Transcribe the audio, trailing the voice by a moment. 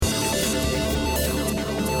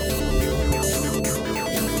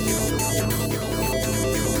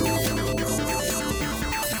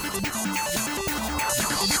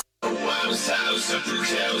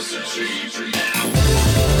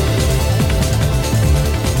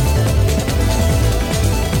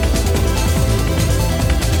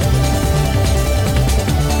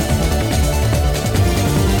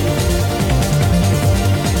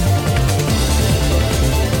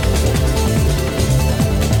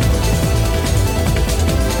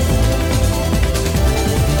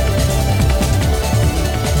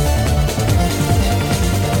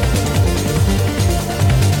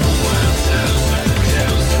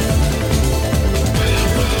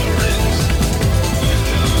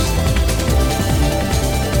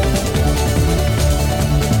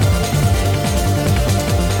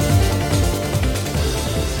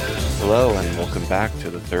back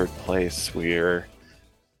to the third place. We are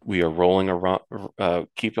rolling around,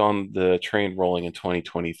 keep on the train rolling in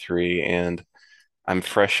 2023, and I'm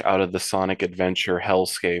fresh out of the Sonic Adventure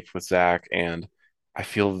hellscape with Zach, and I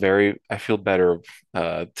feel better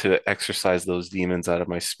to exercise those demons out of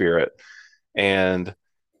my spirit, and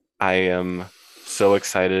I am so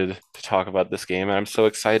excited to talk about this game, and I'm so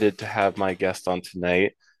excited to have my guest on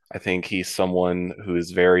tonight. I think he's someone who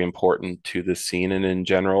is very important to the scene, and in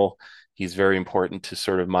general, he's very important to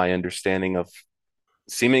sort of my understanding of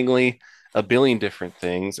seemingly a billion different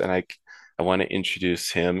things. And I want to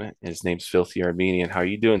introduce him. His name's Filthy Armenian. How are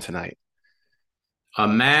you doing tonight? A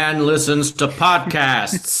man listens to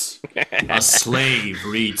podcasts. A slave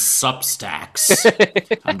reads Substacks.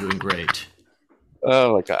 I'm doing great.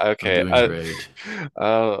 Oh my God. I'm Okay. doing great.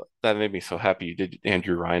 That made me so happy you did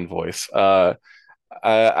Andrew Ryan voice.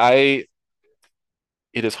 I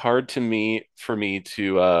it is hard to me for me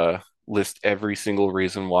to list every single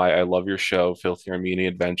reason why I love your show, Filthy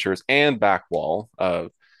Armenian Adventures, and Backwall.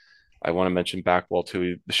 I want to mention Backwall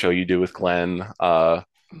too, the show you do with Glenn. I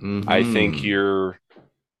think Hmm. you're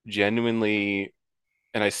genuinely,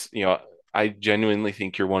 and I genuinely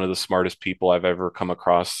think you're one of the smartest people I've ever come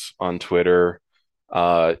across on Twitter.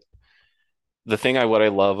 Uh, what I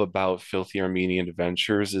love about Filthy Armenian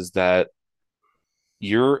Adventures is that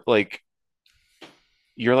you're like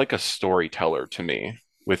you're like a storyteller to me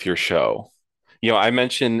with your show. I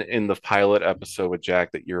mentioned in the pilot episode with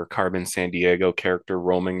Jack that you're a Carmen Sandiego character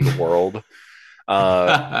roaming the world.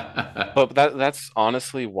 Uh, but that's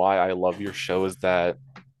honestly why I love your show is that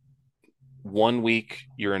one week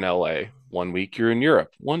you're in LA, one week you're in Europe,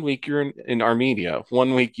 one week you're in Armenia,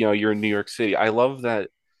 one week, you're in New York City. I love that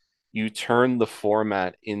you turn the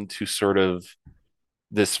format into sort of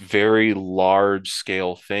this very large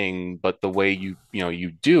scale thing, but the way you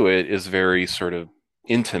do it is very sort of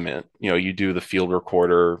intimate. You do the field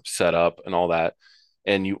recorder setup and all that,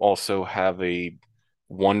 and you also have a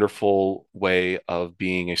wonderful way of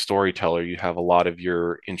being a storyteller. You have a lot of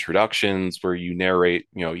your introductions where you narrate,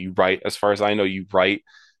 you write, as far as I know, you write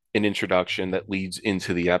an introduction that leads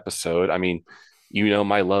into the episode. I mean,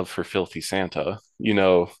 my love for Filthy Santa.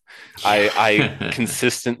 I Yeah.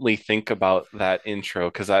 consistently think about that intro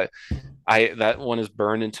because I that one is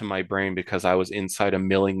burned into my brain because I was inside a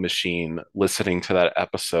milling machine listening to that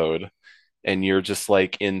episode, and you're just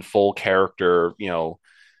like in full character,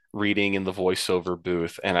 reading in the voiceover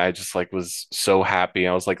booth, and I just like was so happy.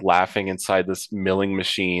 I was like laughing inside this milling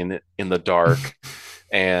machine in the dark,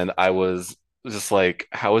 and I was just like,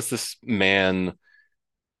 how is this man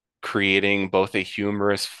creating both a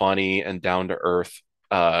humorous, funny, and down to earth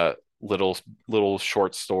little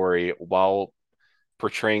short story while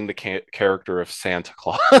portraying the character of Santa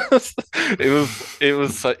Claus?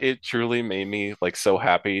 It truly made me like so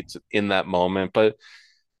happy in that moment. But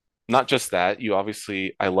not just that,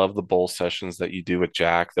 I love the bowl sessions that you do with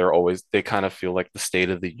Jack. They kind of feel like the State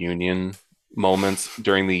of the Union moments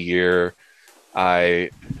during the year.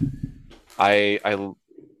 I I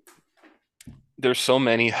there's so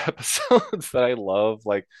many episodes that I love.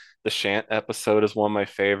 Like the Shant episode is one of my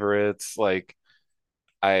favorites. Like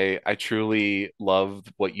I truly love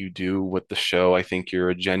what you do with the show. I think you're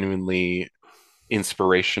a genuinely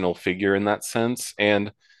inspirational figure in that sense.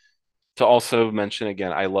 And to also mention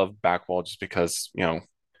again, I love Backwall just because,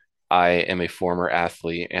 I am a former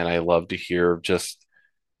athlete and I love to hear just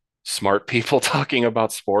smart people talking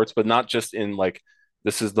about sports, but not just in like,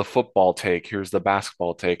 this is the football take, here's the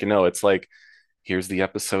basketball take. No, it's like, here's the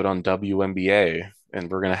episode on WNBA, and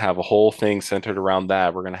we're going to have a whole thing centered around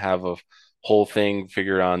that. We're going to have a whole thing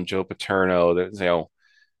figured on Joe Paterno.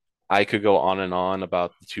 I could go on and on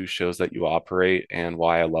about the two shows that you operate and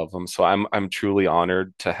why I love them. So I'm truly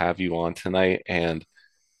honored to have you on tonight, and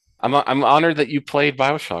I'm honored that you played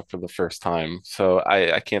BioShock for the first time. So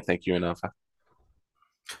I can't thank you enough.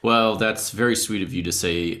 Well, that's very sweet of you to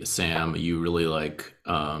say, Sam. You really like.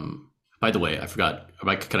 By the way, I forgot.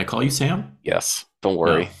 Can I call you Sam? Yes, don't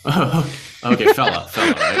worry. No. Okay, fella,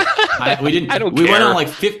 right? We I didn't. don't We went on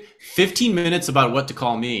care. like 15 minutes about what to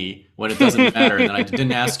call me when it doesn't matter, and then I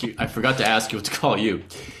didn't ask you. I forgot to ask you what to call you.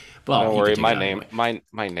 Well, Don't you worry. could take My it out name, anyway.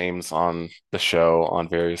 my name's on the show on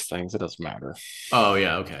various things. It doesn't matter. Oh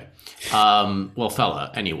yeah, okay. Well,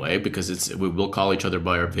 fella, anyway, because we will call each other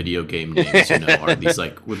by our video game names, are these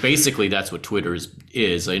like basically that's what Twitter is.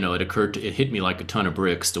 It hit me like a ton of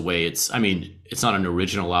bricks the way it's. I mean, it's not an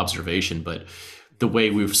original observation, but the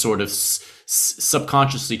way we've sort of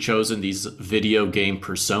subconsciously chosen these video game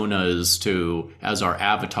personas to as our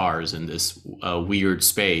avatars in this weird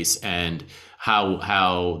space, and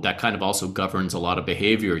how that kind of also governs a lot of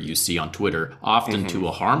behavior you see on Twitter, often Hmm. to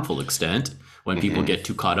a harmful extent, when people Hmm. get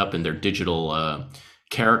too caught up in their digital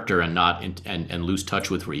character and not and lose touch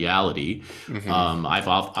with reality. Hmm. I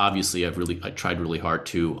tried really hard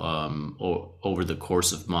to over the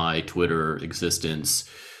course of my Twitter existence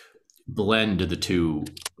blend the two,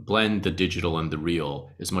 blend the digital and the real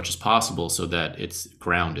as much as possible so that it's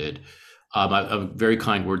grounded. Very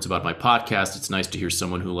kind words about my podcast. It's nice to hear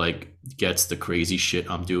someone who like gets the crazy shit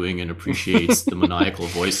I'm doing and appreciates the maniacal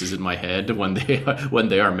voices in my head when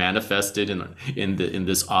they are manifested in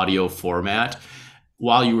this audio format.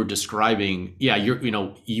 While you were describing, yeah,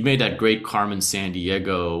 you made that great Carmen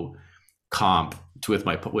Sandiego comp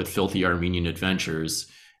with Filthy Armenian Adventures,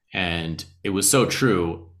 and it was so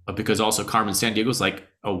true because also Carmen Sandiego was like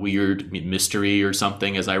a weird mystery or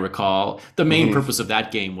something, as I recall. The main Hmm. purpose of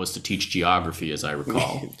that game was to teach geography, as I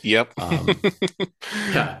recall. Yep. Um,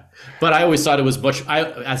 yeah, but I always thought it was much. I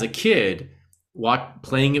as a kid,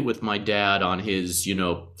 playing it with my dad on his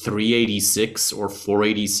 386 or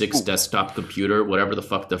 486 Ooh, desktop computer, whatever the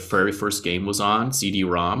fuck the very first game was on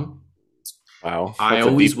CD-ROM. wow, I that's a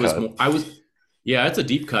always deep was cut. more. I was, yeah, it's a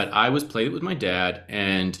deep cut. I was played it with my dad,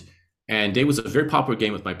 and it was a very popular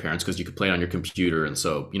game with my parents because you could play it on your computer. And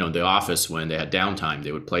so, in the office when they had downtime,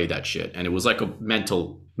 they would play that shit, and it was like a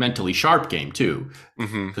mentally sharp game too,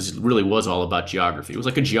 Hmm. because it really was all about geography. It was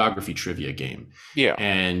like a geography trivia game, Yeah.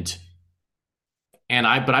 and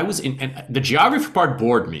but I was in, and the geography part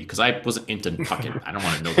bored me because I wasn't into fucking. I don't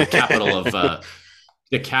want to know the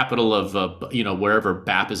capital of wherever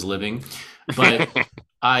BAP is living, but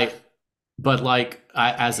I but like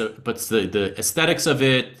I, as a but the aesthetics of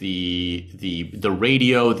it, the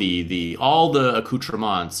radio, the all the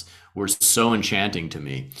accoutrements were so enchanting to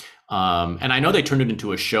me. And I know they turned it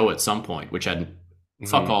into a show at some point, which had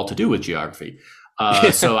fuck Hmm. all to do with geography.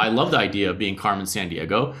 So I love the idea of being Carmen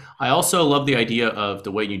Sandiego. I also love the idea of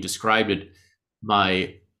the way you described it,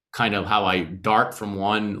 my kind of how I dart from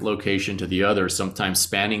one location to the other, sometimes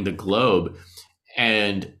spanning the globe.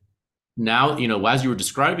 And now, as you were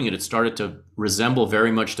describing it, it started to resemble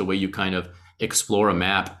very much the way you kind of explore a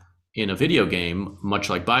map in a video game, much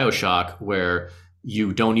like BioShock, where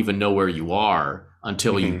you don't even know where you are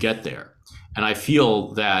until you Hmm. get there. And I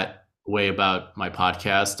feel that way about my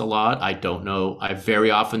podcast a lot. I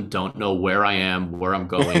very often don't know where I am, where I'm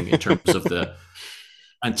going in terms of the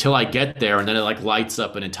until I get there, and then it like lights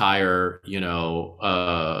up an entire,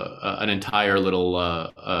 an entire little,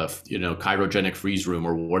 cryogenic freeze room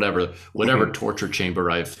or whatever Hmm. torture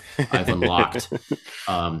chamber I've unlocked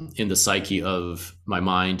in the psyche of my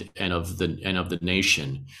mind and of the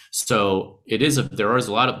nation. So there are a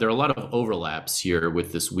lot of overlaps here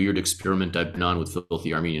with this weird experiment I've been on with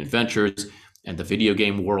Filthy Armenian Adventures and the video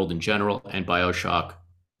game world in general and BioShock,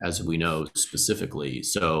 as we know specifically.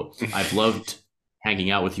 So I've loved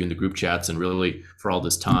hanging out with you in the group chats and really for all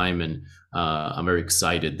this time. And I'm very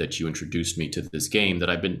excited that you introduced me to this game that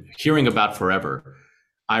I've been hearing about forever.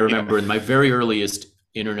 I Yeah. remember in my very earliest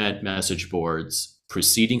internet message boards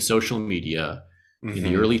preceding social media in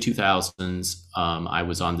the Hmm. early 2000s, I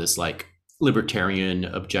was on this like libertarian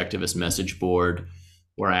objectivist message board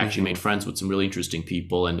where I actually Hmm. made friends with some really interesting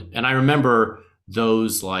people. And I remember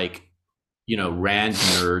those like Rand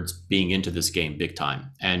nerds being into this game big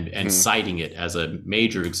time and Hmm. citing it as a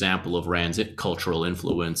major example of Rand's cultural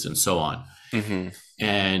influence and so on. Hmm.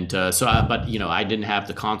 And but I didn't have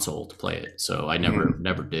the console to play it, so I Hmm.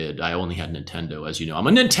 never did. I only had Nintendo, as you know. I'm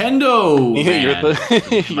a Nintendo You're man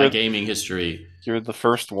the in my gaming history. you're the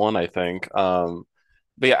first one, I think.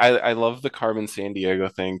 But yeah, I love the Carmen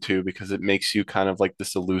Sandiego thing too because it makes you kind of like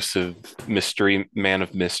this elusive mystery man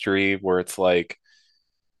of mystery where it's like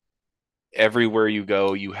everywhere you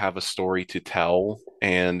go, you have a story to tell,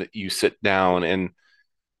 and you sit down and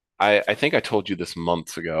I think I told you this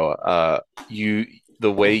months ago. You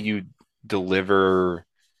the way you deliver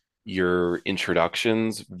your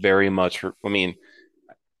introductions very much. I mean,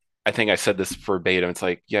 I think I said this verbatim. It's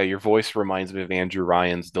like, yeah, your voice reminds me of Andrew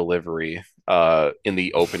Ryan's delivery in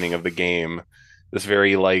the opening of the game. This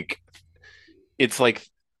very like it's like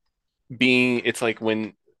it's like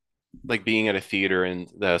when like being at a theater and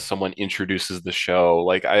someone introduces the show.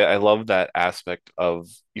 Like I love that aspect of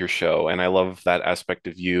your show, and I love that aspect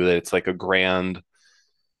of you that it's like a grand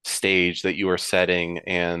stage that you are setting,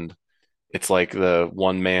 and it's like the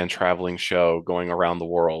one man traveling show going around the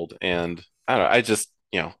world. And I don't know, I just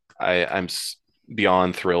I'm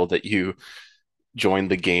beyond thrilled that you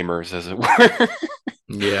joined the gamers, as it were.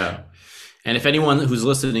 Yeah. And if anyone who's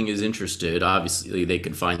listening is interested, obviously they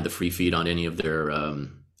can find the free feed on any of their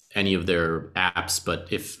apps. But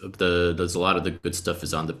if there's a lot of the good stuff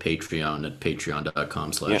is on the Patreon at Yeah,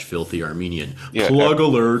 patreon.com/filthy Armenian. yeah, Plug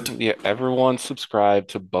alert. yeah. Everyone subscribe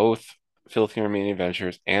to both Filthy Armenian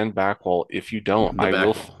Adventures and Backwall. If you don't, The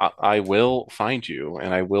back. I will find you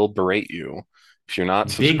and I will berate you if you're not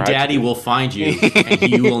Big subscribed to Daddy will find you, and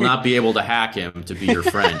you will the not be able to hack him to be your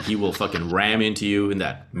friend. He will fucking ram into you in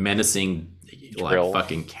that menacing, like drill.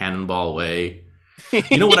 fucking cannonball way.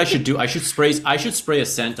 You know what I should do? I should spray a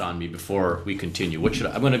scent on me before we continue. What should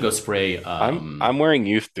I'm gonna go spray. I'm wearing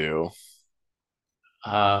Youth Dew.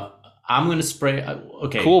 Uh, I'm gonna spray.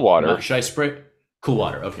 Okay, Cool water. should I spray cool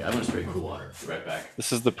water? Okay, I'm gonna spray cool water. Be right back.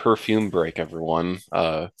 This is the perfume break, everyone.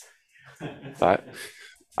 That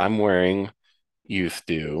I'm wearing Youth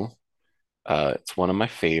Dew. It's one of my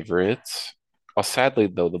favorites. Sadly,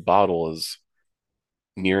 though, the bottle is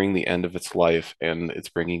nearing the end of its life, and it's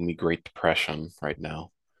bringing me great depression right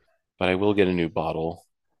now. But I will get a new bottle.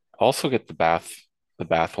 Also get the bath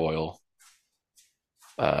oil.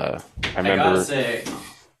 I I gotta remember. say,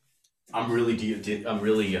 I'm really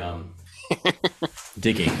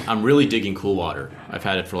digging. I'm really digging cool water. I've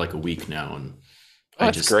had it for like a week now, and Oh, I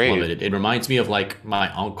that's just love great. it. It reminds me of like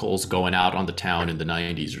my uncles going out on the town in the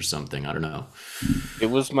 '90s or something. I don't know, It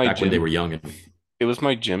was my back when they gym. were young. And It was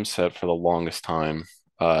my gym set for the longest time.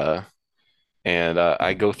 Uh, and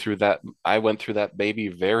I go through that. I went through that baby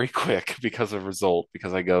very quick because of result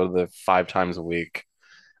because I go the 5 times a week.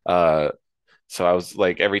 Uh, so I was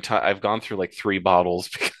like every time I've gone through like 3 bottles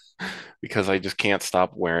because I just can't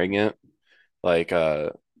stop wearing it. Like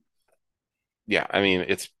yeah, I mean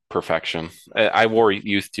it's perfection. I wore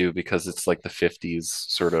Youth to because it's like the 50s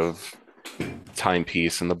sort of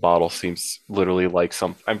timepiece, and the bottle seems literally like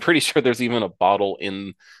some. I'm pretty sure there's even a bottle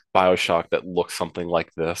in BioShock that looks something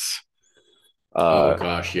like this. oh Uh,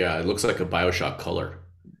 gosh, yeah, it looks like a Bioshock color.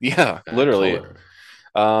 yeah, That literally. color.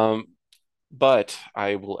 Um, but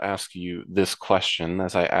I will ask you this question,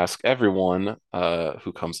 as I ask everyone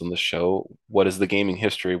who comes on the show: what is the gaming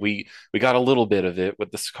history? We got a little bit of it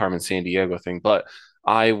with this Carmen Sandiego thing, but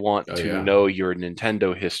I want Oh to yeah. know your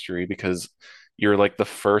Nintendo history because you're like the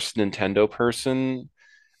first Nintendo person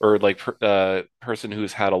or like person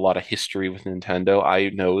who's had a lot of history with Nintendo. I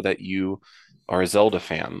know that you are a Zelda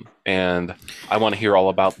fan, and I want to hear all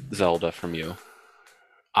about Zelda from you.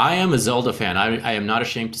 I am a Zelda fan. I am not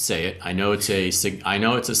ashamed to say it. I know it's a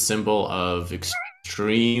symbol of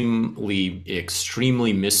extremely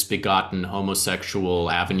misbegotten homosexual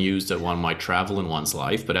avenues that one might travel in one's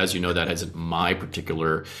life. But as you know, that isn't my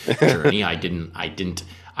particular journey.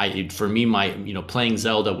 For me, my, playing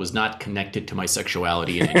Zelda was not connected to my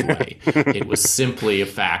sexuality in any way. It was simply a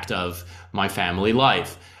fact of my family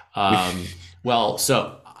life. Well,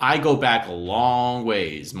 so I go back a long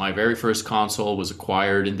ways. My very first console was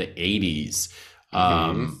acquired in the 80s,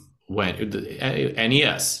 Hmm. when the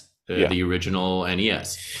NES, Yeah. the original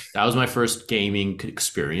NES. That was my first gaming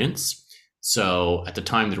experience. So at the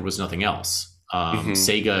time, there was nothing else. Hmm.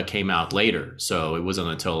 Sega came out later. So it wasn't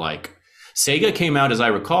until like Sega came out, as I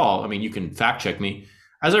recall. I mean, you can fact check me.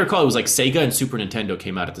 As I recall, it was like Sega and Super Nintendo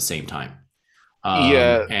came out at the same time.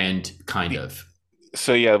 Yeah. And kind The, of.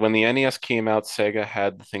 so yeah, when the NES came out, Sega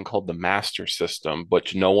had the thing called the Master System,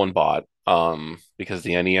 which no one bought because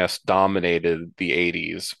the NES dominated the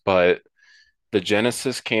 80s. But the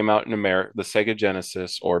Genesis came out in America, the Sega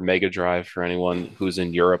Genesis or Mega Drive for anyone who's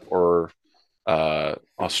in Europe or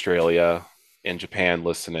Australia and Japan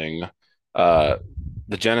listening. Uh,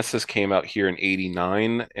 the Genesis came out here in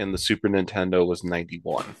 89 and the Super Nintendo was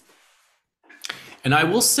 91. And I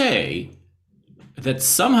will say that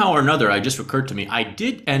somehow or another, I just occurred to me, I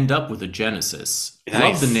did end up with a Genesis.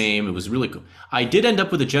 Love the Nice. name. It was really cool. I did end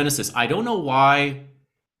up with a Genesis. I don't know why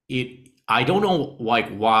it, I don't know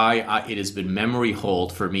it has been memory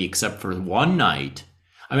hold for me, except for one night.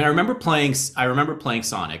 I mean, I remember playing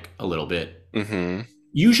Sonic a little bit, Mm-hmm.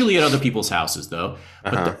 usually at other people's houses though.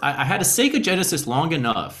 But Uh-huh. I had a Sega Genesis long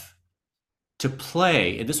enough to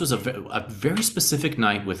play. And this was a very specific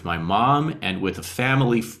night with my mom and with a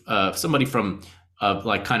family, somebody from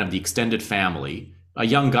like kind of the extended family, a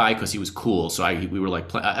young guy because he was cool. So we were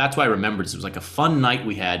like, that's why I remembered this. It was like a fun night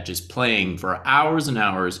we had just playing for hours and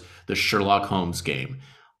hours the Sherlock Holmes game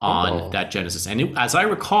on Oh. that Genesis. And as I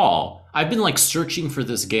recall, I've been like searching for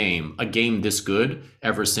this game, a game this good,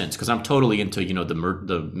 ever since because I'm totally into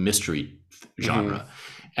the mystery Mm-hmm. genre.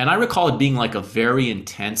 And I recall it being like a very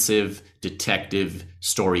intensive detective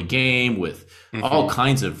story game with all Mm-hmm.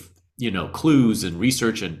 kinds of, clues and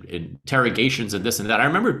research and interrogations and this and that. I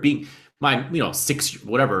remember it being my, 6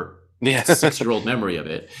 year old memory of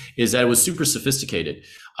it is that it was super sophisticated.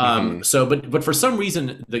 Hmm. But for some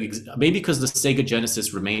reason, maybe because the Sega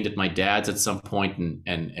Genesis remained at my dad's at some point, and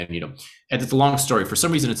it's a long story. For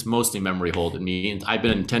some reason, it's mostly memory hold in me. And I've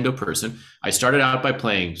been a Nintendo person. I started out by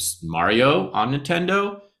playing Mario on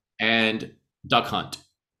Nintendo, and Duck Hunt,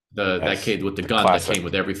 the that Yes, kid with the the gun that came classic.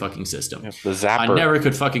 with every fucking system. Yep, the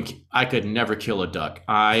zapper. I could never kill a duck.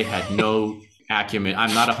 I had no acumen.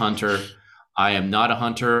 I'm not a hunter. I am not a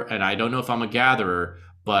hunter, and I don't know if I'm a gatherer,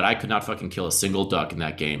 but I could not fucking kill a single duck in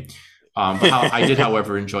that game. But how I did,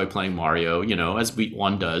 however, enjoy playing Mario, as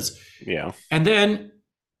one does. Yeah. And then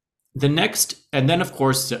and then of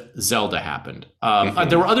course Zelda happened. There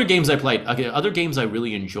Hmm. were other games I played, okay, other games I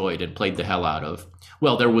really enjoyed and played the hell out of.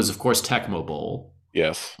 Well, there was of course Tecmo Bowl,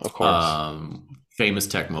 Yes, of course. famous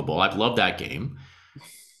Tecmo Bowl. I've loved that game,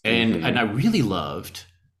 and Hmm. I really loved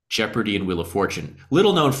Jeopardy and Wheel of Fortune.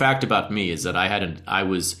 Little known fact about me is that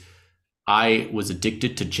I was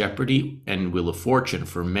addicted to Jeopardy and Wheel of Fortune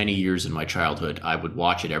for many years in my childhood. I would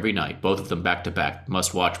watch it every night, both of them back to back,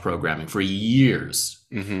 must watch programming for years.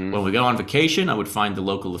 Hmm. When we go on vacation, I would find the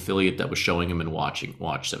local affiliate that was showing them and watch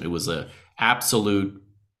them. It was a absolute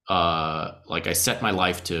like I set my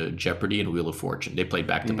life to Jeopardy and Wheel of Fortune. They played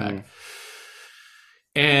back to Hmm. back.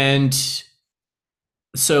 And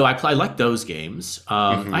so I like those games.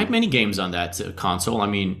 I Hmm. have many games on that console. I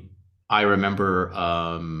mean, I remember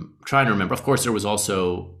trying to remember. Of course, there was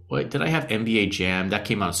also wait, did I have NBA Jam? That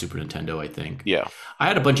came out on Super Nintendo, I think. Yeah. I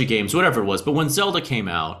had a bunch of games, whatever it was. But when Zelda came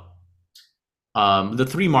out, the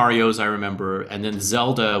three Mario's I remember, and then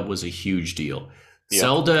Zelda was a huge deal.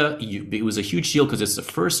 Yep. It was a huge deal because it's the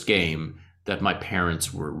first game that my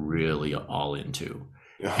parents were really all into,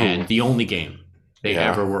 Oh, and the only game they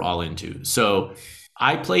yeah. ever were all into. So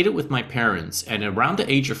I played it with my parents, and around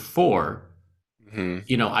the age of 4, Hmm.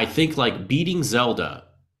 I think like beating Zelda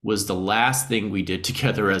was the last thing we did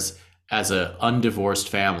together as a undivorced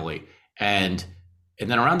family. And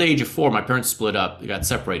then around the age of 4, my parents split up, they got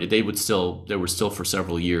separated. They were still for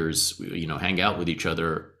several years, hang out with each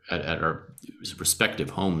other at our respective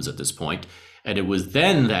homes at this point. And it was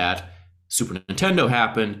then that Super Nintendo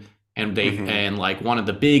happened, Hmm. and like one of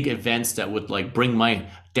the big events that would like bring my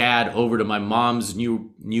dad over to my mom's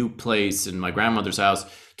new place and my grandmother's house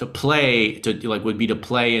would be to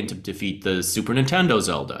play and to defeat the Super Nintendo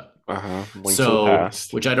Zelda. Uh-huh. Link to the So,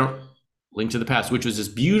 past. which I don't Link to the Past, which was this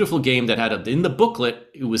beautiful game that in the booklet,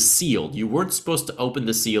 it was sealed. You weren't supposed to open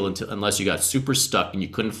the seal unless you got super stuck and you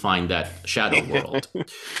couldn't find that Shadow World.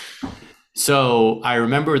 So I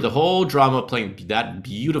remember the whole drama playing that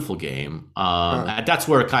beautiful game. Huh. And that's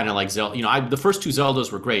where it kind of like Zelda, the first two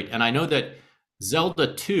Zeldas were great. And I know that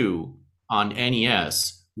Zelda 2 on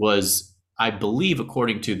NES was, I believe,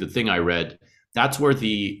 according to the thing I read, that's what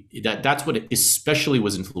it especially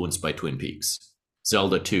was influenced by Twin Peaks.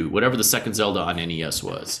 Zelda 2, whatever the second Zelda on NES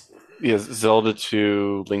was. Yeah, Zelda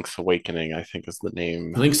 2 Link's Awakening, I think is the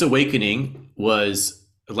name. Link's Awakening was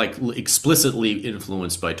like explicitly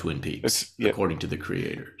influenced by Twin It's Peaks, yeah, according to the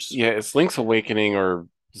creators. yeah, it's Link's Awakening or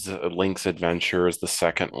Link's Adventure is the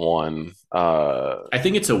second one. I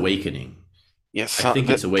think it's Awakening. Yes, I think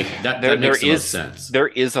that it's Awakening. there That there makes the most is sense. there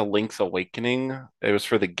is a Link's Awakening. It was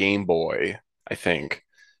for the Game Boy, I think,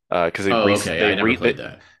 because Oh, okay. I never played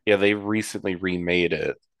that. yeah, they recently remade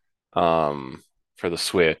it for the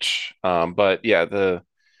Switch. But yeah, the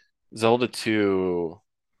Zelda 2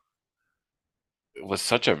 was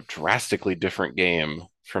such a drastically different game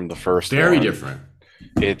from the first Very one. different.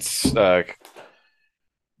 It's I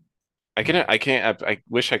can't I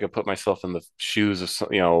wish I could put myself in the shoes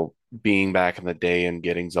of being back in the day and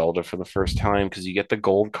getting Zelda for the first time because you get the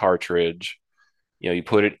gold cartridge, you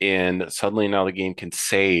put it in, suddenly now the game can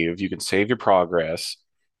save. You can save your progress.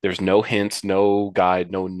 There's no hints, no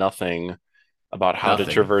guide, no nothing about how to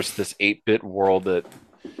Nothing. traverse this 8-bit world that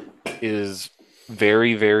is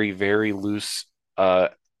very, very, very loose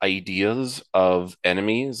ideas of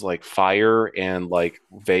enemies like fire and like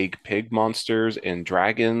vague pig monsters and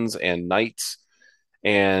dragons and knights.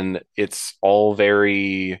 And it's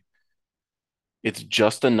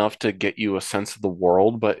just enough to get you a sense of the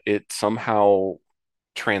world, but it somehow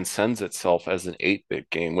transcends itself as an 8-bit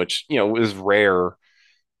game, which, is rare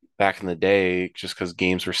back in the day just because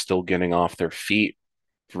games were still getting off their feet,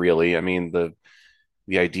 really. I mean, the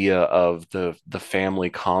idea of the family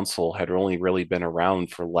console had only really been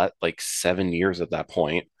around for like 7 years at that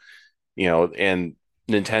point, and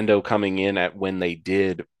Nintendo coming in at when they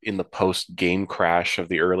did in the post game crash of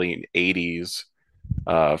the early 80s,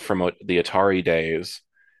 from the Atari days,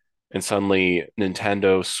 and suddenly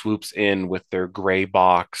Nintendo swoops in with their gray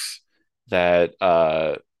box that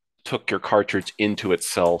took your cartridge into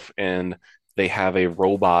itself, and they have a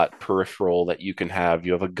robot peripheral that you can have.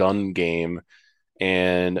 You have a gun game,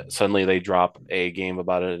 and suddenly they drop a game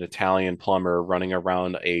about an Italian plumber running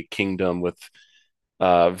around a kingdom with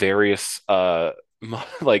various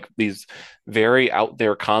like these very out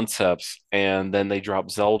there concepts, and then they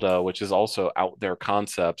drop Zelda, which is also out there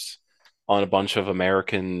concepts on a bunch of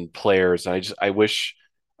American players. And I wish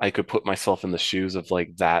I could put myself in the shoes of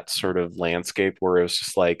like that sort of landscape where it was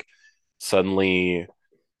just like suddenly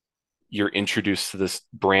you're introduced to this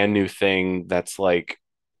brand new thing that's like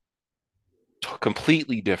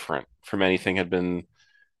completely different from anything had been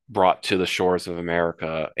brought to the shores of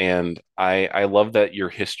America. And I love that your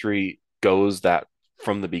history goes that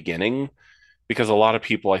from the beginning, because a lot of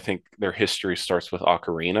people, I think their history starts with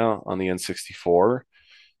Ocarina on the N64.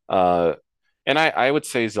 Uh, and I would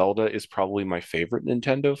say Zelda is probably my favorite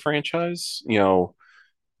Nintendo franchise. You know,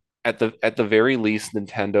 at the very least,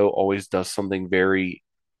 Nintendo always does something very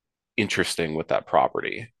interesting with that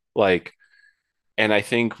property. Like, and I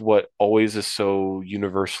think what always is so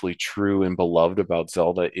universally true and beloved about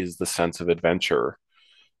Zelda is the sense of adventure.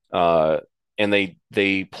 Uh, and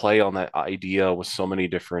they play on that idea with so many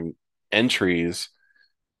different entries.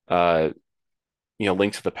 Uh, you know,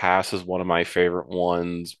 Link to the Past is one of my favorite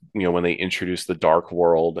ones. You know, when they introduce the Dark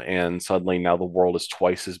World, and suddenly now the world is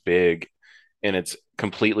twice as big, and it's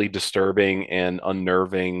completely disturbing and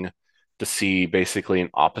unnerving to see basically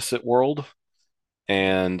an opposite world.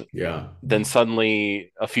 And Yeah. then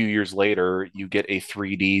suddenly, a few years later, you get a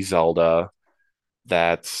 3D Zelda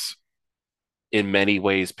that's in many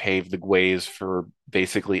ways paved the ways for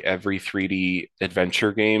basically every 3D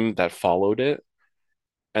adventure game that followed it.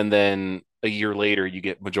 And then a year later, you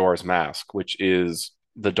get Majora's Mask, which is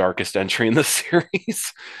the darkest entry in the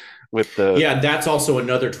series with the, Yeah, that's also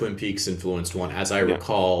another Twin Peaks influenced one, as I yeah.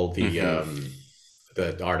 recall Hmm.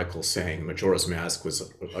 the article saying Majora's Mask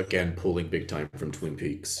was again pulling big time from Twin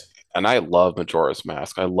Peaks. And I love Majora's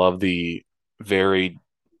Mask. I love the very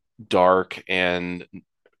dark and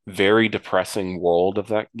very depressing world of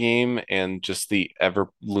that game, and just the ever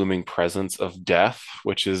looming presence of death,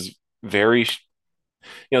 which is very, you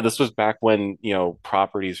know, this was back when, you know,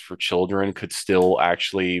 properties for children could still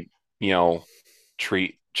actually, you know,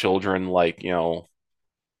 treat children like, you know,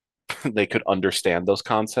 they could understand those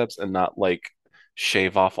concepts and not like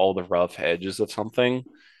shave off all the rough edges of something.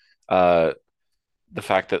 Uh, the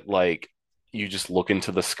fact that like you just look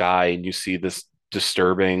into the sky and you see this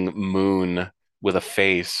disturbing moon with a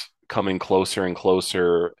face coming closer and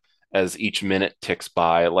closer as each minute ticks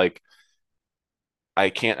by, like I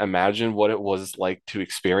can't imagine what it was like to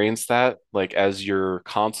experience that, like as your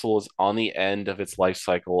console is on the end of its life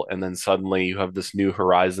cycle, and then suddenly you have this new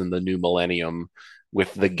horizon, the new millennium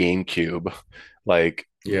with the GameCube. Like,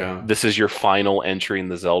 Yeah. this is your final entry in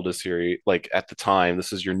the Zelda series. Like, at the time,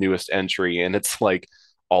 this is your newest entry, and it's like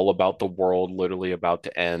all about the world literally about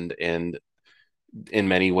to end. And in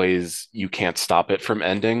many ways, you can't stop it from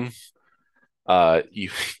ending. You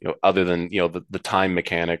know, other than, you know, the time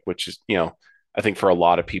mechanic, which is, you know, I think for a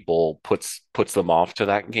lot of people puts them off to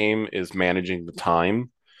that game, is managing the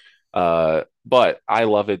time. But I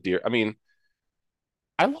love it, dear. I mean,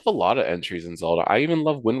 I love a lot of entries in Zelda. I even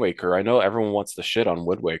love Wind Waker. I know everyone wants the shit on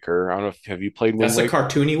Wind Waker. I don't know if have you played Wind That's the Waker?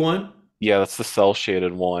 cartoony one. Yeah, that's the cell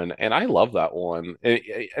shaded one, and I love that one.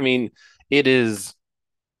 I mean, it is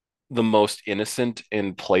the most innocent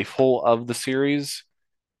and playful of the series,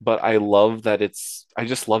 but I love that I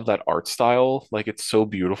just love that art style. Like, it's so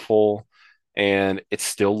beautiful, and it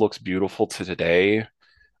still looks beautiful to today.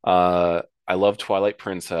 I love Twilight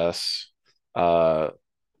Princess, uh,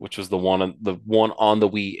 which was the one on the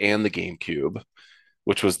Wii and the GameCube,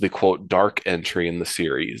 which was the quote dark entry in the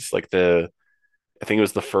series. Like, I think it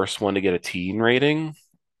was the first one to get a teen rating,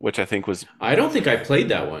 which I think was, I don't think I played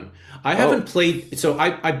that one. I oh, haven't played, so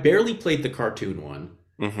I barely played the cartoon one,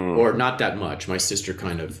 mm-hmm. or not that much. My sister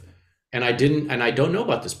kind of, and I didn't, and I don't know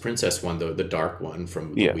about this princess one, though, the dark one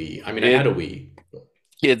from the Yeah. Wii. I mean, I had It a Wii.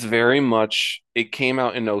 it's very much, it came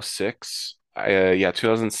out in '06. Yeah,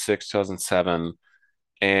 2006, 2007,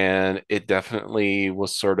 and it definitely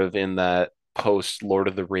was sort of in that post Lord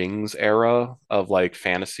of the Rings era of like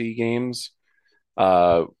fantasy games,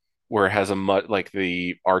 uh, where it has a much like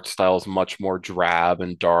the art style is much more drab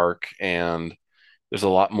and dark, and there's a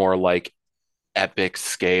lot more like epic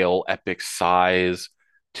scale, epic size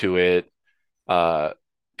to it. Uh,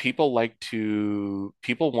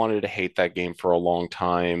 people wanted to hate that game for a long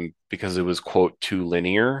time because it was quote too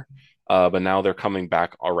linear. But now they're coming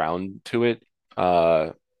back around to it.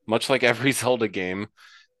 Uh, Much like every Zelda game,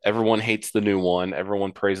 everyone hates the new one,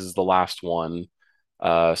 everyone praises the last one,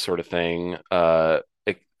 sort of thing.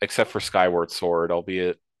 Except for Skyward Sword,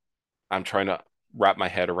 albeit I'm trying to wrap my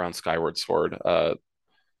head around Skyward Sword.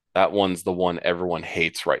 That one's the one everyone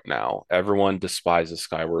hates right now. Everyone despises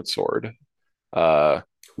Skyward Sword. Uh,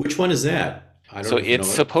 Which one is that? I So don't even it's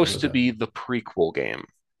know supposed to that. be the prequel game,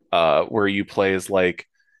 where you play as like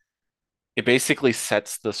it basically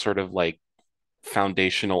sets the sort of like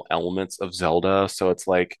foundational elements of Zelda. So it's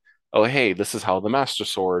like, oh, hey, this is how the Master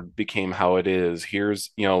Sword became how it is.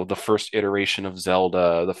 Here's, the first iteration of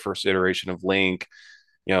Zelda, the first iteration of Link.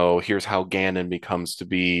 Here's how Ganon becomes to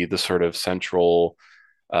be the sort of central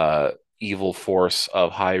uh, evil force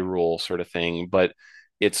of Hyrule sort of thing. But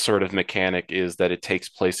its sort of mechanic is that it takes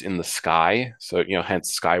place in the sky. So,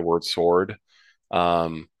 hence Skyward Sword.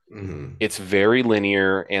 Um, Hmm. it's very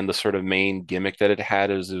linear, and the sort of main gimmick that it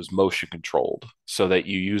had is it was motion controlled, so that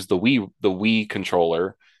you use the Wii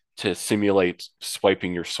controller to simulate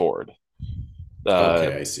swiping your sword. Uh,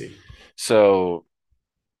 Okay, I see. so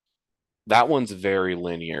that one's very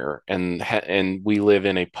linear, and we live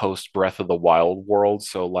in a post Breath of the Wild world,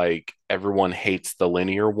 so like everyone hates the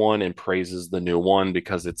linear one and praises the new one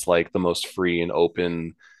because it's like the most free and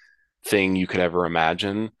open thing you could ever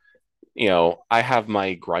imagine. I have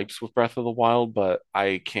my gripes with Breath of the Wild, but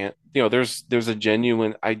I can't,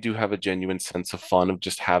 I do have a genuine sense of fun of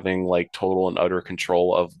just having like total and utter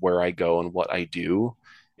control of where I go and what I do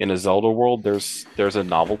in a Zelda world. There's a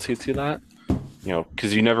novelty to that,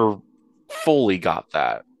 because you never fully got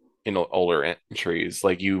that in older entries.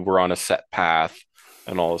 Like you were on a set path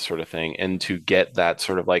and all this sort of thing. And to get that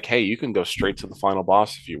sort of like, hey, you can go straight to the final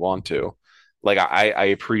boss if you want to. Like I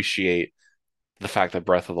appreciate the fact that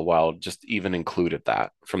Breath of the Wild just even included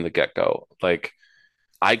that from the get go. Like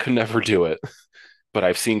I could never do it, but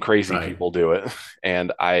I've seen crazy Right. people do it,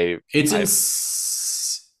 and It's I in.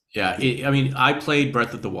 Yeah. I mean, I played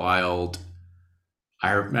Breath of the Wild.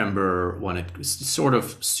 I remember when it was sort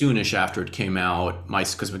of soonish after it came out.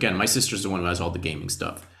 Because again, my sister's the one who has all the gaming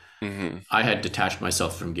stuff. mhm, I had detached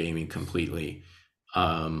myself from gaming completely,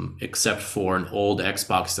 except for an old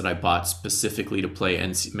Xbox that I bought specifically to play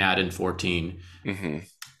Madden 14, mhm,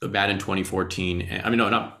 Madden 2014. I mean, no,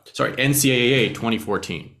 not sorry, NCAA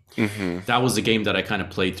 2014. mhm, That was the game that I kind of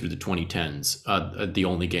played through the 2010s, the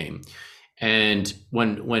only game. And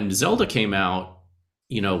when Zelda came out,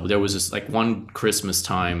 there was this like one Christmas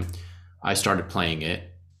time I started playing it,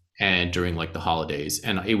 and during like the holidays,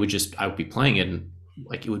 and I would be playing it, and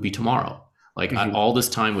like it would be tomorrow. Like mhm. all this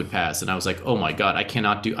time would pass, and I was like, oh my god,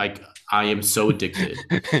 I am so addicted.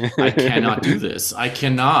 I cannot do this. I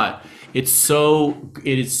cannot. It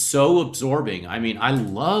is so absorbing. I mean, I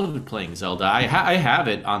loved playing Zelda. I have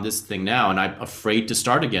it on this thing now, and I'm afraid to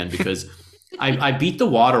start again because I beat the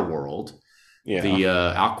water world, Yeah. the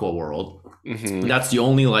aqua world. Mhm. That's the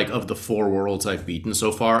only like of the four worlds I've beaten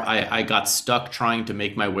so far. I got stuck trying to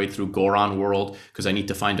make my way through Goron world because I need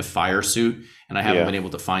to find a fire suit, and I haven't Yeah. been able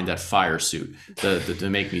to find that fire suit to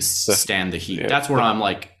make me The stand the heat. yeah. That's where I'm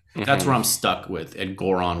like, that's where Mhm. I'm stuck with at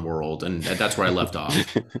Goron world, and that's where I left off.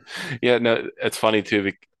 Yeah, no, it's funny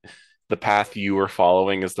too. The path you were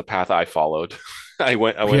following is the path I followed. I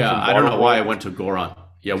went Yeah, from I don't know why I Waterworld went to Goron.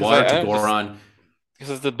 Yeah, because water to I just Goron. because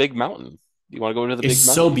it's the big mountain. You want to go into the It's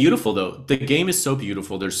big so mountain? beautiful though. The game is so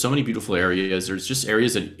beautiful. There's so many beautiful areas. There's just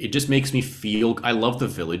areas that it just makes me feel. I love the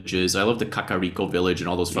villages. I love the Kakariko village and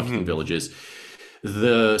all those fucking Hmm. villages.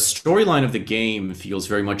 The storyline of the game feels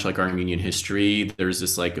very much like Armenian history. There's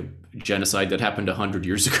this like a genocide that happened 100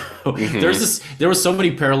 years ago. Hmm. There was so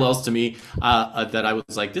many parallels to me that I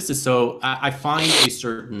was like, this is so. I find a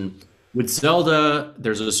certain with Zelda.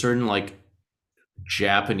 There's a certain like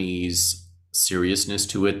Japanese seriousness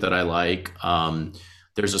to it that I like.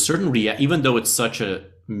 There's a certain even though it's such a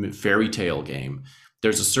fairy tale game,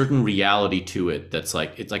 there's a certain reality to it that's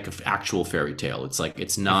like it's like an actual fairy tale. It's like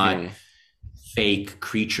it's not Hmm. fake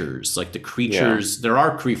creatures. Like the Yeah. creatures, there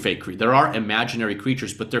are there are imaginary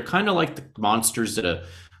creatures, but they're kind of like the monsters that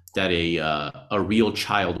a real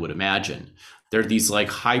child would imagine. They're these like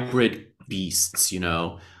hybrid beasts,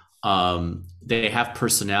 they have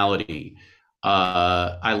personality.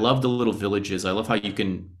 I love the little villages. I love how you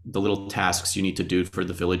can the little tasks you need to do for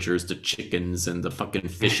the villagers, the chickens and the fucking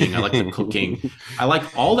fishing. I like the cooking. I like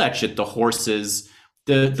all that shit. The horses,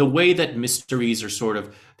 the way that mysteries are sort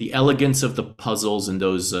of the elegance of the puzzles in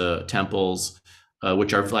those temples,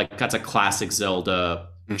 which are like that's a classic Zelda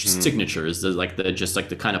Hmm. signatures. Like the just like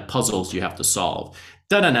the kind of puzzles you have to solve.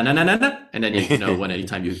 Da-na-na-na-na-na, and then you know when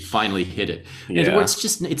anytime you finally hit it, and where Yeah. it's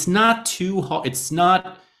just it's not too hard. It's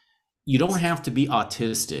not you don't have to be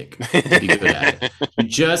autistic to be good at it. You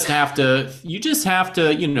just have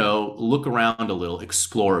to look around a little,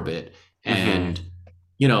 explore a bit, Hmm. and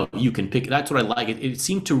you can pick. That's what I like. It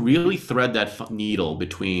seemed to really thread that needle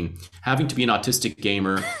between having to be an autistic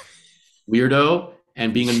gamer weirdo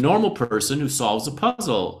and being a normal person who solves a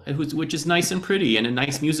puzzle, which is nice and pretty, and a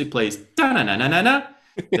nice music plays. Da na na na na na.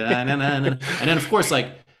 Da-na-na-na. And then of course, like,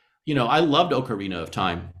 I loved Ocarina of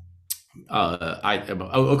Time.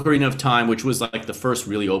 Ocarina of Time, which was like the first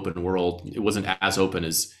really open world. It wasn't as open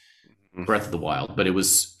as Breath of the Wild, but it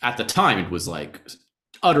was at the time. It was like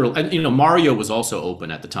utter. And Mario was also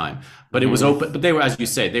open at the time, but it was Mhm. open. But they were, as you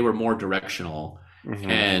say, they were more directional, Mhm.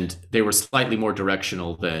 and they were slightly more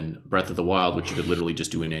directional than Breath of the Wild, which you could literally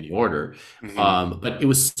just do in any order. Mhm. But it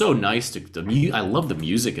was so nice I love the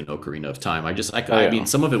music in Ocarina of Time. Oh I mean, yeah.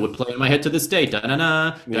 some of it would play in my head to this day. Da na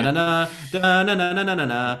na da Yeah. na na da na na na na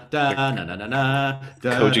na Like da na na na na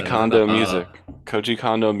da Koji na na Kondo na. music. Koji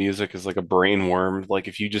Kondo music is like a brain worm. Like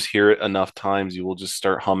if you just hear it enough times, you will just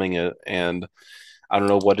start humming it. And I don't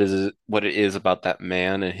know what it is about that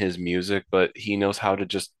man and his music, but he knows how to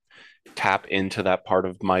just tap into that part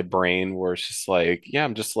of my brain where it's just like, yeah,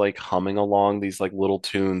 I'm just like humming along these like little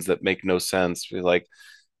tunes that make no sense. Like,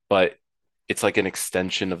 but it's like an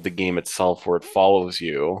extension of the game itself where it follows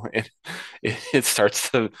you. It starts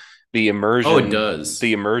to the Oh, it immersion, the does.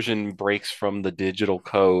 immersion breaks from the digital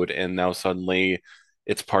code, and now suddenly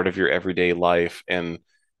it's part of your everyday life. And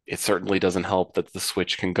it certainly doesn't help that the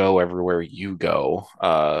Switch can go everywhere you go.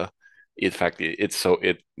 In fact, it's so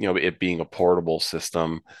it being a portable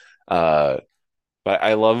system. Uh, but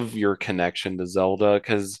I love your connection to Zelda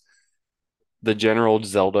because the general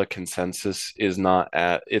Zelda consensus is not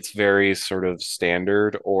at it's very sort of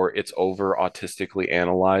standard or it's over autistically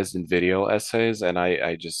analyzed in video essays. And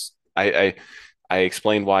I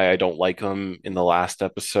explained why I don't like them in the last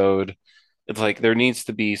episode. It's like there needs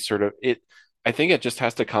to be sort of it. I think it just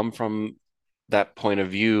has to come from that point of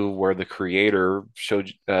view where the creator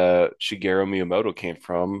showed Shigeru Miyamoto came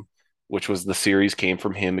from, which was the series came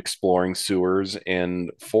from him exploring sewers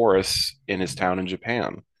and forests in his town in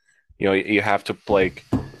Japan. You have to like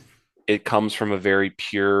it comes from a very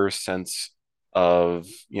pure sense of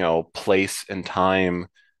place and time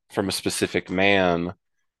from a specific man,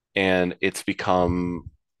 and it's become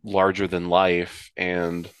larger than life.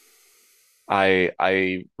 And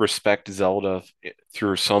I respect Zelda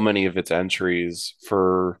through so many of its entries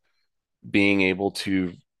for being able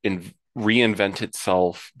to reinvent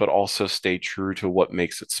itself but also stay true to what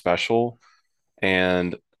makes it special.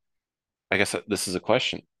 And I guess this is a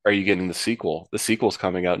question. Are you getting the sequel? The sequel's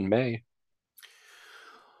coming out in May.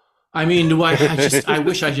 I mean, I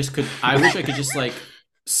wish I could just like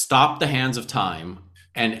stop the hands of time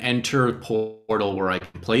and enter a portal where I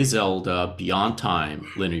can play Zelda Beyond Time,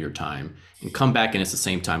 linear time, and come back and it's the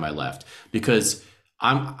same time I left. Because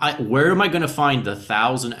where am I going to find the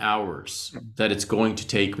 1,000 hours that it's going to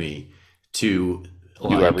take me to Do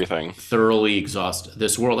like everything. thoroughly exhaust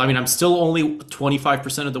this world? I mean, I'm still only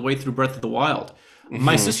 25% of the way through Breath of the Wild.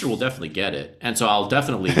 My Hmm. sister will definitely get it. And so I'll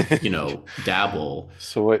definitely, dabble.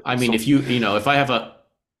 So what? I mean, So, if I have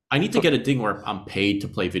I need to so get a thing where I'm paid to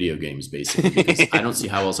play video games, basically, because I don't see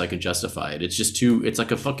how else I can justify it. It's just it's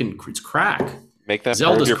like it's crack. make that part of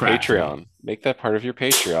Zelda's your crack to me. Patreon. Make that part of your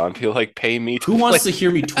Patreon. Feel like pay me to Who play. wants to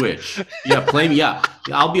hear me twitch? Yeah, play me. Yeah,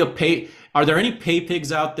 I'll be a pay. Are there any pay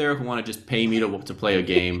pigs out there who want to just pay me to play a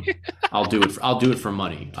game? I'll do it for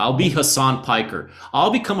money. I'll be Hassan Piker.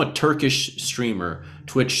 I'll become a Turkish streamer,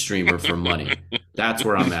 Twitch streamer for money. That's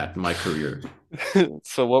where I'm at in my career.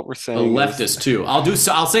 So what we're A saying is, leftist too.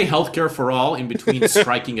 I'll say healthcare for all in between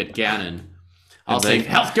striking at Ganon. I'll and say then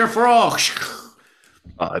healthcare for all.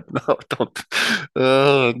 no, don't.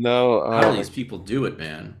 Oh no. How do Oh my. these people do it,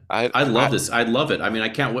 man? I I love I this. I love it. I mean, I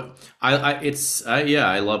can't. Yeah.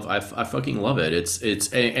 I fucking love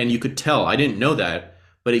it. And you could tell. I didn't know that,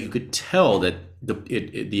 but you could tell that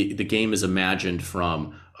the game is imagined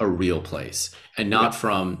from a real place and yeah. not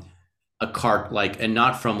from and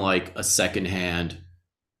not from like a secondhand,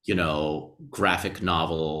 graphic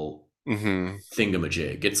novel Hmm.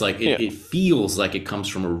 thingamajig. It's like Yeah. it feels like it comes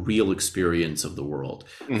from a real experience of the world.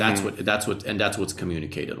 Hmm. That's what's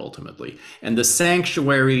communicated ultimately. And the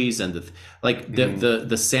sanctuaries and Hmm.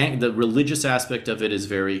 the religious aspect of it is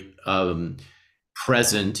very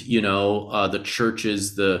present. The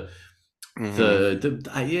churches, Hmm.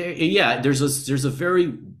 yeah. There's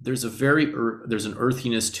an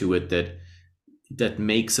earthiness to it that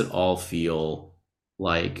makes it all feel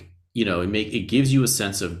like it gives you a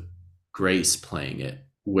sense of grace playing it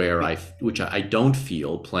where I don't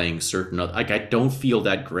feel playing I don't feel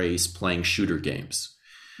that grace playing shooter games.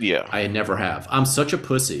 Yeah. I never have. I'm such a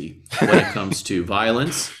pussy when it comes to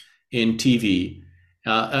violence in TV.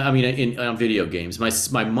 I mean, in video games.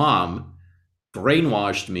 My mom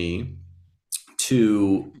brainwashed me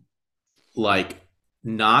to like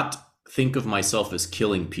not think of myself as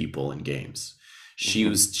killing people in games.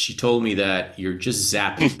 Mhm. She told me that you're just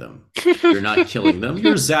zapping them. You're not killing them.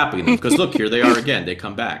 You're zapping them because look, here they are again. They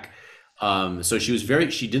come back. So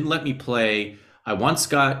she didn't let me play. I once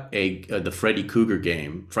got the Freddy Krueger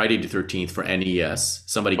game, Friday the 13th for NES.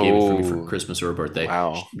 Somebody gave it for me for Oh, Christmas or a birthday.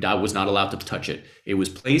 wow. I was not allowed to touch it. It was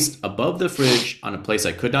placed above the fridge on a place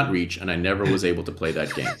I could not reach, and I never was able to play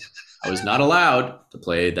that game. I was not allowed to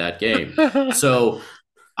play that game. So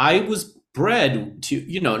I was bred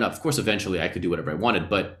to, now of course, eventually I could do whatever I wanted,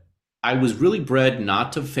 but I was really bred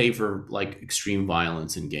not to favor like extreme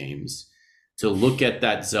violence in games, to look at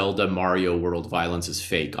that Zelda Mario world violence as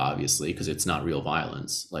fake, obviously, because it's not real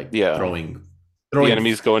violence, like Yeah. The throwing,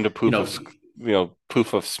 enemies go into you know,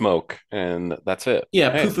 poof of smoke, and that's it.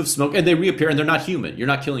 yeah, Hey. poof of smoke, and they reappear, and they're not human. You're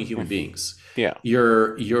not killing human beings. Yeah.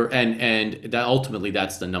 And that ultimately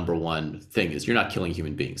that's the number one thing is you're not killing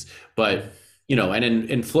human beings. But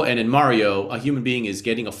and in Mario, a human being is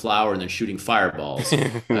getting a flower and then shooting fireballs.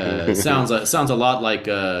 Sounds a lot like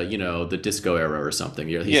the disco era or something.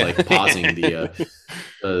 He's Yeah. like pausing the He's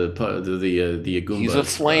a Goombas. But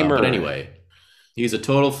flamer. anyway, he's a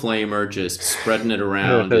total flamer, just spreading it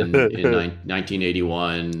around in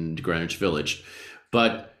 1981 Greenwich Village.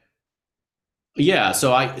 But yeah,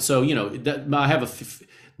 I have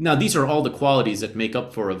now these are all the qualities that make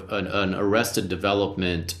up for an Arrested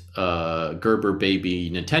Development Gerber baby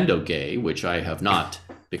Nintendo gay, which I have not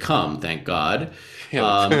become, thank God.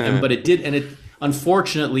 But it did, and it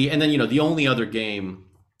unfortunately, and then the only other game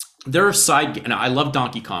there are and I love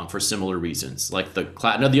Donkey Kong for similar reasons, like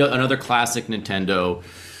another classic Nintendo Mhm.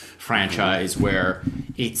 franchise where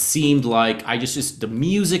it seemed like the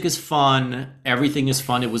music is fun, everything is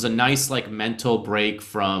fun. It was a nice like mental break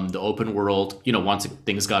from the open world. Once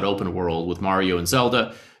things got open world with Mario and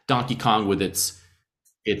Zelda, Donkey Kong with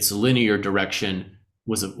its linear direction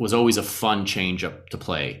was always a fun change up to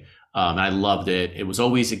play. And I loved it. It was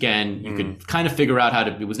always, again, you Mm. could kind of figure out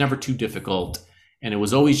it was never too difficult, and it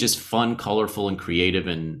was always just fun, colorful, and creative,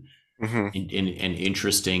 Mhm. and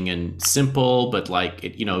interesting and simple, but like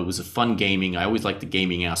it was a fun gaming. I always liked the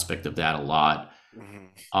gaming aspect of that a lot.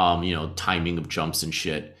 Mhm. Timing of jumps and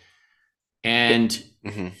shit. Yeah. And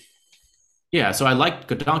Mhm. yeah, so I liked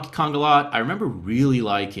Donkey Kong a lot. I remember really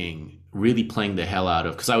playing the hell out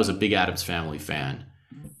of, because I was a big Adams Family fan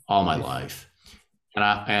all my life, and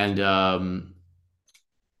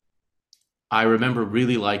I remember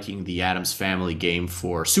really liking the Adams Family game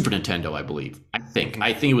for Super Nintendo. I believe. Mhm.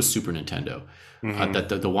 I think it was Super Nintendo. Mhm. That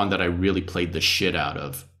the one that I really played the shit out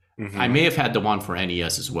of. I Mhm. may have had the one for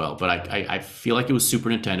NES as well, but I feel like it was Super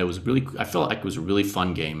Nintendo. I felt like it was a really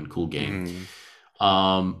fun game and cool game.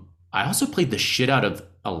 Mhm. I also played the shit out of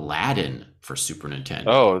Aladdin for Super Nintendo.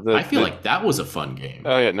 Oh, I feel like that was a fun game.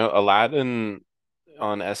 oh yeah, no, Aladdin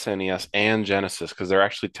on SNES and Genesis, because they're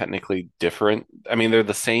actually technically different. I mean, they're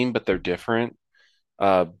the same, but they're different.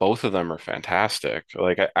 Both of them are fantastic.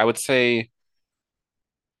 Like I would say,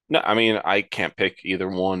 no, I mean, I can't pick either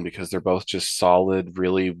one because they're both just solid,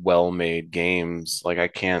 really well-made games. Like I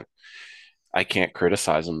can't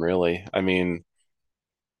criticize them really. I mean,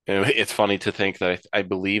 it's funny to think that I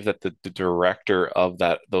believe that the director of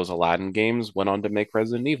those Aladdin games went on to make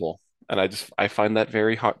Resident Evil, and I find that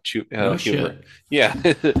very No humor. shit. Yeah.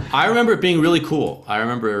 I remember it being really cool. I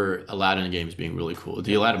remember Aladdin games being really cool.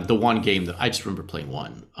 Yeah. The one game that I just remember playing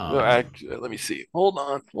one. No, let me see. Hold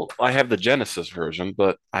on. Well, I have the Genesis version,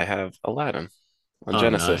 but I have Aladdin on Oh,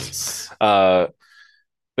 Genesis. nice. Uh,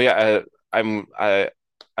 but yeah, I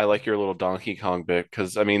like your little Donkey Kong bit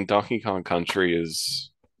because I mean Donkey Kong Country is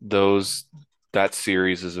those that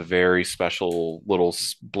series is a very special little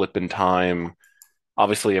blip in time.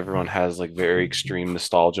 Obviously, everyone has like very extreme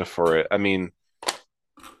nostalgia for it. I mean,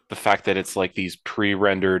 the fact that it's like these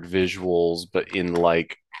pre-rendered visuals, but in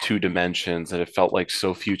like two dimensions, and it felt like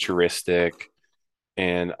so futuristic.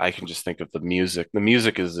 And I can just think of the music. The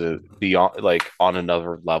music is beyond like on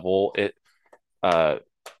another level. Uh,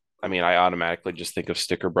 I mean, I automatically just think of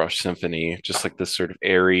Sticker Brush Symphony, just like this sort of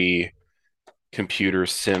airy computer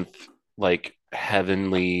synth, like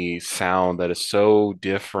heavenly sound that is so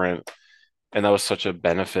different. And that was such a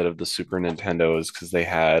benefit of the Super Nintendo is because they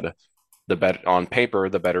had the better on paper,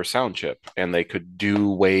 the better sound chip, and they could do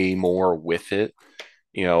way more with it.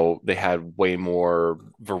 They had way more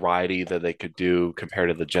variety that they could do compared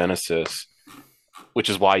to the Genesis, which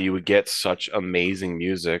is why you would get such amazing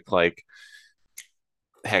music. Like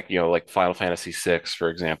heck, like Final Fantasy VI, for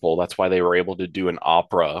example. That's why they were able to do an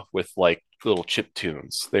opera with like little chip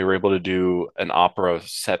tunes. They were able to do an opera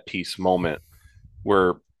set piece moment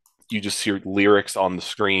where you just hear lyrics on the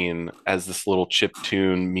screen as this little chip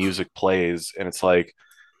tune music plays, and it's like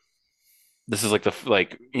this is like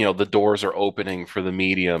the doors are opening for the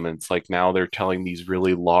medium, and it's like now they're telling these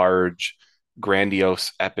really large,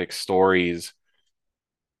 grandiose, epic stories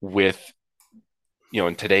with,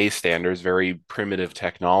 in today's standards, very primitive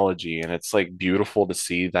technology, and it's like beautiful to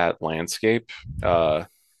see that landscape.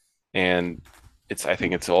 And I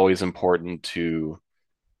think it's always important to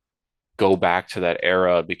go back to that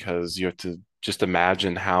era, because you have to just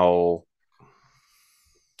imagine how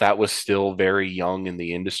that was still very young in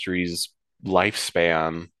the industry's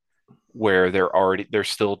lifespan, where they're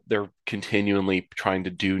continually trying to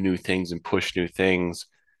do new things and push new things.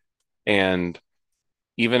 And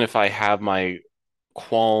even if I have my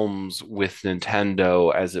qualms with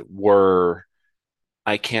Nintendo, as it were,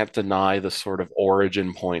 I can't deny the sort of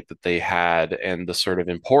origin point that they had and the sort of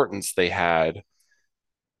importance they had.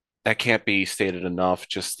 That can't be stated enough,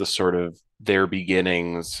 just the sort of their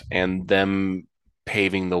beginnings and them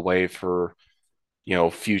paving the way for,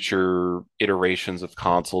 future iterations of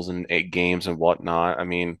consoles and games and whatnot. I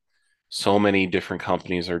mean, so many different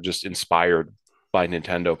companies are just inspired by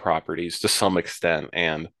Nintendo properties to some extent,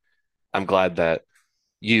 and I'm glad that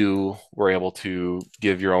you were able to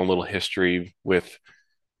give your own little history with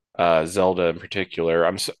Zelda in particular.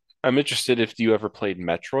 I'm interested if you ever played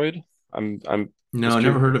Metroid. I'm No, just I never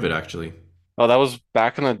curious. heard of it actually. Oh, that was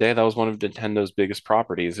back in the day. That was one of Nintendo's biggest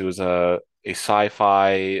properties. It was a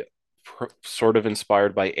sci-fi sort of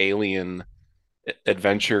inspired by Alien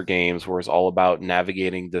adventure games, where it's all about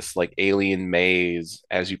navigating this like alien maze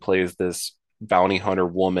as you play as this bounty hunter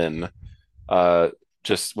woman, uh,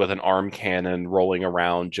 just with an arm cannon rolling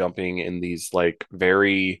around, jumping in these like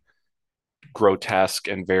very grotesque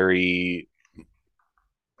and very,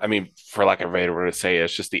 I mean, for lack of a better word to say,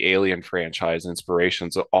 it's just the Alien franchise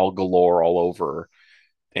inspirations all galore all over.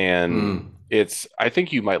 And Hmm. I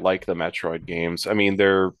think you might like the Metroid games. I mean,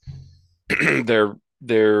 they're they're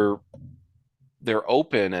they're they're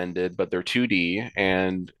open ended, but they're 2D,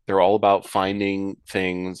 and they're all about finding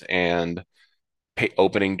things and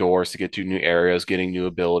opening doors to get to new areas, getting new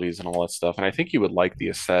abilities, and all that stuff. And I think you would like the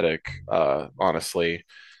aesthetic. Honestly,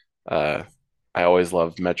 uh, I always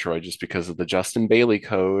loved Metroid just because of the Justin Bailey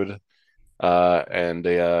code, and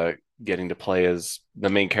getting to play as the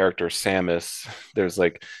main character, Samus. There's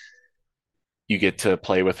like, you get to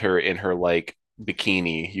play with her in her like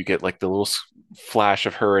bikini. You get like the little flash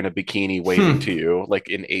of her in a bikini waving to Hmm. you, like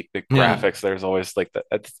in 8-bit Yeah. graphics. There's always like that.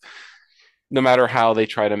 That's, no matter how they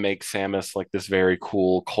try to make Samus like this very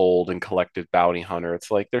cool, cold, and collected bounty hunter, it's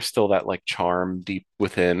like there's still that like charm deep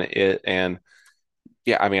within it. And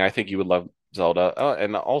yeah, I mean, I think you would love Zelda.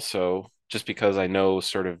 And also, just because I know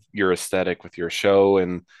sort of your aesthetic with your show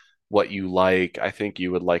and what you like, I think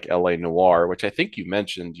you would like LA Noire, which I think you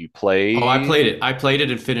mentioned you Oh, I played. played it. I played it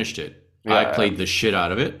and finished it. I Yeah. played the shit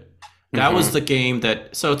out of it. That was Hmm. the game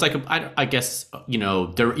that, so it's like, I guess,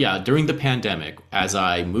 yeah, during the pandemic, as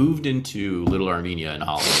I moved into Little Armenia in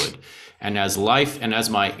Hollywood, and as life, and as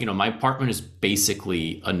my apartment is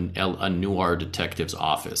basically a noir detective's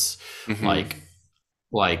office. Hmm.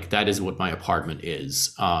 Like, that is what my apartment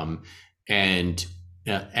is. And,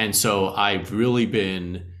 and so uh,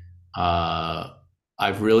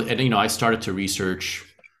 I've really, and I started to research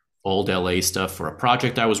old LA stuff for a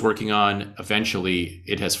project I was working on. Eventually,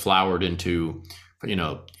 it has flowered into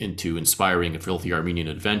inspiring filthy Armenian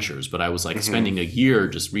adventures. But I was like Hmm. spending a year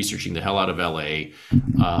just researching the hell out of LA,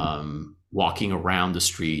 walking around the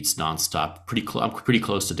streets nonstop. I'm pretty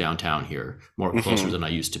close to downtown here, more closer Hmm. than I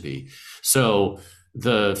used to be. So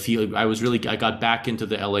the feel I got back into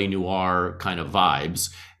the LA noir kind of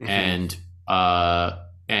vibes, Hmm. and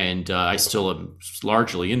I still am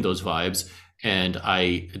largely in those vibes, and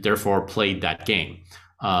I therefore played that game.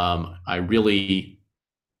 I really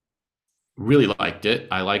liked it.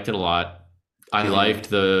 I liked it a lot. I Hmm. liked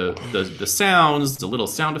the sounds, the little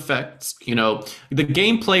sound effects. The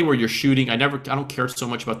gameplay where you're shooting. I don't care so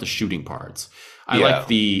much about the shooting parts. Yeah. I like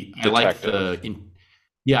Detective.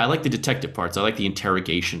 yeah, I like the detective parts. I like the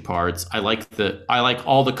interrogation parts. I like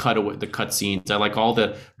all the cut scenes. I like all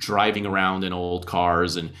the driving around in old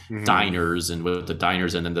cars and Hmm. diners, and with the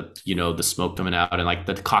diners, and then the smoke coming out, and like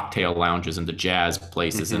the cocktail lounges and the jazz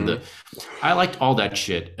places, and Hmm. I liked all that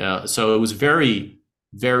shit. So it was very,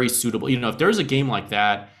 very suitable. If there's a game like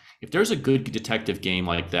that, if there's a good detective game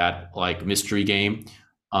like that, like mystery game,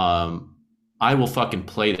 um, I will fucking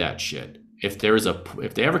play that shit. If they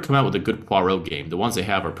ever come out with a good Poirot game, the ones they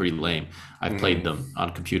have are pretty lame. I've played Hmm. them on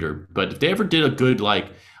computer, but if they ever did a good,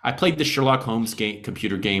 like, I played the Sherlock Holmes game,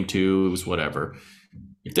 computer game too. It was whatever.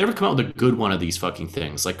 If they ever come out with a good one of these fucking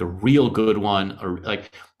things, like a real good one, or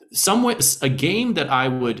like a game that I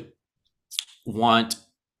would want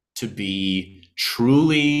to be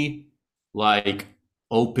truly. like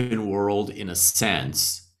open world in a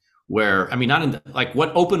sense, where I mean, not in the, like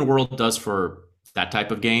what open world does for that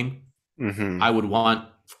type of game. Hmm. I would want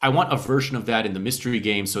I want a version of that in the mystery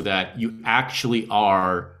game so that you actually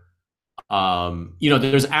are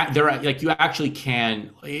there are, like you actually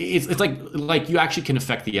can it's like you actually can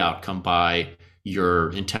affect the outcome by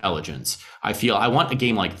your intelligence. I feel I want a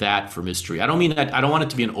game like that for mystery. I don't mean that I don't want it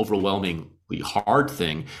to be an overwhelmingly hard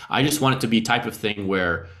thing. I just want it to be type of thing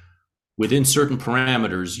where within certain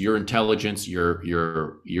parameters, your intelligence,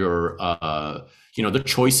 the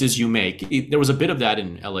choices you make. There was a bit of that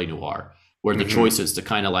in LA Noire, where the Hmm. choices to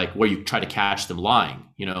kind of like where you try to catch them lying.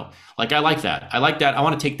 Like I like that. I like that. I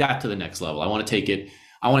want to take that to the next level. I want to take it.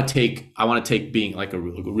 I want to take being like a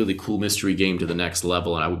really cool mystery game to the next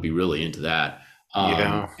level, and I would be really into that.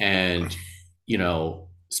 Yeah. And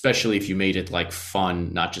especially if you made it like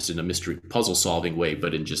fun, not just in a mystery puzzle solving way,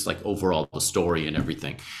 but in just like overall the story and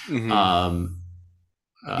everything. Hmm. Um,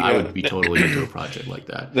 I Yeah. would be totally into a project like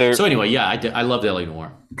that. There. So anyway, yeah, I love LA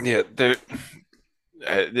Noir. Yeah.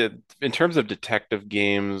 In terms of detective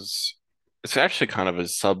games, it's actually kind of a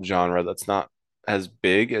subgenre that's not as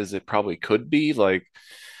big as it probably could be. Like,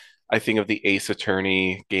 I think of the Ace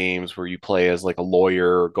Attorney games where you play as like a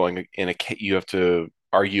lawyer going in you have to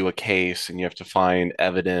argue a case and you have to find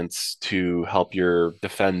evidence to help your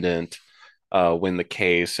defendant win the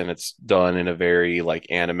case, and it's done in a very like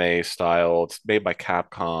anime style. It's made by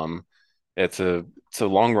Capcom. It's a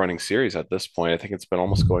long running series at this point. I think it's been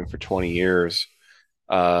almost going for 20 years.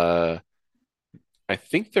 Uh, I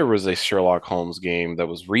think there was a Sherlock Holmes game that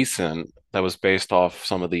was recent that was based off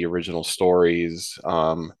some of the original stories.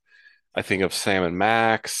 I think of Sam and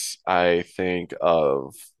Max. I think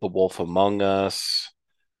of The Wolf Among Us.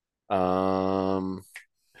 Um,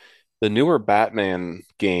 the newer Batman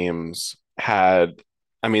games had,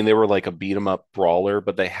 I mean, they were like a beat 'em up brawler,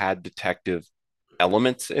 but they had detective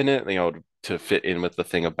elements in it, to fit in with the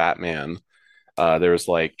thing of Batman. There was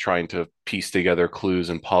like trying to piece together clues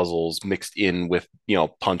and puzzles mixed in with,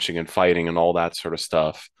 punching and fighting and all that sort of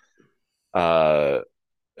stuff. Uh,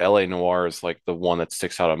 LA Noire is like the one that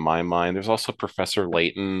sticks out in my mind. There's also Professor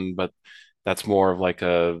Layton, but that's more of like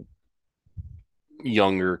a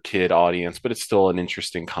younger kid audience, but it's still an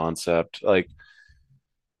interesting concept. Like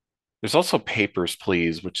there's also Papers,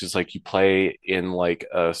 Please, which is like you play in like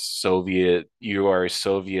you are a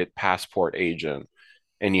Soviet passport agent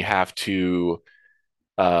and you have to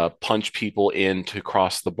punch people in to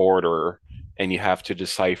cross the border, and you have to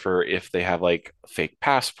decipher if they have like a fake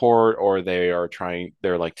passport or they're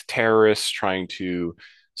like terrorists trying to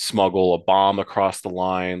smuggle a bomb across the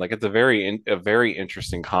line. Like it's a very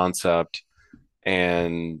interesting concept,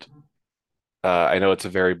 and I know it's a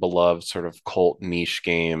very beloved sort of cult niche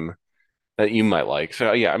game that you might like.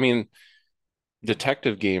 So yeah, I mean,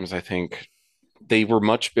 detective games, I think they were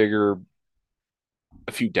much bigger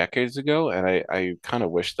a few decades ago, and I kind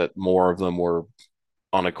of wish that more of them were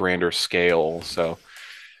on a grander scale. So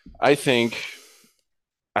I think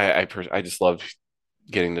I just love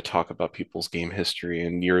getting to talk about people's game history,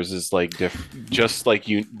 and yours is like just like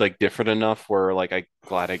you like different enough where like I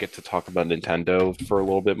glad I get to talk about Nintendo for a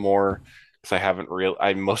little bit more because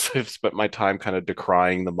I mostly have spent my time kind of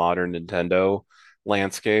decrying the modern Nintendo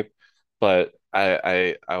landscape, but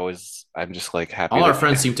I'm just like happy All our that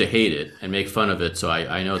friends seem to hate it and make fun of it, so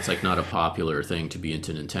I know it's like not a popular thing to be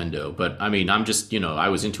into Nintendo. But I mean, I'm just I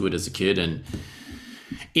was into it as a kid, and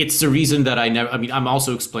it's the reason that I never. I mean, I'm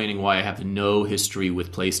also explaining why I have no history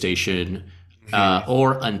with PlayStation, Mhm,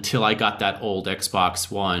 or until I got that old Xbox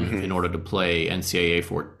One mhm, in order to play NCAA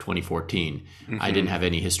for 2014. I didn't mhm. have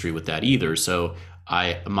any history with that either. So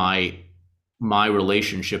my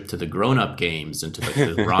relationship to the grown-up games and to like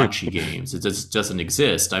the raunchy games, it just doesn't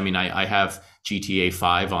exist. I mean, I have GTA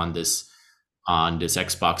 5 on this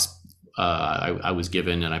Xbox. I was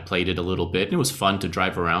given, and I played it a little bit, and it was fun to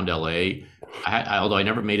drive around LA. Although I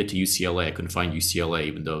never made it to UCLA, I couldn't find UCLA,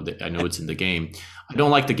 even though I know it's in the game. I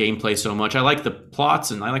don't like the gameplay so much. I like the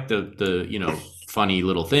plots and I like the funny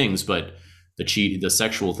little things, but the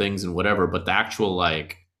sexual things and whatever. But the actual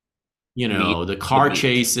like Meat, the the car meat,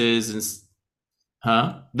 chases and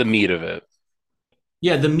huh? the meat of it.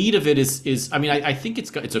 Yeah, the meat of it is. I mean, I think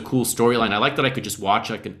it's a cool storyline. I like that I could just watch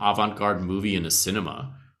like an avant-garde movie in a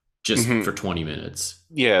cinema just Mhm. for 20 minutes.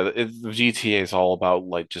 Yeah, the GTA is all about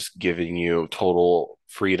like just giving you total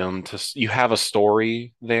freedom you have a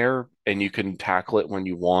story there and you can tackle it when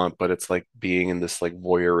you want, but it's like being in this like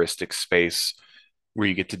voyeuristic space where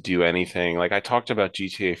you get to do anything. Like I talked about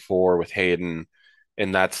GTA 4 with Hayden,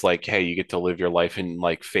 and that's like, hey, you get to live your life in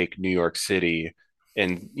like fake New York City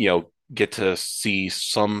and get to see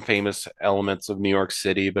some famous elements of New York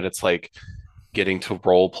City, but it's like getting to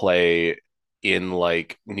role play in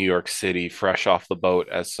like New York City fresh off the boat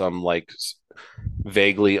as some like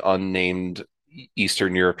vaguely unnamed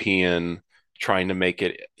Eastern European trying to make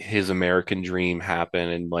it his American dream happen.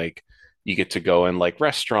 And like you get to go in like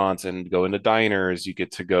restaurants and go into diners, you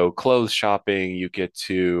get to go clothes shopping, you get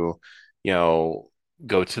to, you know,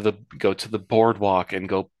 go to the boardwalk and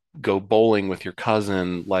go bowling with your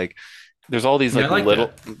cousin. Like there's all these Yeah, I like like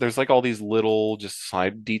little that. there's like all these little just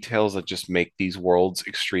side details that just make these worlds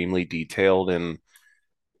extremely detailed, and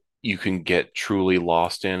you can get truly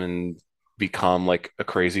lost in and become like a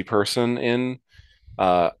crazy person in.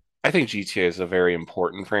 uh I think GTA is a very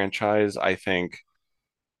important franchise. I think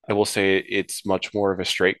I will say it's much more of a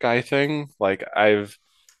straight guy thing. Like I've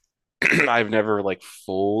never like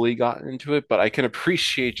fully gotten into it, but I can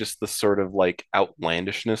appreciate just the sort of like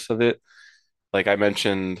outlandishness of it. Like I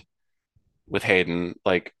mentioned with Hayden,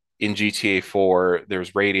 like in GTA 4,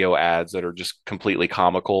 there's radio ads that are just completely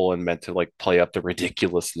comical and meant to like play up the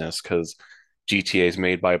ridiculousness because GTA is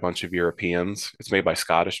made by a bunch of Europeans. It's made by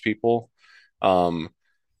Scottish people. Um,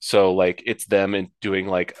 so like it's them in doing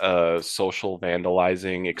like a social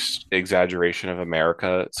vandalizing exaggeration of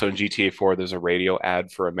America. So in GTA 4, there's a radio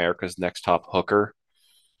ad for America's Next Top Hooker.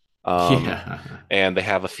 Um, Yeah. and they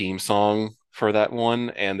have a theme song for that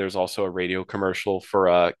one. And there's also a radio commercial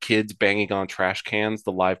for kids banging on trash cans,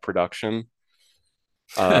 the live production.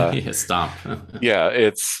 Uh, Yeah, stomp.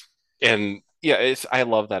 yeah, it's I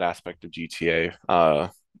love that aspect of GTA.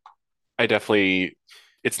 I definitely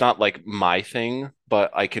it's not like my thing,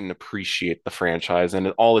 but I can appreciate the franchise and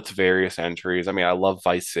all its various entries. I mean, I love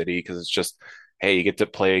Vice City because it's just, hey, you get to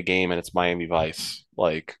play a game and it's Miami Vice.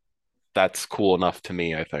 Like that's cool enough to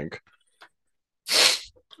me, I think.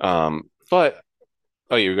 But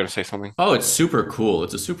oh, you were gonna say something? Oh, it's super cool.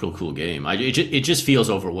 It's a super cool game. It just feels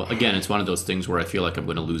overwhelming. Again, it's one of those things where I feel like I'm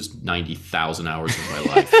going to lose 90,000 hours of my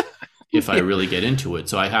life if I Yeah. really get into it.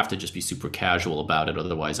 So I have to just be super casual about it.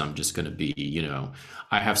 Otherwise, I'm just going to be,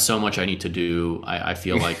 I have so much I need to do. I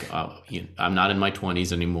feel like I'm not in my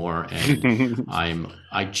 20s anymore, and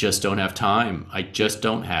I just don't have time. I just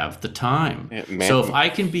don't have the time. Yeah, So if man, I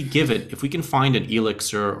can be given, if we can find an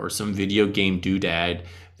elixir or some video game doodad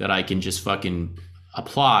that I can just fucking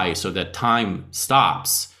apply so that time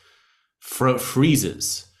stops,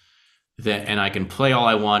 freezes, that, and I can play all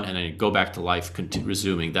I want and then go back to life,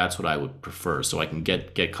 resuming. That's what I would prefer, so I can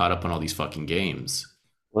get caught up on all these fucking games.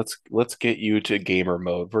 let's get you to gamer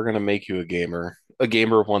mode. We're gonna make you a gamer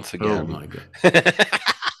once Oh again. my god,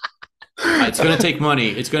 it's gonna take money.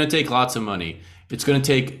 It's gonna take lots of money. It's gonna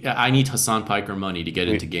take. I need Hassan Piker money to get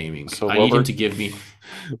we into gaming. so I what need him to give me.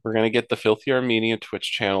 we're gonna get the Filthy Armenian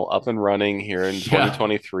Twitch channel up and running here in Yeah,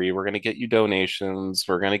 2023. We're gonna get you donations.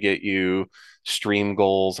 We're gonna get you stream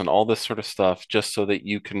goals and all this sort of stuff, just so that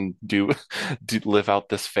you can live out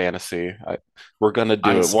this fantasy. We're gonna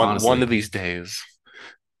I do it one honestly. of these days.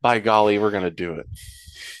 By golly, we're gonna do it.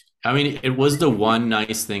 I mean, it was the one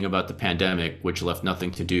nice thing about the pandemic, which left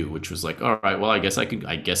nothing to do, which was like, all right, well, I guess I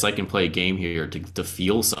can play a game here to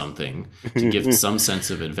feel something, to give some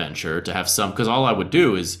sense of adventure, to have some, because all I would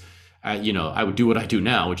do is, I would do what I do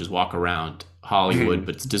now, which is walk around Hollywood,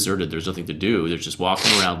 but it's deserted. There's nothing to do. There's just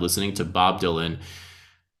walking around listening to Bob Dylan,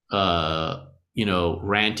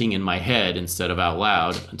 ranting in my head instead of out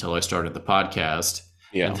loud until I started the podcast.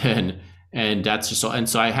 And Yeah. then, and that's just so, and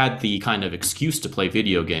so I had the kind of excuse to play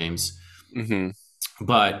video games. Hmm.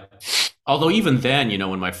 But although even then,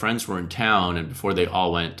 when my friends were in town and before they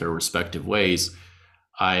all went their respective ways,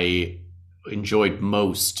 I enjoyed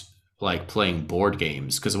most like playing board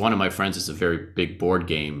games because one of my friends is a very big board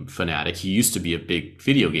game fanatic. He used to be a big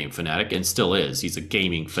video game fanatic and still is. He's a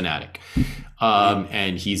gaming fanatic.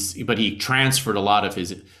 And but he transferred a lot of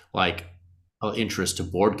his like interest to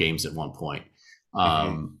board games at one point,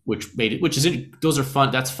 Hmm. those are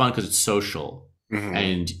fun. That's fun because it's social Hmm.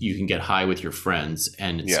 and you can get high with your friends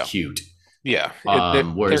and it's Yeah. cute. Yeah. They're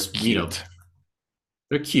Whereas, cute.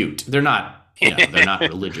 they're cute. They're not, they're not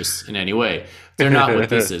religious in any way. They're not what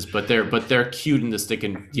this is, but they're cute in this. They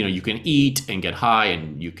can, you can eat and get high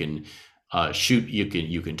and you can shoot,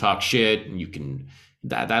 you can talk shit and you can,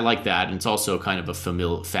 that I like that. And it's also kind of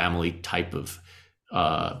a family type of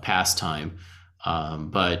pastime.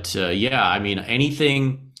 But yeah, I mean,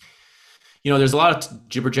 anything, there's a lot of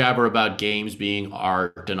jibber jabber about games being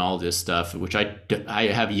art and all this stuff, which I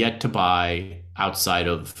have yet to buy outside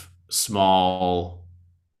of small,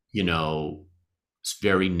 you know,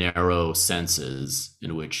 very narrow senses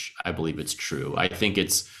in which I believe it's true. I think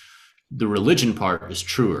it's the religion part is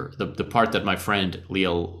truer. The part that my friend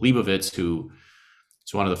Leo Leibovitz, who's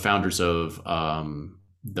He's one of the founders of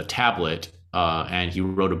the tablet, and he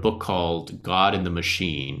wrote a book called God in the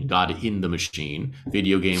Machine: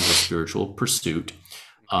 Video Games: A Spiritual Pursuit,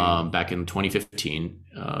 back in 2015.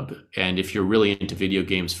 And if you're really into video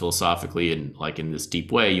games philosophically and like in this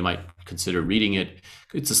deep way, you might consider reading it.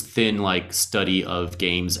 It's this thin like study of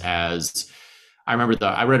games as I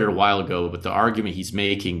read it a while ago, but the argument he's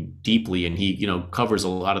making deeply, and he covers a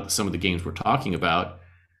lot of some of the games we're talking about.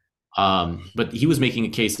 But he was making a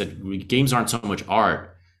case that games aren't so much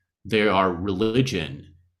art; they are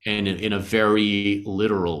religion, and in a very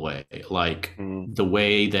literal way, like Mm. the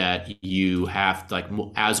way that you have, like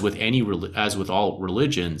as with as with all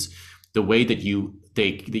religions, the way that you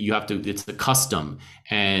have to, it's the custom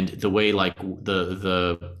and the way like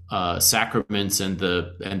the sacraments and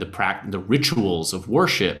the rituals of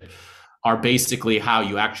worship are basically how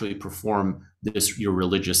you actually perform this your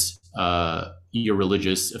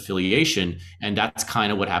religious affiliation. And that's kind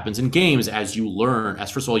of what happens in games as you learn. As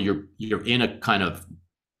first of all, you're in a kind of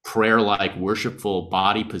prayer like worshipful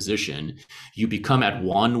body position. You become at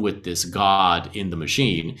one with this God in the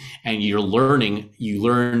machine, and you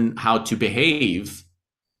learn how to behave,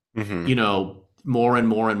 Hmm. more and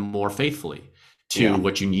more and more faithfully to Yeah.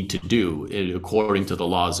 what you need to do according to the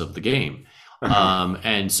laws of the game. Uh-huh.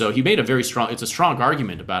 And so he made it's a strong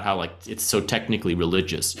argument about how like it's so technically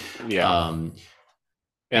religious. Yeah. Um,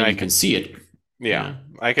 And and I you can can, see it. yeah, Yeah.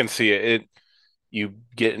 I can see it. You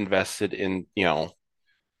get invested in,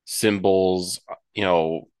 symbols,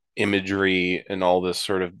 imagery and all this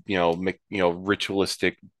sort of,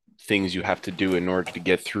 ritualistic things you have to do in order to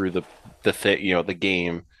get through the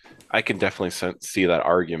game. I can definitely see that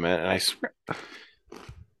argument. And I swear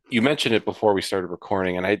you mentioned it before we started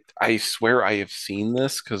recording, and I swear I have seen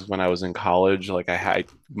this because when I was in college, like I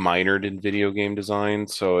minored in video game design,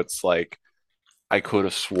 so it's like I could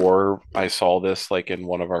have swore I saw this like in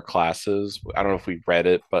one of our classes. I don't know if we read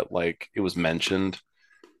it, but like it was mentioned.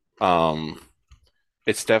 Um,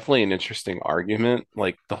 it's definitely an interesting argument.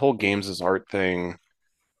 Like the whole games as art thing,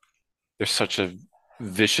 there's such a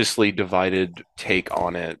viciously divided take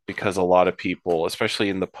on it because a lot of people, especially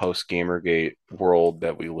in the post Gamergate world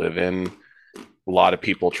that we live in, a lot of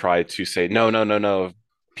people try to say, no, no, no, no.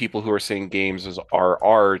 People who are saying games as are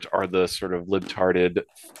art are the sort of libtarded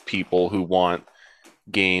people who want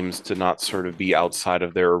games to not sort of be outside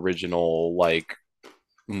of their original like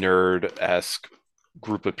nerd-esque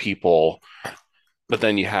group of people. But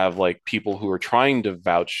then you have like people who are trying to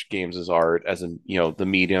vouch games as art, as in the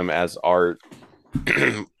medium as art,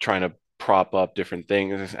 trying to prop up different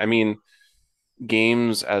things. I mean,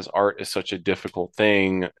 games as art is such a difficult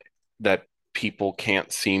thing that people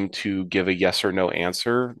can't seem to give a yes or no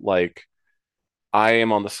answer. Like I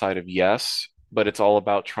am on the side of yes, but it's all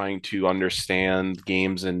about trying to understand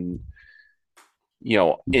games and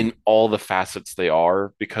in all the facets they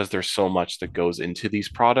are, because there's so much that goes into these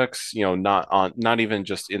products, not even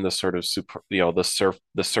just in the sort of super, the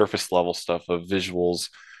surface level stuff of visuals,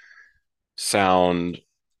 sound,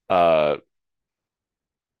 uh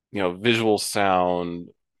sound,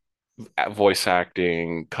 voice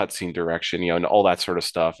acting, cutscene direction, and all that sort of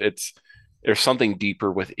stuff. There's something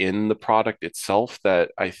deeper within the product itself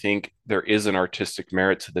that I think there is an artistic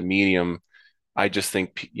merit to the medium. I just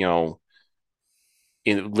think,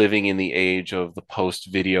 in living in the age of the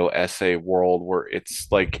post video essay world where it's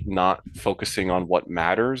like not focusing on what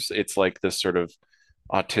matters, it's like this sort of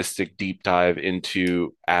autistic deep dive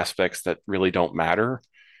into aspects that really don't matter,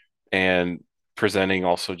 and presenting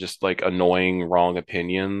also just like annoying wrong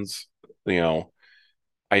opinions. you know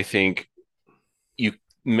I think you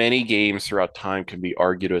many games throughout time can be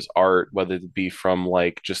argued as art, whether it be from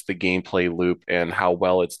like just the gameplay loop and how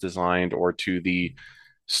well it's designed, or to the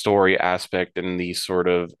story aspect and the sort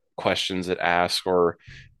of questions it asks, or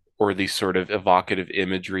the sort of evocative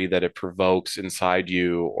imagery that it provokes inside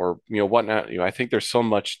you, or whatnot. I think there's so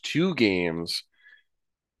much to games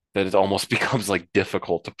that it almost becomes like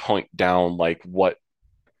difficult to point down like what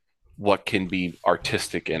can be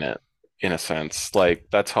artistic in it, in a sense. Like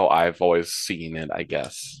that's how I've always seen it, I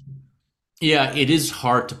guess. Yeah, it is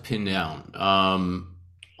hard to pin down.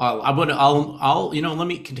 I'll, let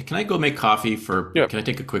me, can I go make coffee Yep. can I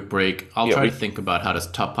take a quick break? I'll Yeah, try to think about how to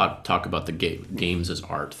talk about the games as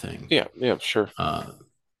art thing. yeah, sure. Uh,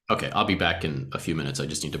 okay, I'll be back in a few minutes. I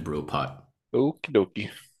just need to brew a pot. Okie dokie.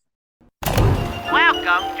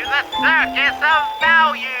 Welcome to the circus of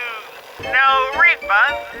value. No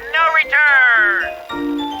refunds, no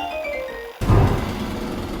returns.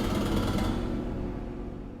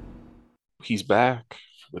 He's back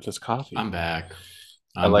with his coffee. I'm back.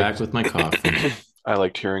 I I'm back liked with my coffee. I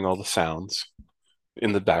liked hearing all the sounds.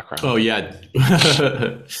 in the Oh background. yeah.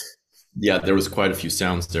 Yeah, there was quite a few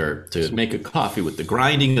sounds there to make a coffee with the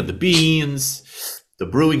grinding of the beans, the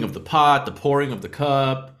brewing of the pot, the pouring of the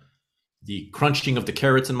cup, the crunching of the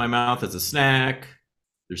carrots in my mouth as a snack.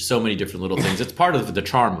 There's so many different little things. It's part of the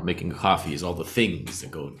charm of making a coffee is all the things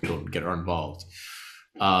that go and get are involved.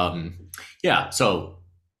 Um, yeah. So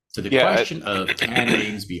to the Yeah. question of can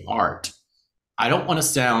games be art, I don't want to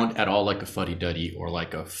sound at all like a fuddy duddy or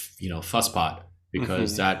like a fusspot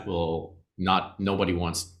because Mhm. that will not nobody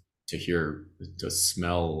wants to hear to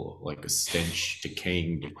smell like a stench,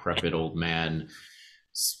 decaying, decrepit old man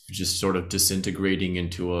just sort of disintegrating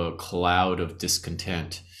into a cloud of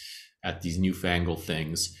discontent at these newfangled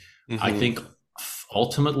things. I Mhm. think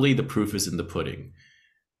ultimately the proof is in the pudding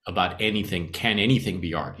about anything. Can anything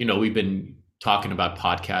be art? We've been talking about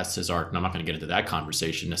podcasts as art, and I'm not going to get into that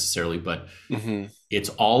conversation necessarily, but Mhm. it's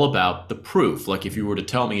all about the proof. Like if you were to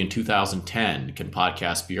tell me in 2010, can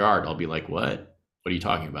podcasts be art? I'll be like, what? What are you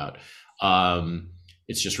talking about?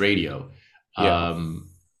 It's just radio. Yeah.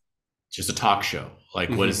 Um, just a talk show. Like,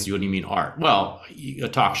 Mhm. what do you mean art? Well, a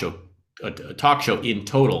talk show in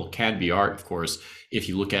total can be art, of course, if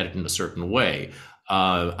you look at it in a certain way.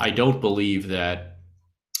 I don't believe that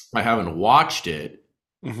I haven't watched it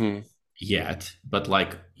Mhm. yet, but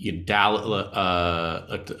like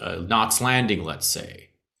Knots Landing, let's say,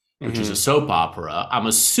 which is a Mhm. soap opera, I'm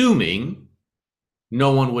assuming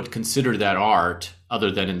no one would consider that art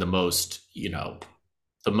other than in the most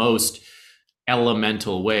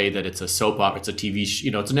elemental way that it's a soap opera, it's a TV,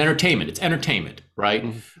 it's an entertainment. It's entertainment, right?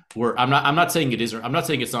 Mhm. Where I'm not saying it is, or I'm not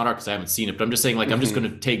saying it's not art because I haven't seen it, but I'm just saying like I'm just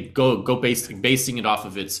Mhm. going to basing it off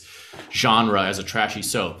of its genre as a trashy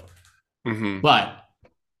soap. Mhm. But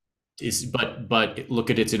look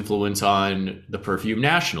at its influence on the Perfume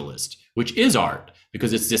Nationalist, which is art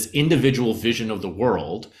because it's this individual vision of the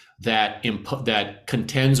world that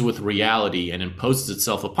contends with reality and imposes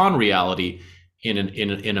itself upon reality in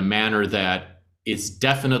a manner that is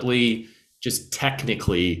definitely just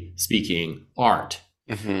technically speaking art.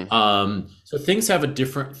 Mhm. So things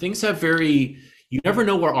have very, you never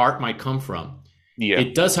know where art might come from. Yeah.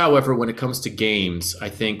 It does, however, when it comes to games, I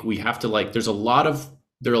think we have to like, there are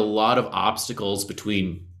a lot of obstacles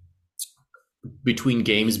between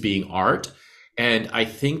games being art. And I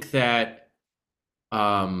think that,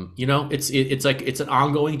 it's like, it's an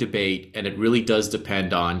ongoing debate and it really does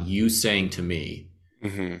depend on you saying to me,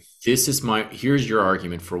 Mhm. here's your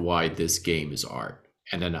argument for why this game is art.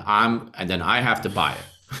 And then I have to buy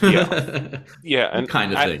Yeah. it. Yeah. That And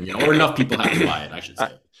kind of thing, or enough people have to buy it, I should I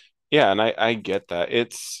say. yeah, and I get that.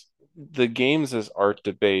 It's the games as art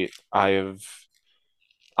debate. I've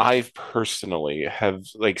personally have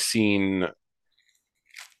like seen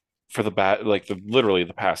for the literally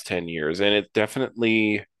the past 10 years, and it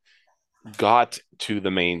definitely got to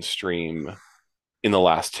the mainstream in the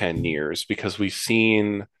last 10 years because we've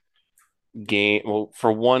seen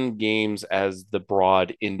for one, games as the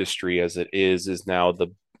broad industry as it is now the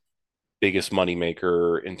biggest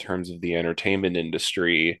moneymaker in terms of the entertainment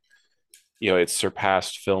industry. It's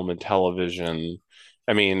surpassed film and television.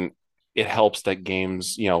 I mean, it helps that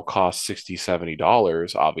games, cost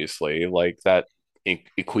 $60-$70, obviously. Like that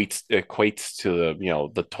equates to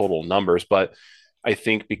the total numbers. But I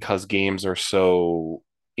think because games are so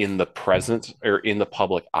in the present or in the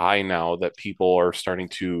public eye now that people are starting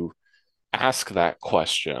to ask that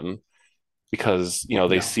question because Yeah.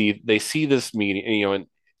 they see this media, and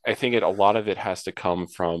I think a lot of it has to come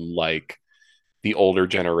from like the older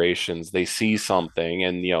generations. They see something,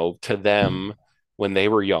 and to them, when they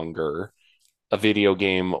were younger, a video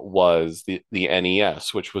game was the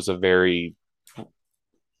NES, which was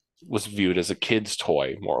viewed as a kid's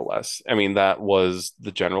toy, more or less. I mean, that was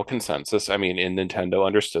the general consensus. I mean, and Nintendo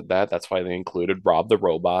understood that. That's why they included Rob the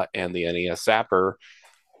Robot and the NES Zapper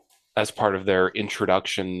as part of their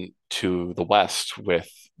introduction to the West with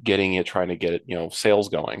trying to get it, sales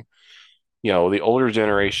going. The older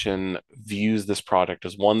generation views this product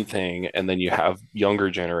as one thing, and then you have younger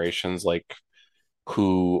generations like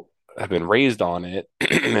who have been raised on it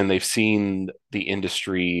and they've seen the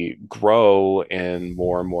industry grow and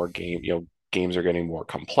more games are getting more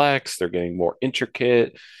complex, they're getting more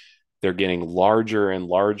intricate, they're getting larger and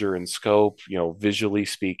larger in scope, visually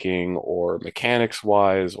speaking or mechanics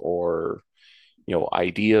wise or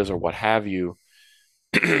ideas or what have you.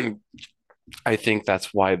 I think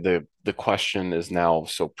that's why the question is now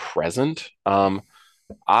so present.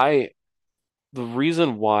 I The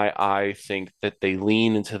reason why I think that they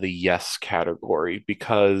lean into the yes category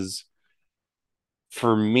because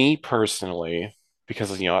for me personally,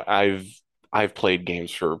 because I've played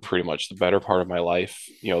games for pretty much the better part of my life.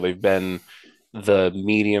 They've been the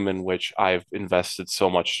medium in which I've invested so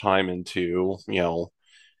much time into,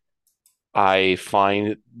 I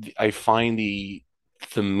find I find the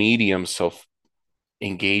medium so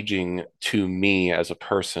engaging to me as a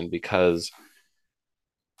person, because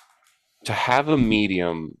to have a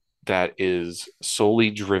medium that is solely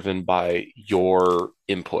driven by your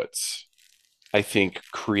inputs, I think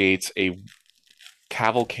creates a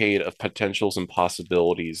cavalcade of potentials and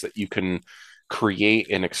possibilities that you can create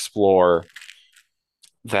and explore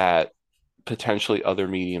that potentially other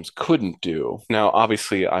mediums couldn't do. Now,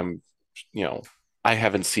 obviously, you know, I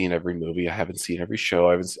haven't seen every movie, I haven't seen every show,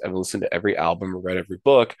 I haven't listened to every album or read every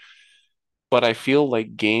book, but I feel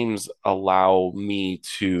like games allow me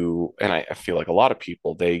to, and I feel like a lot of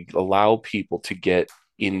people, they allow people to get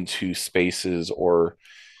into spaces or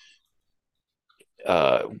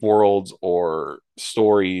worlds or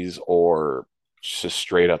stories or just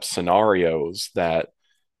straight up scenarios that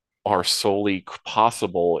are solely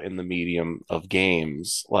possible in the medium of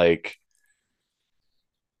games. Like,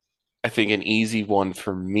 I think an easy one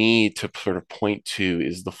for me to sort of point to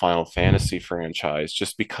is the Final Fantasy franchise,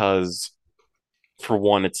 just because, for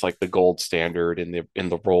one, it's like the gold standard in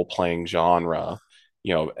the role playing genre.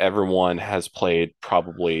 Everyone has played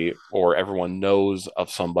probably, or everyone knows of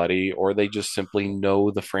somebody, or they just simply know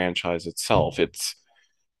the franchise itself. It's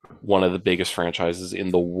one of the biggest franchises in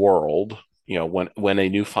the world. When a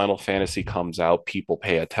new Final Fantasy comes out, people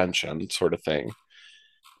pay attention, sort of thing.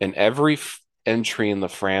 And every entry in the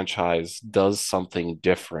franchise does something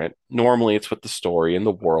different. Normally, it's with the story and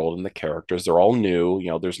the world and the characters. They're all new.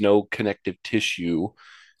 There's no connective tissue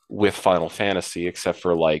with Final Fantasy except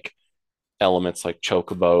for like elements like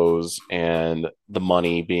chocobos and the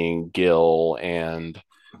money being Gil and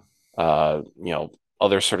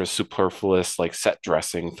other sort of superfluous like set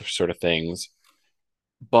dressing sort of things.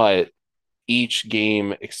 But each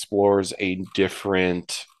game explores a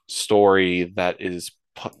different story that is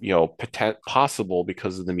possible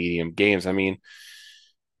because of the medium games. I mean,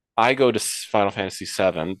 I go to Final Fantasy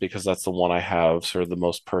VII because that's the one I have sort of the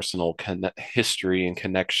most personal history and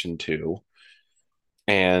connection to.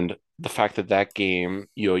 And the fact that that game,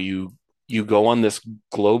 you go on this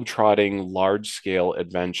globe-trotting, large-scale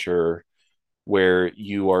adventure where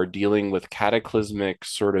you are dealing with cataclysmic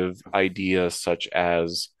sort of ideas such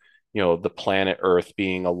as, the planet Earth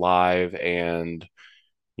being alive and,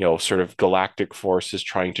 sort of galactic forces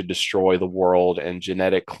trying to destroy the world and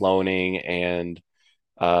genetic cloning and,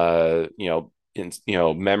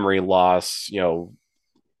 memory loss,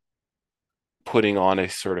 putting on a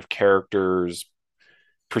sort of character's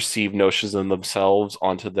perceived notions of themselves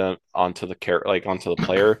onto the character, like onto the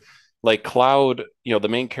player. Like Cloud, the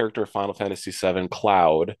main character of Final Fantasy VII,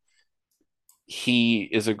 Cloud, he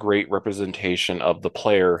is a great representation of the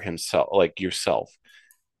player himself, like yourself.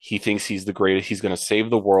 He thinks he's the greatest, he's going to save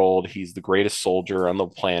the world, he's the greatest soldier on the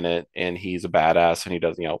planet, and he's a badass, and he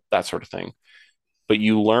does, that sort of thing. But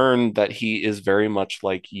you learn that he is very much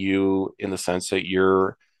like you in the sense that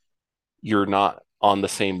you're not on the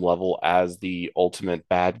same level as the ultimate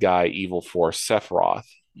bad guy, evil force, Sephiroth.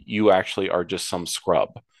 You actually are just some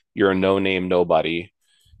scrub. You're a no name nobody.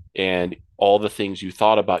 And all the things you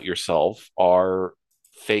thought about yourself are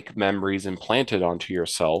fake memories implanted onto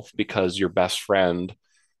yourself because your best friend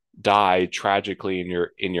died tragically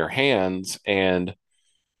in your hands, and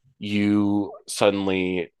you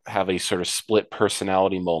suddenly have a sort of split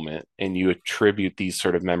personality moment and you attribute these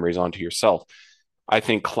sort of memories onto yourself. I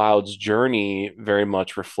think Cloud's journey very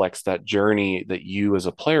much reflects that journey that you as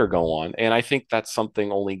a player go on. And I think that's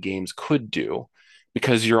something only games could do,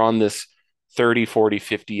 because you're on this 30, 40,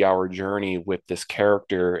 50-hour journey with this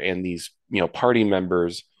character and these, party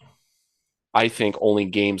members. I think only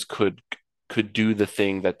games could do the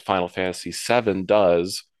thing that Final Fantasy VII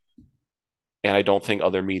does. And I don't think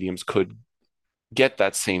other mediums could get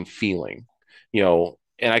that same feeling, and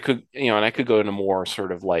I could go into more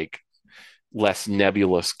sort of like less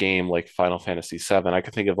nebulous game like Final Fantasy VII. I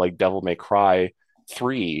could think of like Devil May Cry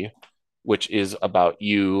 3, which is about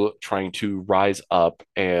you trying to rise up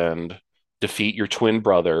and defeat your twin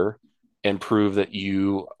brother and prove that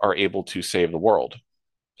you are able to save the world.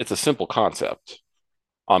 It's a simple concept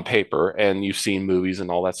on paper, and you've seen movies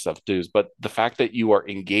and all that stuff too. But the fact that you are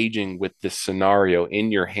engaging with this scenario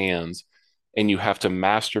in your hands, and you have to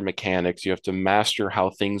master mechanics, you have to master how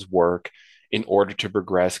things work in order to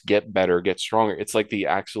progress, get better, get stronger. It's like the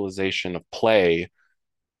actualization of play.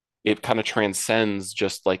 It kind of transcends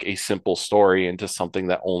just like a simple story into something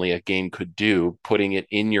that only a game could do, putting it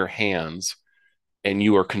in your hands, and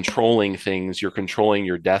you are controlling things, you're controlling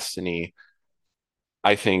your destiny.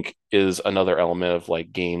 I think is another element of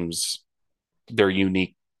like games, their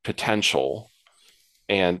unique potential.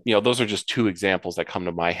 And you know, those are just two examples that come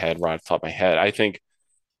to my head right off the top of my head. I think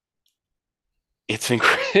it's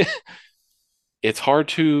it's hard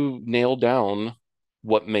to nail down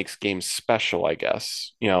what makes games special, I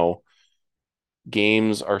guess. You know,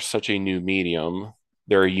 games are such a new medium.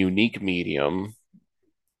 They're a unique medium.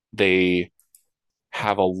 They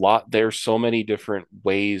have a lot, there's so many different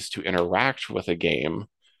ways to interact with a game.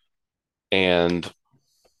 And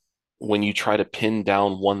when you try to pin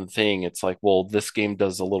down one thing, it's like, well, this game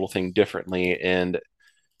does a little thing differently. And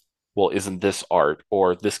well, isn't this art?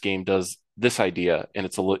 Or this game does this idea and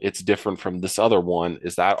it's different from this other one.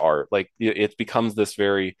 Is that art? Like it becomes this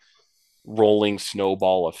very rolling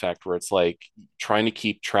snowball effect where it's like trying to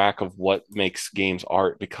keep track of what makes games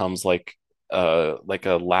art becomes like a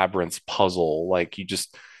labyrinth puzzle. Like you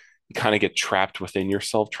kind of get trapped within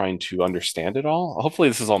yourself trying to understand it all. Hopefully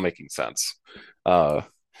this is all making sense. Uh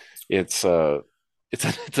it's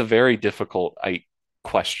it's a very difficult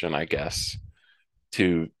question, I guess,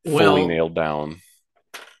 to fully Well, nail down.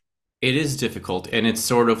 it is difficult, and it's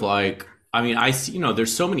sort of like, I mean, I see,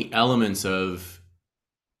 there's so many elements of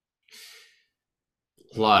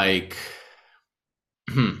like,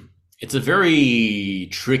 it's a very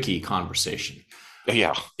tricky conversation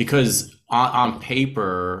Yeah. because on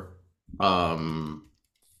paper, um,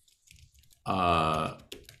 uh,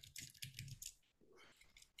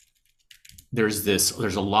 there's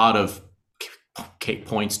a lot of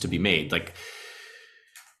points to be made. Like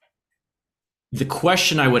the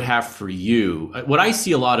question I would have for you, what I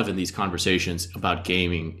see a lot of in these conversations about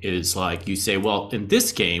gaming is like you say, well, in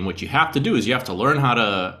this game, what you have to do is you have to learn how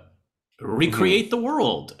to recreate the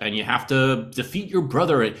world and you have to defeat your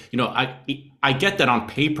brother. I get that on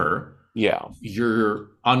paper, Yeah. you're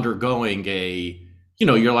undergoing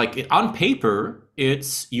you're like on paper,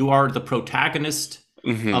 you are the protagonist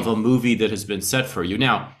of a movie that has been set for you.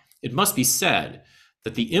 Now, it must be said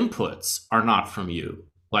that the inputs are not from you,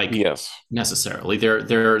 like Yes. necessarily.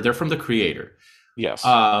 They're from the creator. Yes.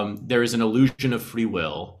 There is an illusion of free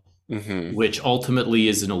will, which ultimately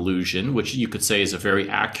is an illusion, which you could say is a very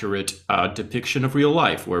accurate depiction of real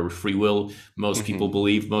life, where free will, most people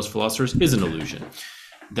believe, most philosophers, is an illusion.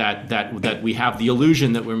 That we have the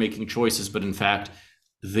illusion that we're making choices, but in fact,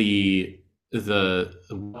 the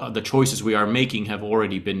choices we are making have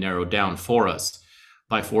already been narrowed down for us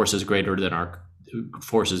by forces greater than our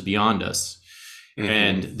forces beyond us.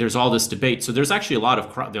 And there's all this debate. So there's actually a lot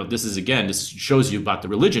of this shows you about the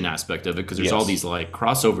religion aspect of it, because there's all these like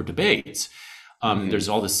crossover debates. There's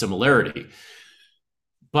all this similarity.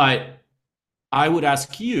 But I would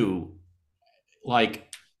ask you,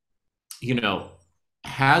 like,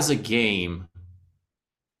 has a game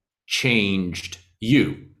changed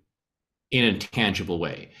you in a tangible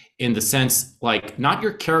way? In the sense, like, not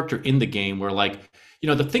your character in the game, where like,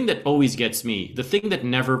 the thing that always gets me, the thing that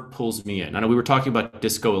never pulls me in. I know we were talking about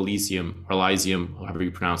Disco Elysium, or Elysium, however you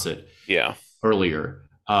pronounce it, earlier,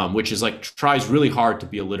 which is like tries really hard to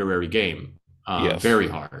be a literary game, very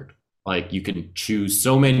hard. Like you can choose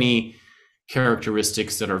so many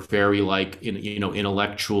characteristics that are very like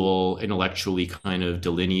intellectually kind of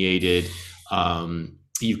delineated.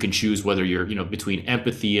 You can choose whether you're between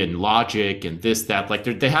empathy and logic and this that. Like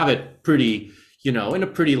they have it pretty in a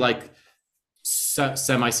pretty like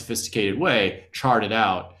semi-sophisticated way charted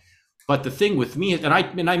out. But the thing with me, and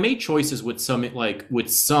I made choices with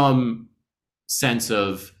some sense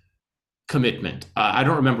of commitment. I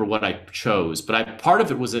don't remember what I chose, but part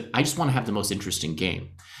of it was that I just want to have the most interesting game.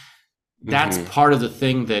 That's part of the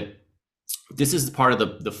thing this is part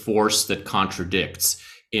of the force that contradicts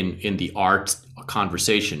in the art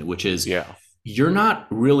conversation, which is you're not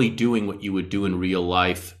really doing what you would do in real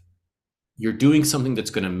life. You're doing something that's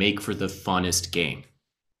going to make for the funnest game.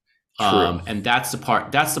 And that's the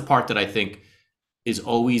part that I think is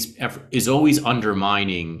always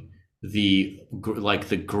undermining the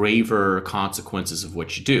graver consequences of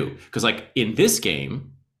what you do. Because like in this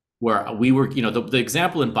game, where we were, the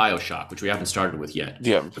example in BioShock, which we haven't started with yet.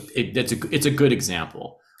 It's a good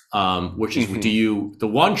example. Which is, the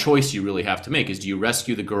one choice you really have to make is, do you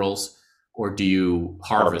rescue the girls or do you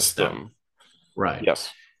harvest them? Right.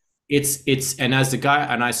 Yes. And as the guy,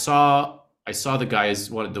 and I saw the guy as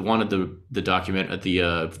one of the document at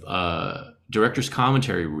the director's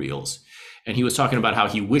commentary reels, and he was talking about how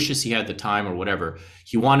he wishes he had the time or whatever.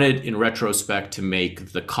 He wanted, in retrospect, to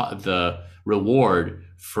make the reward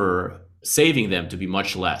for saving them to be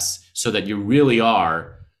much less, so that you really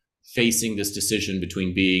are facing this decision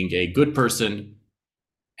between being a good person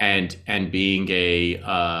and being a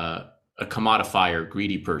commodifier,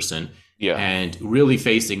 greedy person. And really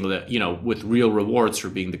facing with real rewards for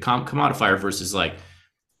being the commodifier, versus like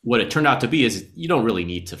what it turned out to be is you don't really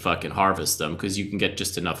need to fucking harvest them because you can get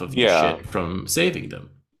just enough of your Yeah, shit from saving them.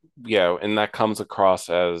 yeah, and that comes across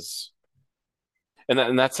as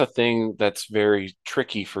and that's a thing that's very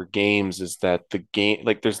tricky for games is that the game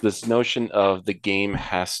like there's this notion of the game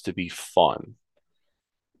has to be fun.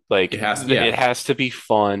 It Like has, it yeah, has to be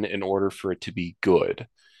fun in order for it to be good.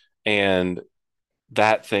 And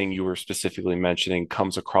that thing you were specifically mentioning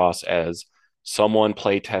comes across as someone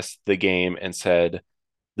play tested the game and said,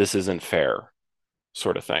 this isn't fair,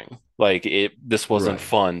 sort of thing. Like this wasn't right.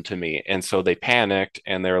 fun to me. And so they panicked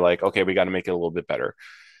and they're like, okay, we got to make it a little bit better.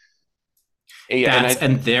 Yeah, and That's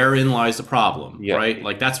and therein lies the problem, yeah, right?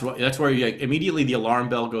 Like that's where you, immediately the alarm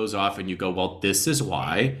bell goes off, and you go, well, this is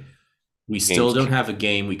why we still games. don't have a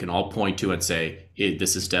game we can all point to and say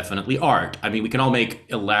this is definitely art. I mean, we can all make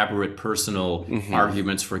elaborate personal Mhm.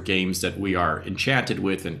 arguments for games that we are enchanted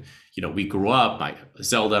with, and we grew up. My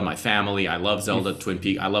Zelda, my family. I love Zelda, Twin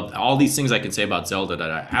Peaks. I love all these things I can say about Zelda that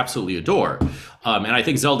I absolutely adore, and I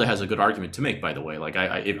think Zelda has a good argument to make. By the way, like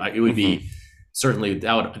it would Mhm. be certainly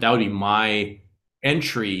that would be my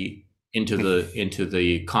entry into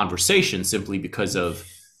the conversation simply because of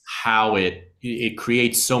how it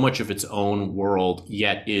creates so much of its own world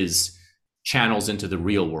yet is channels into the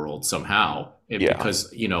real world somehow Yeah.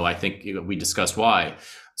 because I think we discussed why.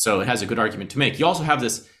 So it has a good argument to make. You also have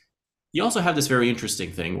this very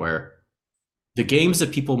interesting thing where the games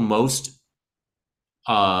that people most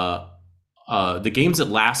uh the games that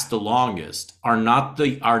last the longest are not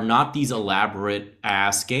these elaborate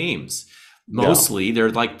ass games. Yeah. Mostly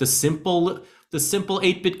they're like the simple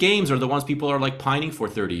 8-bit games are the ones people are like pining for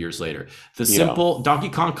 30 years later. The Yeah. simple Donkey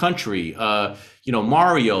Kong Country,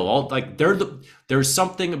 Mario, all like there's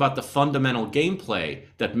something about the fundamental gameplay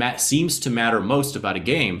that seems to matter most about a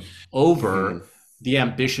game Mhm. over the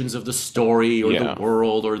ambitions of the story or the Yeah.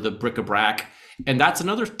 world or the bric-a-brac. And that's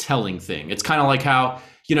another telling thing. It's kind of like how,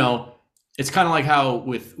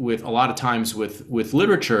 with a lot of times with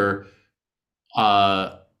literature,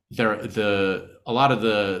 there the a lot of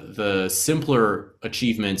the simpler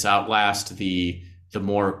achievements outlast the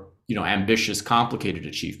more ambitious, complicated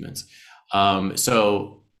achievements.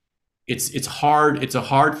 So it's hard. It's a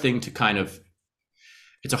hard thing to kind of.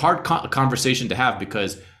 It's a hard conversation to have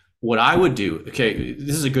because what I would do. Okay,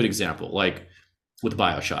 this is a good example. Like with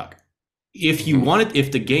BioShock, Mhm.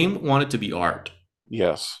 if the game wanted to be art,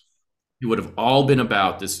 Yes. it would have all been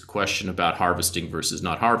about this question about harvesting versus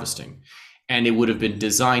not harvesting, and it would have been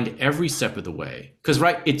designed every step of the way.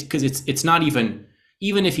 It's not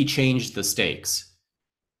even if he changed the stakes,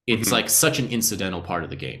 it's Mhm. like such an incidental part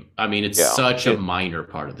of the game. I mean, it's Yeah. such a It minor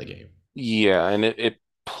part of the game. yeah, and it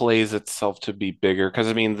plays itself to be bigger because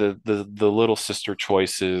I mean the little sister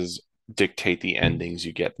choices dictate the endings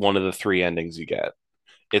you get. One of the three endings you get.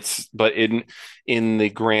 It's but in the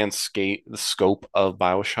grand the scope of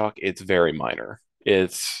BioShock, it's very minor.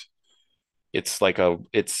 It's like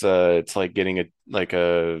getting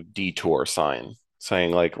a detour sign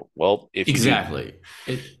saying like, well, if you do Exactly.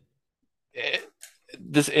 eh,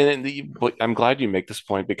 this and but I'm glad you make this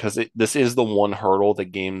point because this is the one hurdle that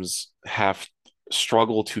games have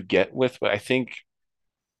struggled to get with. But I think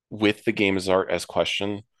with the game as art as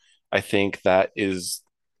question, I think that is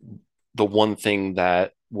the one thing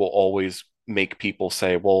that will always make people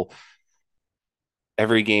say, well,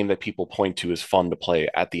 every game that people point to is fun to play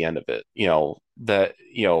at the end of it.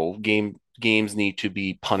 Games need to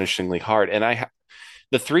be punishingly hard. And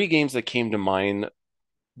the three games that came to mind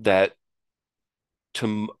that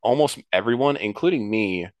to almost everyone, including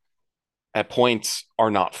me, at points are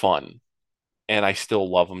not fun, and I still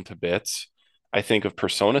love them to bits. I think of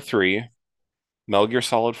Persona 3, Metal Gear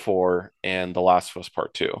Solid 4, and The Last of Us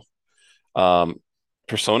Part 2. Um,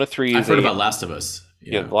 Persona 3 I've is heard a about Last of Us.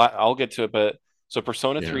 yeah, Yeah. I'll get to it, but so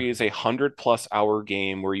Persona Yeah. 3 is a 100+ hour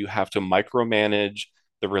game where you have to micromanage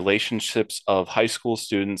the relationships of high school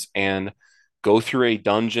students and go through a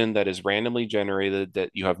dungeon that is randomly generated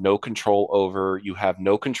that you have no control over. You have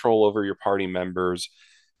no control over your party members.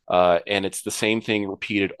 And it's the same thing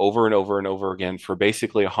repeated over and over and over again for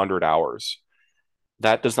basically 100 hours.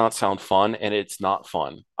 That does not sound fun, and it's not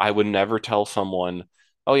fun. I would never tell someone,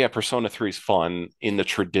 oh, yeah, Persona 3 is fun in the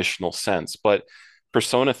traditional sense. But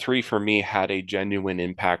Persona 3 for me had a genuine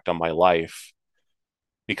impact on my life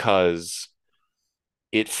because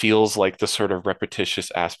it feels like the sort of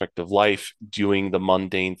repetitious aspect of life, doing the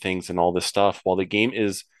mundane things and all this stuff, while the game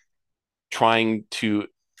is trying to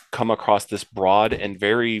come across this broad and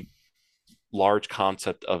very large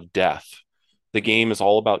concept of death. The game is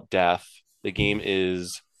all about death. The game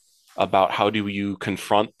is about how do you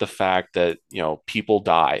confront the fact that, people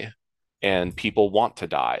die and people want to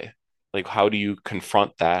die. Like, how do you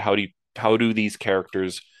confront that? How do these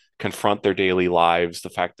characters confront their daily lives? The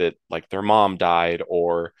fact that like their mom died,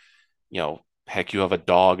 or heck, you have a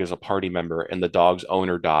dog as a party member and the dog's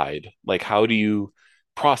owner died. Like, how do you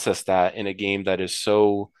process that in a game that is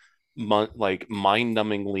so like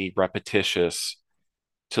mind-numbingly repetitious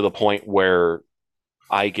to the point where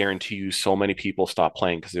I guarantee you so many people stopped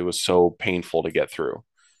playing because it was so painful to get through.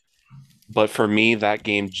 But for me, that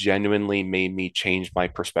game genuinely made me change my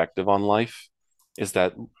perspective on life. Is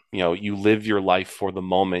that, you live your life for the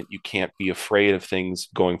moment. You can't be afraid of things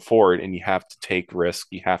going forward, and you have to take risk.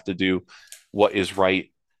 You have to do what is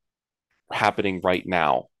right happening right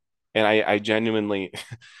now. And I genuinely,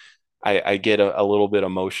 I get a little bit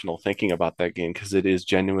emotional thinking about that game because it is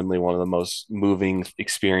genuinely one of the most moving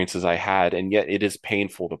experiences I had, and yet it is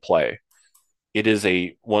painful to play. It is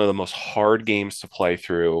one of the most hard games to play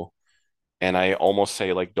through, and I almost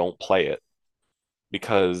say like don't play it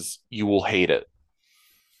because you will hate it.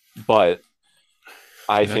 But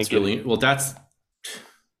I That's think really well. That's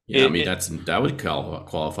yeah. I it, mean, it that would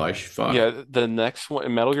qualify. Fuck. yeah, the next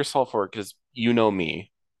one, Metal Gear Solid 4, because you know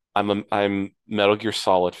me, I'm Metal Gear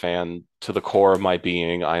Solid fan to the core of my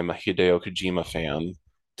being. I'm a Hideo Kojima fan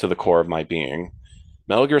to the core of my being.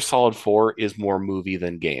 Metal Gear Solid 4 is more movie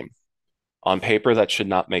than game. On paper, that should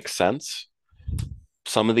not make sense.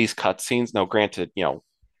 Some of these cutscenes, now granted,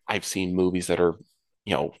 I've seen movies that are,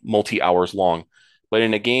 multi hours long, but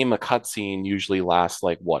in a game, a cutscene usually lasts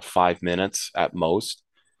like what, 5 minutes at most.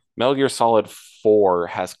 Metal Gear Solid 4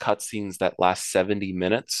 has cutscenes that last 70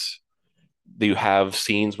 minutes. You have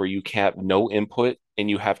scenes where you can't have no input and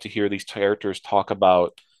you have to hear these characters talk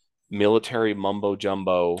about military mumbo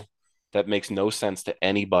jumbo that makes no sense to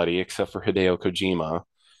anybody except for Hideo Kojima.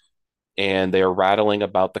 And they are rattling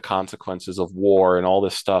about the consequences of war and all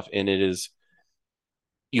this stuff. And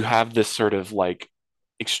you have this sort of like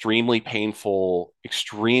extremely painful,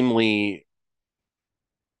 extremely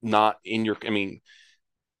not in your, I mean,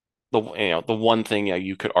 the one thing, yeah,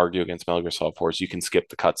 you could argue against Metal Gear Solid 4 is you can skip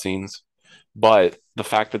the cutscenes. But the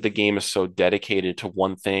fact that the game is so dedicated to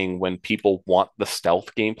one thing, when people want the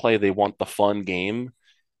stealth gameplay, they want the fun game,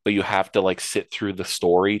 but you have to like sit through the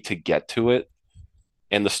story to get to it.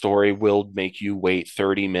 And the story will make you wait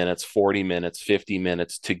 30 minutes, 40 minutes, 50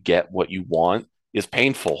 minutes to get what you want is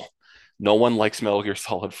painful. No one likes Metal Gear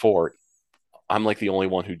Solid 4. I'm like the only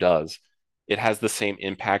one who does. It has the same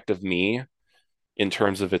impact of me in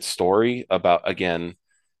terms of its story about, again,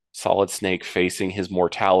 Solid Snake facing his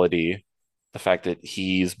mortality, the fact that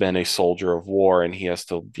he's been a soldier of war and he has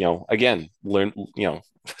to, again, learn,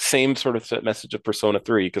 same sort of message of Persona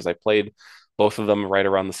 3, because I played both of them right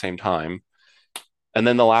around the same time. And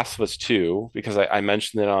then The Last of Us 2, because I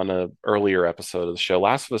mentioned it on an earlier episode of the show.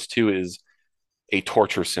 Last of Us 2 is a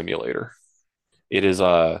torture simulator. It is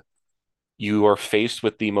you are faced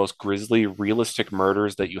with the most grisly, realistic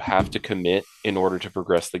murders that you have to commit in order to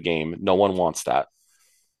progress the game. No one wants that.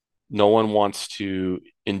 No one wants to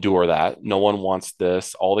endure that. No one wants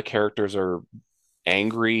this. All the characters are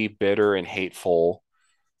angry, bitter, and hateful,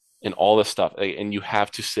 and all this stuff. And you have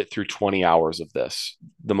to sit through 20 hours of this,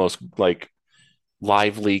 the most like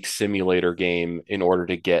live leak simulator game, in order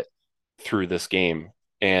to get through this game.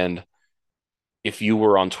 And if you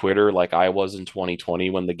were on Twitter like I was in 2020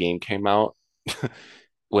 when the game came out,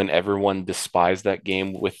 when everyone despised that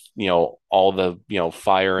game with, all the,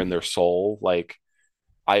 fire in their soul, like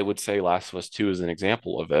I would say Last of Us 2 is an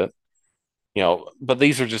example of it. But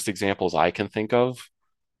these are just examples I can think of.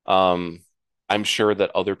 Um, I'm sure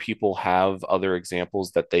that other people have other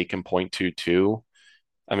examples that they can point to too.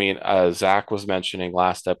 I mean, Zach was mentioning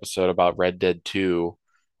last episode about Red Dead 2,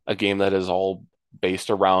 a game that is all based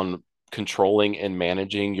around controlling and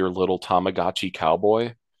managing your little Tamagotchi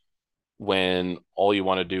cowboy, when all you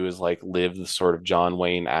want to do is like live the sort of John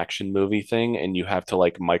Wayne action movie thing, and you have to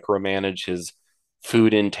like micromanage his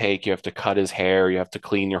food intake, you have to cut his hair, you have to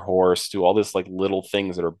clean your horse, do all this like little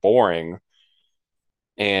things that are boring,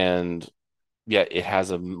 and yet it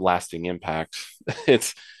has a lasting impact.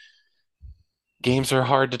 It's Games are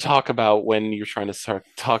hard to talk about when you're trying to start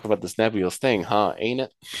talk about this nebulous thing, huh? Ain't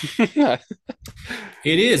it?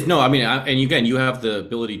 It is. No, I mean, and again, you have the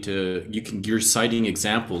ability to you're citing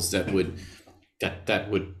examples that would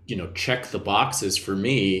check the boxes for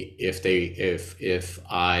me if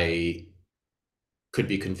I could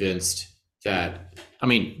be convinced that, I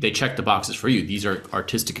mean, they check the boxes for you. These are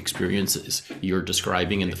artistic experiences you're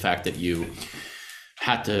describing, and the fact that you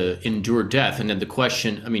had to endure death. And then the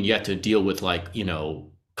question, I mean, you had to deal with like,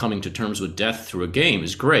 coming to terms with death through a game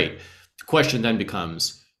is great. The question then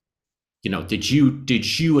becomes, did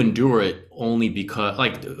you endure it only because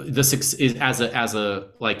like this is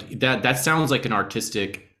like that sounds like an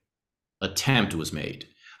artistic attempt was made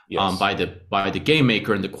Yes. by the game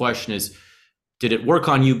maker, and the question is, did it work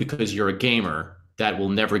on you because you're a gamer that will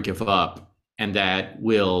never give up and that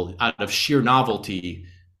will, out of sheer novelty,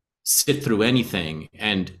 sit through anything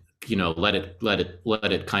and let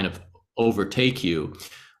it kind of overtake you?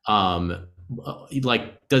 Like,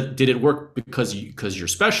 did it work because you're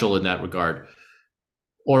special in that regard,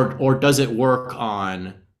 or does it work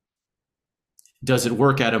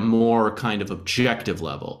at a more kind of objective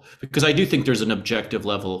level? Because I do think there's an objective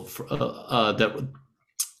level that,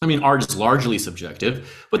 I mean, art is largely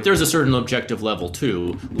subjective, but there's a certain objective level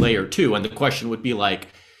too, layer two. And the question would be like,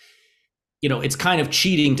 it's kind of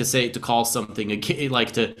cheating to call something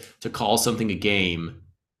to call something a game,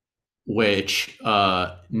 which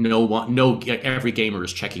every gamer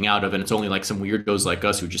is checking out of, and it's only like some weirdos like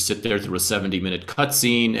us who just sit there through a 70-minute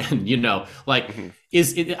cutscene, and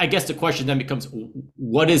Mhm. I guess the question then becomes,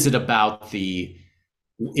 what is it about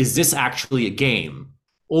is this actually a game,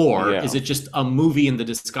 or Yeah. is it just a movie in the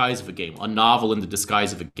disguise of a game, a novel in the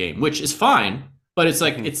disguise of a game, which is fine, but it's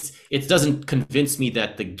like Mhm. it doesn't convince me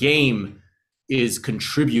that the game is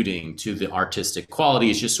contributing to the artistic quality.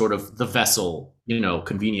 Is just sort of the vessel,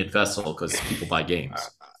 convenient vessel, because people buy I games.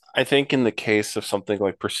 I think in the case of something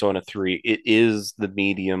like Persona 3, it is the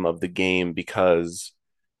medium of the game because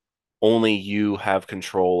only you have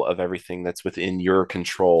control of everything that's within your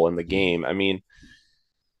control in the game. I mean,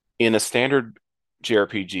 in a standard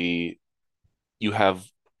JRPG, you have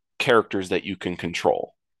characters that you can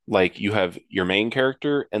control. Like you have your main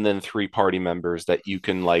character and then three party members that you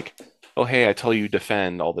can like, oh hey, I tell you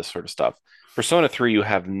defend all this sort of stuff. Persona 3, you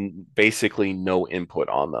have basically no input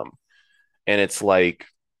on them. And it's like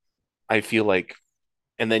I feel like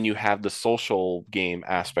and then you have the social game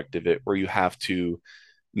aspect of it where you have to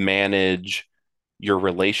manage your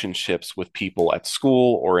relationships with people at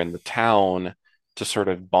school or in the town to sort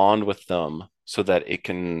of bond with them so that it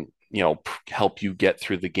can, help you get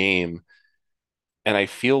through the game. And I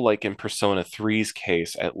feel like in Persona 3's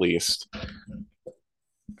case, at least,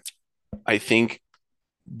 I think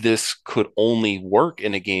this could only work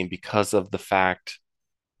in a game because of the fact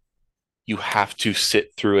you have to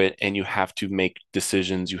sit through it and you have to make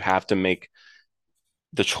decisions. You have to make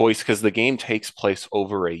the choice because the game takes place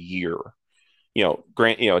over a year.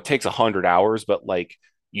 It takes 100 hours, but like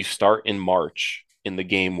you start in March in the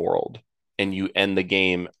game world and you end the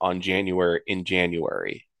game in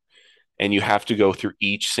January. And you have to go through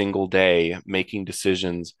each single day making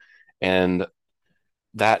decisions. And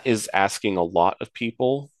that is asking a lot of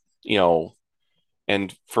people, you know,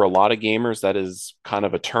 and for a lot of gamers, that is kind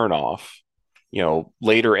of a turnoff.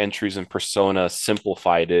 Later entries in Persona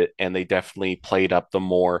simplified it and they definitely played up the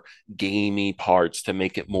more gamey parts to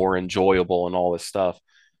make it more enjoyable and all this stuff.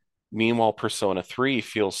 Meanwhile, Persona 3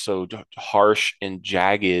 feels so harsh and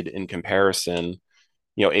jagged in comparison.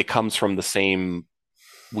 It comes from the same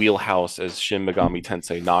wheelhouse as Shin Megami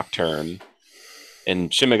Tensei Nocturne.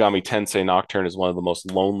 And Shin Megami Tensei Nocturne is one of the most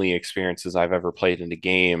lonely experiences I've ever played in a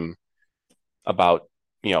game about,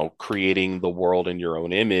 creating the world in your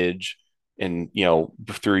own image and,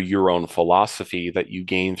 through your own philosophy that you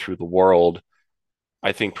gain through the world.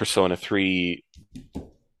 I think Persona 3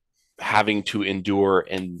 having to endure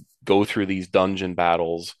and go through these dungeon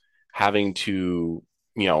battles, having to,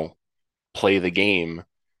 play the game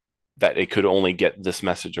that it could only get this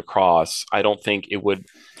message across. I don't think it would,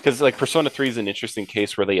 because like Persona 3 is an interesting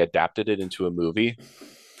case where they adapted it into a movie.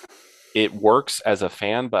 It works as a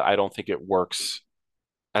fan, but I don't think it works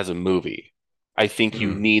as a movie. I think you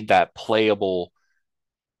Mm, need that playable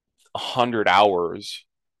 100 hours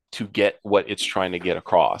to get what it's trying to get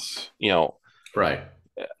across. right.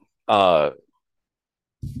 Uh,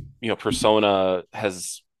 Persona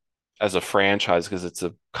has as a franchise because it's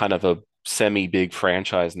a kind of a semi big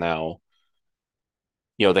franchise now.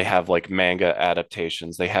 They have like manga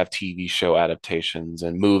adaptations, they have TV show adaptations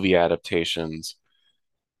and movie adaptations.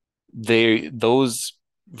 Those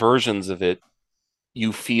versions of it,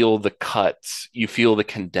 you feel the cuts, you feel the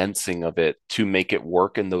condensing of it to make it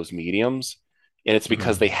work in those mediums. And it's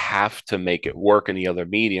because they Mhm. have to make it work in the other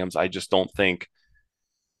mediums. I just don't think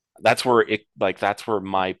that's where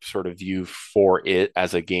my sort of view for it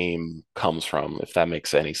as a game comes from, if that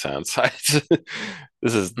makes any sense.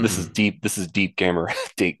 This is Mhm. deep gamer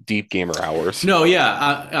deep gamer hours. No,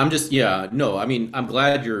 yeah, I'm just, yeah, no, I mean, I'm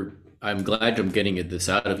glad I'm getting this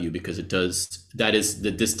out of you, because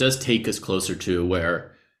this does take us closer to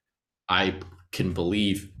where I can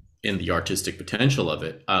believe in the artistic potential of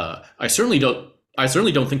it. I certainly don't. I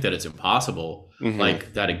certainly don't think that it's impossible. Hmm.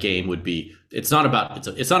 Like that a game would be. It's not about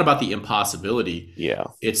the impossibility. Yeah.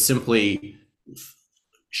 It's simply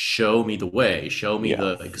show me the way, show me Yeah.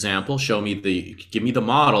 the example, give me the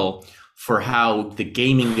model for how the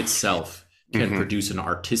gaming itself can Hmm. produce an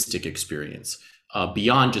artistic experience.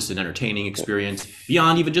 Beyond just an entertaining experience,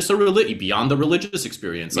 beyond even just a religion, beyond the religious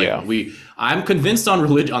experience. Like Yeah. I'm convinced on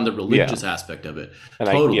religion, on the Yeah. religious aspect of it. And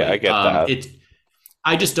I Totally. get that.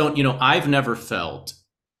 I just don't, I've never felt,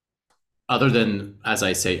 other than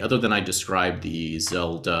I described the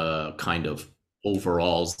Zelda kind of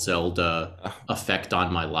overall Zelda effect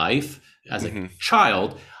on my life as a Hmm.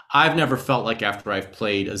 child, I've never felt like after I've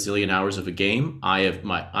played a zillion hours of a game, I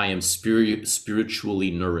am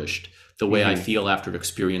spiritually nourished the way I Hmm. feel after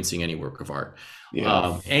experiencing any work of art.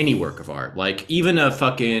 Yeah. Any work of art, like even a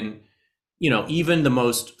fucking, even the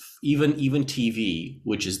most, even TV,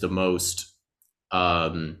 which is the most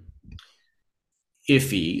um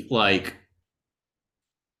iffy, like,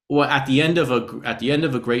 well, at the end of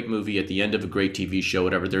a great movie, at the end of a great TV show,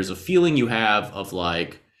 whatever, there's a feeling you have of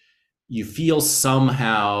like you feel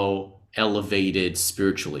somehow elevated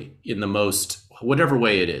spiritually in the most whatever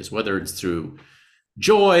way it is, whether it's through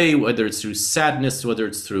joy, whether it's through sadness, whether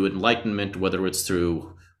it's through enlightenment, whether it's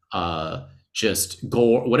through just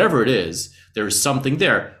gore, whatever it is, there's something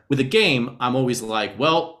there. With a game, I'm always like,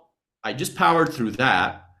 well, I just powered through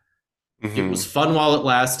that. It Hmm. was fun while it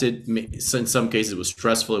lasted. In some cases, it was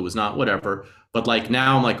stressful. It was not, whatever. But like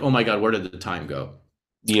now, I'm like, oh my god, where did the time go?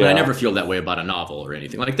 And I Yeah. never feel that way about a novel or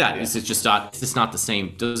anything like that. Yeah. It's just not. It's not the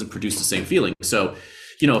same. Doesn't produce the same feeling. So,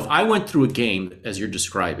 if I went through a game as you're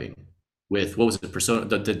describing, with what was it, Persona,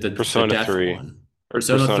 the Persona death 3 one, or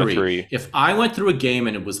Persona Persona 3. 3. If I went through a game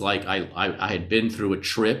and it was like I had been through a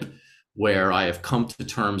trip where I have come to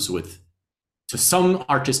terms with, to some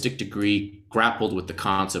artistic degree, grappled with the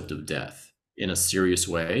concept of death in a serious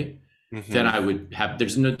way, then Hmm. I would have,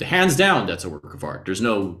 there's no, hands down, that's a work of art. There's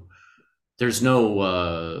no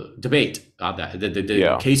debate on that. The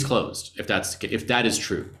Yeah. case closed. If that is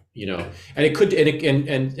true, and it could,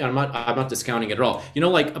 and I'm not discounting it at all.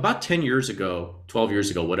 Like about 10 years ago, 12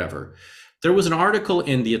 years ago, whatever, there was an article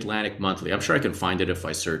in the Atlantic Monthly. I'm sure I can find it if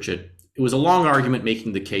I search it. It was a long argument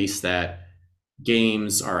making the case that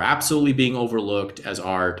games are absolutely being overlooked as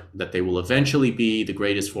art, that they will eventually be the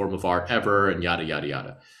greatest form of art ever, and yada yada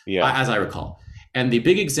yada, Yeah. as I recall. And the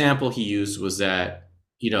big example he used was that,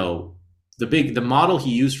 the model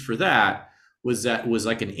he used for that was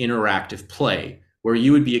like an interactive play where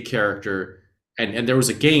you would be a character, and there was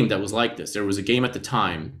a game that was like this. There was a game at the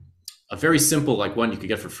time, a very simple like one you could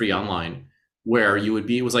get for free online, where it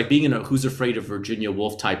was like being in a Who's Afraid of Virginia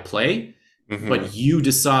Woolf type play, Hmm. but you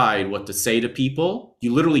decide what to say to people.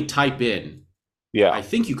 You literally type in, Yeah. I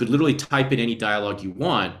think you could literally type in any dialogue you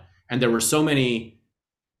want, and there were so many,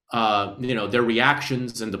 their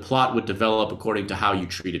reactions and the plot would develop according to how you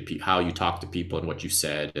how you talked to people and what you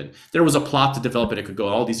said. And there was a plot to develop, and it could go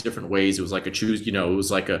all these different ways. It was like it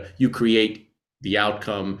was like you create the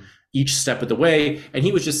outcome each step of the way. And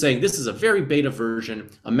he was just saying, this is a very beta version.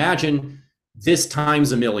 Imagine this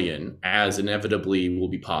times a million, as inevitably will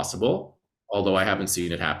be possible, although I haven't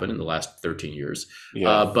seen it happen in the last 13 years.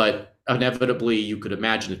 Yeah. But inevitably, you could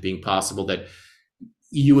imagine it being possible that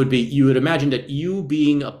you would imagine that you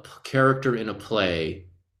being a character in a play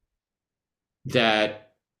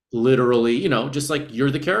that literally, just like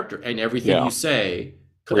you're the character, and everything Yeah. you say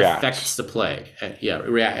affects Reacts. the play. Yeah,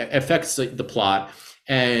 affects the plot,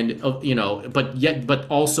 and but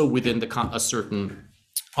also within a certain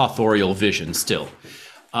authorial vision still.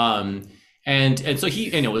 Um, and so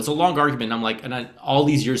it's a long argument. And I'm like, all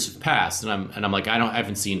these years have passed, and I'm like, I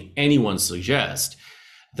haven't seen anyone suggest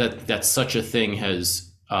that such a thing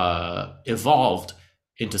has evolved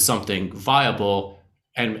into something viable.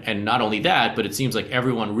 And not only that, but it seems like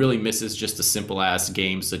everyone really misses just the simple ass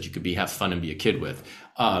games that you could have fun and be a kid with.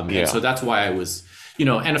 And Yeah. so that's why I was,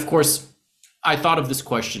 and of course, I thought of this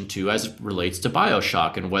question too as it relates to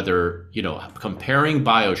BioShock, and whether, comparing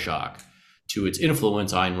BioShock to its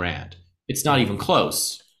influence Ayn Rand. It's not even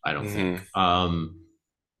close, I don't Hmm. think.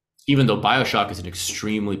 Even though BioShock is an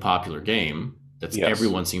extremely popular game that Yes.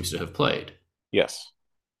 everyone seems to have played. Yes.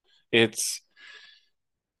 It's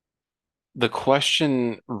the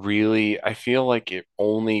question really, I feel like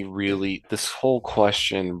this whole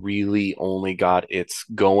question really only got its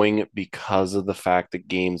going because of the fact that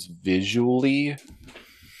games visually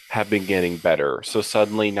have been getting better. So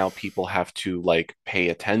suddenly now people have to like pay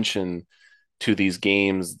attention to these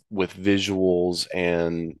games with visuals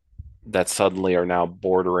and that suddenly are now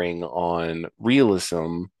bordering on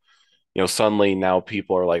realism Suddenly now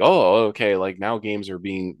people are like, oh, okay, like now games are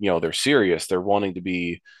being, they're serious. They're wanting to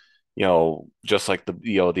be, just like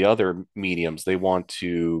the other mediums. They want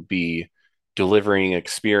to be delivering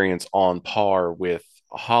experience on par with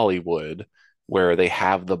Hollywood, where they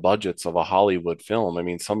have the budgets of a Hollywood film. I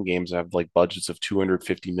mean, some games have like budgets of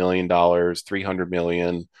 $250 million, 300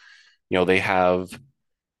 million. They have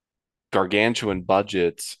gargantuan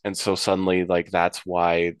budgets, and so suddenly like that's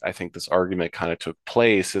why I think this argument kind of took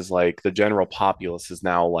place, is like the general populace is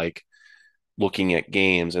now like looking at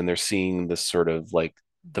games and they're seeing this sort of like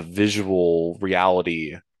the visual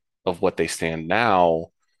reality of what they stand now.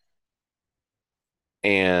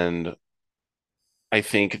 And I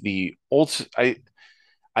think the old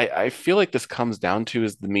I feel like this comes down to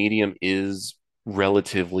is the medium is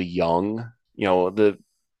relatively young. The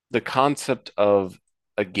concept of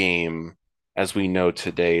a game as we know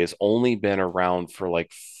today has only been around for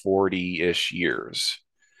like 40-ish years.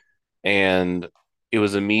 And it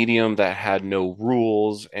was a medium that had no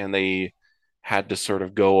rules, and they had to sort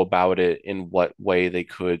of go about it in what way they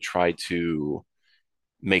could try to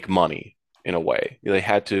make money in a way. They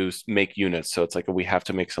had to make units. So it's like we have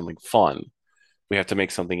to make something fun. We have to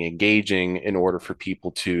make something engaging in order for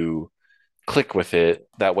people to click with it.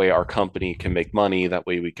 That way our company can make money. That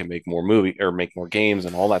way we can make more movie or make more games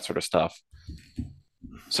and all that sort of stuff.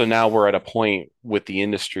 So now we're at a point with the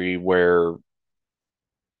industry where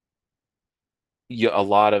a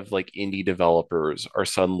lot of like indie developers are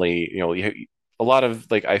suddenly, a lot of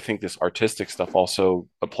like I think this artistic stuff also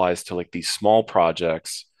applies to like these small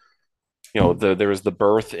projects. There was the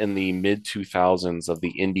birth in the mid 2000s of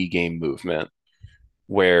the indie game movement,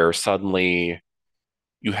 where suddenly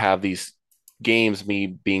you have these games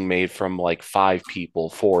being made from like five people,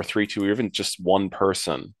 four, three, two, or even just one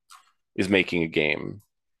person is making a game,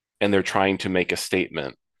 and they're trying to make a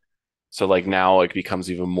statement. So like now it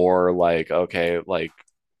becomes even more like, okay, like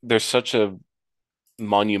there's such a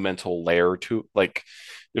monumental layer to like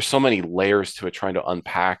there's so many layers to it trying to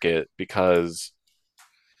unpack it, because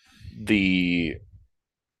the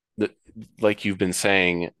the like you've been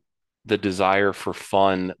saying, the desire for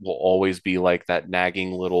fun will always be like that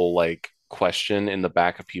nagging little like question in the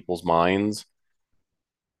back of people's minds,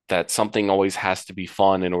 that something always has to be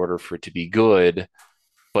fun in order for it to be good.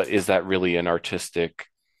 But is that really an artistic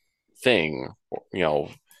thing? You know,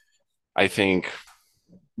 I think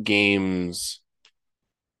games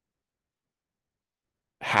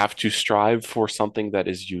have to strive for something that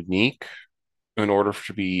is unique in order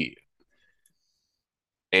to be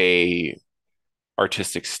a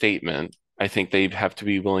artistic statement. I think they have to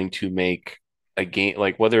be willing to make a game,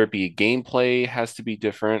 like whether it be gameplay has to be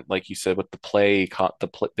different, like you said with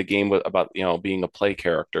the game about being a play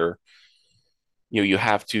character. You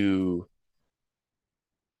have to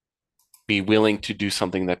be willing to do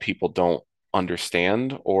something that people don't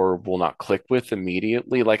understand or will not click with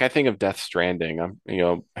immediately. Like I think of Death Stranding. I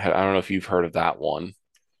don't know if you've heard of that one.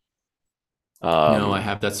 No, I Um,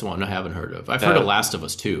 have. That's the one I haven't heard of. I've heard of that Last of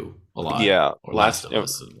Us too a lot, Yeah, or Last of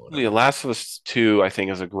Us and The whatever. Last of Us 2, I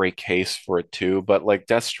think, is a great case for it too. But like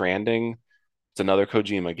Death Stranding, it's another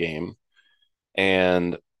Kojima game,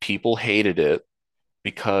 and people hated it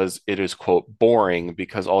because it is, quote, boring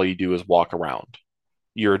because all you do is walk around.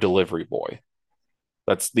 You're a delivery boy.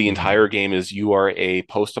 That's the Hmm. entire game, is you are a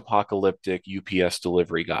post-apocalyptic UPS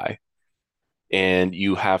delivery guy, and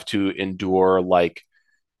you have to endure like,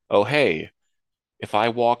 oh, hey, if I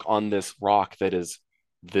walk on this rock that is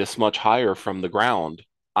this much higher from the ground,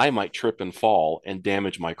 I might trip and fall and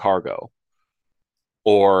damage my cargo.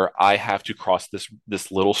 Or I have to cross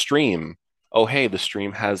this little stream. Oh, hey, the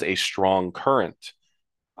stream has a strong current.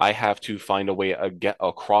 I have to find a way to get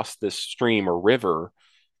across this stream or river.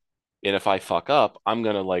 And if I fuck up, I'm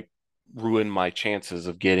gonna like ruin my chances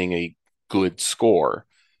of getting a good score.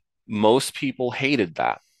 Most people hated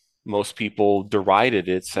that. Most people derided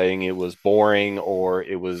it, saying it was boring or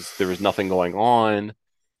there was nothing going on.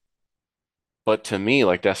 But to me,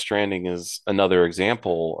 like Death Stranding is another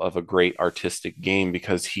example of a great artistic game,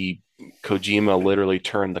 because Kojima literally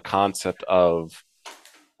turned the concept of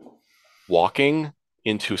walking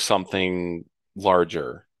into something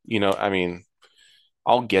larger. I mean,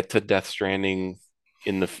 I'll get to Death Stranding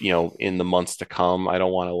in the months to come. I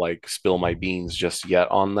don't want to like spill my beans just yet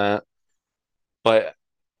on that. But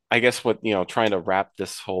I guess trying to wrap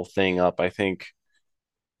this whole thing up, I think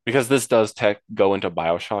because this does tech go into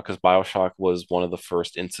BioShock, because BioShock was one of the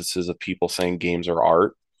first instances of people saying games are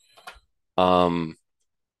art. Um,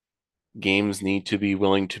 Games need to be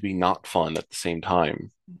willing to be not fun at the same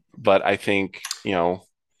time. But I think, the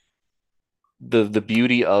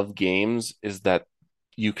beauty of games is that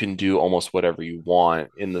you can do almost whatever you want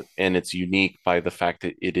and it's unique by the fact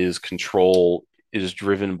that it is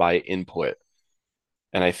driven by input.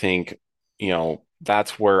 And I think,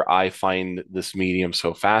 that's where I find this medium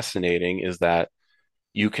so fascinating is that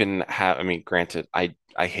you can have, I mean, granted, I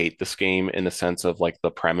hate this game in the sense of like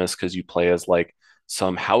the premise because you play as like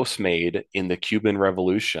some housemaid in the Cuban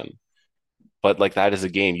Revolution. But like that is a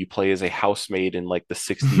game. You play as a housemaid in like the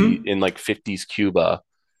 60s in like 50s Cuba,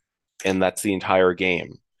 and that's the entire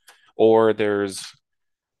game. Or there's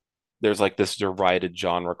like this derided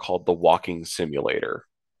genre called the walking simulator,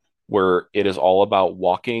 where it is all about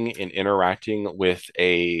walking and interacting with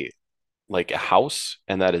a house,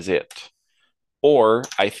 and that is it. Or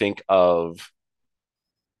I think of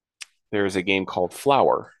there's a game called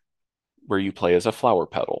Flower, where you play as a flower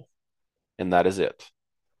petal, and that is it.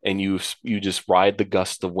 And you just ride the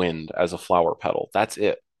gust of wind as a flower petal. That's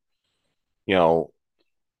it. You know,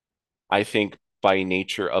 I think by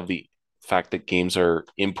nature of the fact that games are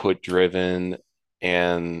input driven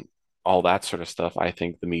and all that sort of stuff, I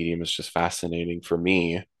think the medium is just fascinating for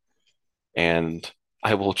me. And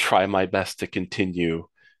I will try my best to continue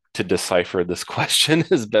to decipher this question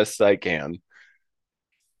as best I can.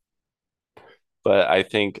 But I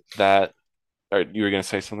think that, or you were going to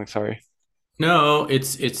say something, sorry. No,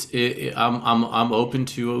 I'm open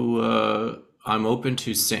to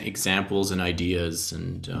examples and ideas,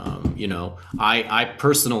 and I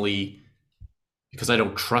personally, because I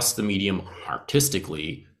don't trust the medium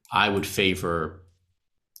artistically, I would favor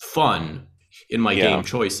fun in my Yeah. game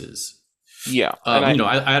choices. Yeah. And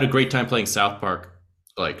I had a great time playing South Park,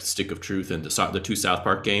 like Stick of Truth and the two South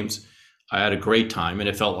Park games. I had a great time, and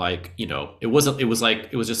it felt like, it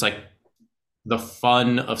was just like the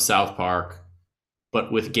fun of South Park,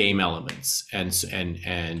 but with game elements,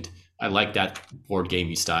 and I like that board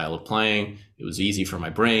gamey style of playing. It was easy for my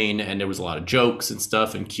brain, and there was a lot of jokes and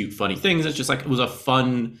stuff and cute, funny things. It's just like it was a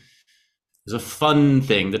fun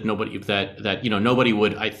thing that nobody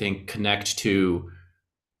would, I think, connect to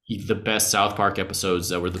the best South Park episodes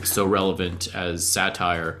that were so relevant as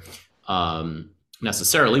satire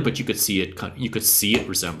necessarily, but you could see it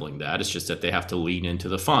resembling that. It's just that they have to lean into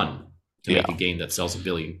the fun to make a game that sells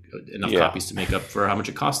enough copies to make up for how much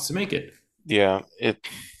it costs to make it. Yeah,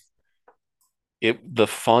 the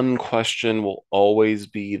fun question will always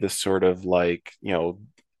be the sort of like, the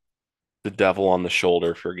devil on the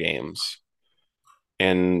shoulder for games.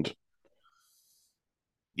 And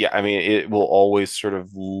yeah, I mean, it will always sort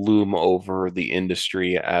of loom over the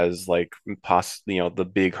industry as like the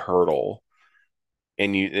big hurdle.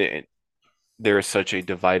 And there is such a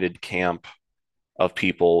divided camp of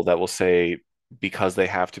people that will say because they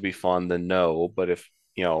have to be fun, then no. But if,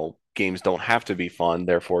 games don't have to be fun,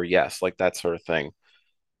 therefore yes, like that sort of thing.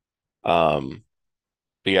 But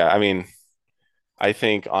yeah, I mean,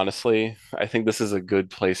 honestly, I think this is a good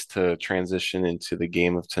place to transition into the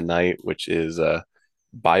game of tonight, which is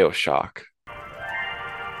BioShock.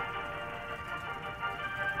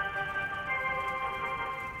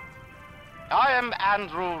 I am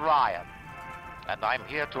Andrew Ryan, and I'm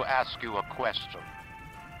here to ask you a question.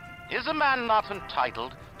 Is a man not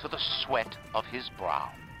entitled to the sweat of his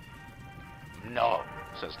brow? No,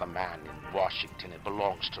 says the man in Washington, it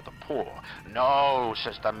belongs to the poor. No,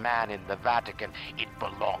 says the man in the Vatican, it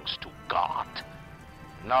belongs to God.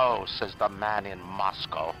 No, says the man in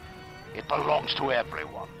Moscow, it belongs to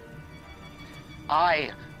everyone.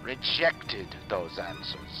 I rejected those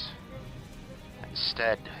answers.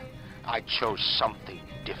 Instead, I chose something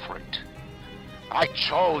different. I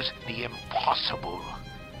chose the impossible.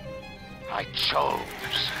 I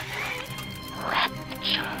chose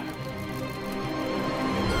rapture.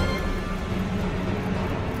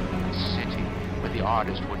 A city where the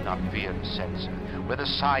artist would not fear the censor, where the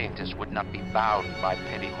scientist would not be bound by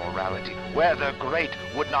petty morality, where the great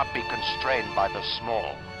would not be constrained by the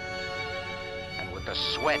small. And with the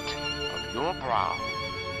sweat of your brow,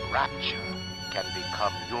 rapture can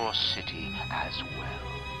become your city as well.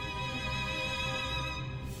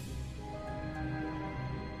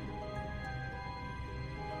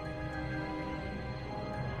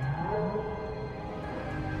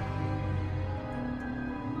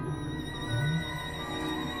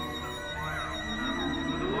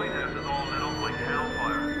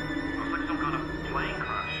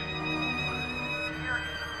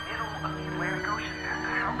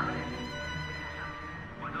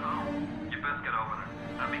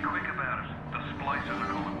 Be quick about it. The splicers are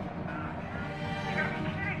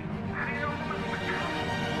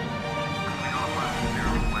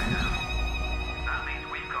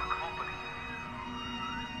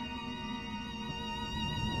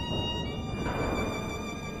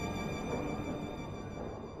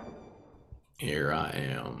I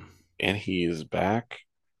am. And he's back.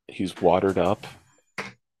 He's watered up.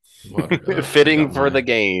 Watered up. I Fitting got for the my.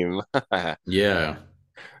 game. Yeah.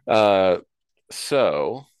 uh,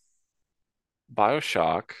 so,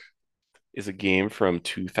 Bioshock is a game from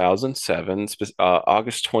 2007,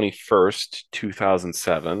 August 21st,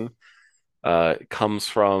 2007. It comes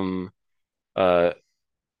from uh,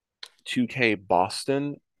 2K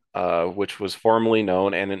Boston, which was formerly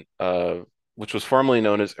known which was formerly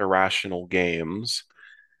known as Irrational Games.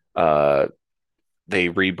 Uh, they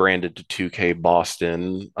rebranded to 2K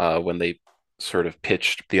Boston when they sort of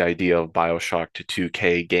pitched the idea of Bioshock to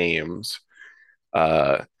 2K Games.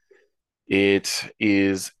 Uh, it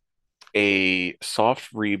is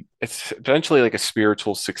it's eventually like a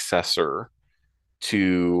spiritual successor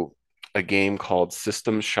to a game called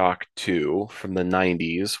System Shock 2 from the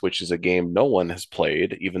 90s, which is a game no one has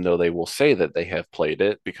played, even though they will say that they have played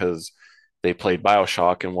it because they played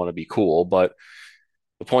Bioshock and want to be cool. But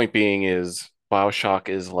the point being is Bioshock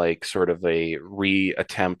is like sort of a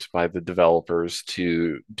re-attempt by the developers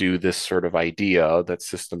to do this sort of idea that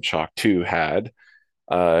System Shock 2 had.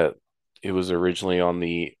 Uh, it was originally on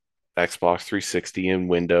the Xbox 360 and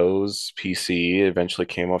Windows PC, eventually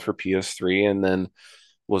came out for PS3, and then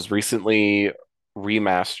was recently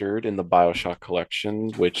remastered in the Bioshock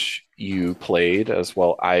collection, which you played as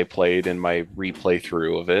well. I played in my replay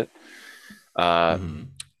through of it. Uh, Hmm.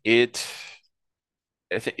 it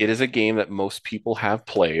it is a game that most people have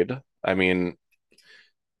played. I mean,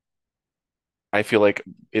 I feel like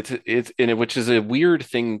which is a weird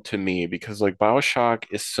thing to me because like BioShock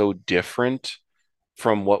is so different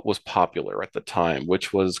from what was popular at the time,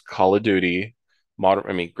 which was Call of Duty. Modern,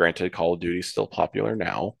 I mean, granted, Call of Duty is still popular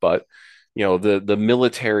now, but the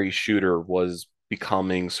military shooter was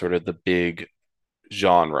becoming sort of the big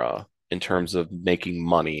genre in terms of making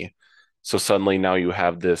money. So suddenly now you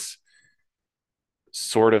have this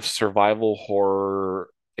sort of survival horror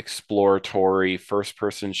exploratory first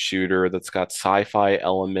person shooter that's got sci-fi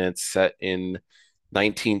elements set in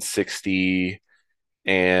 1960,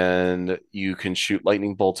 and you can shoot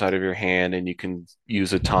lightning bolts out of your hand and you can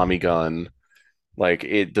use a Tommy gun. Like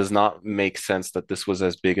it does not make sense that this was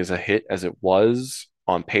as big as a hit as it was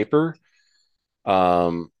on paper.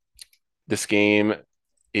 Um, this game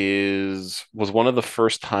was one of the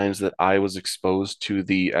first times that I was exposed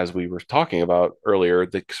to as we were talking about earlier,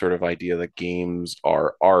 the sort of idea that games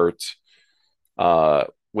are art,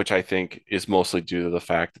 which I think is mostly due to the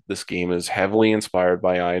fact that this game is heavily inspired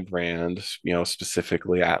by Ayn Rand,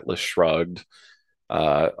 specifically Atlas Shrugged,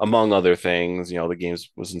 among other things. The game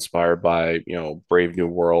was inspired by, Brave New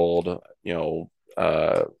World,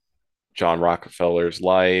 John Rockefeller's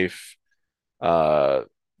life, uh,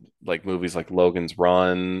 like movies like Logan's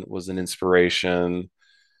Run was an inspiration.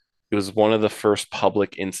 It was one of the first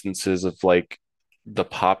public instances of like the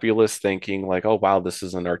populace thinking like, oh wow, this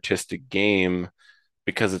is an artistic game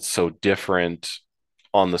because it's so different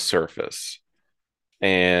on the surface.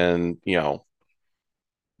 And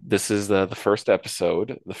this is the first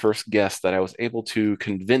episode, the first guest that I was able to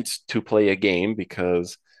convince to play a game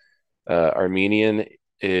because Armenian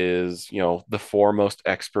is, the foremost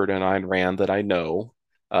expert in Ayn Rand that I know.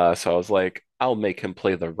 So I was like, I'll make him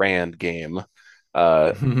play the Rand game,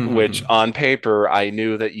 which on paper I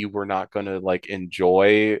knew that you were not going to like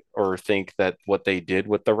enjoy or think that what they did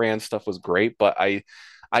with the Rand stuff was great, but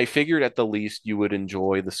I figured at the least you would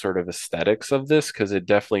enjoy the sort of aesthetics of this because it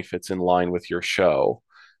definitely fits in line with your show.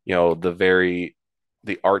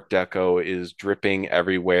 The art deco is dripping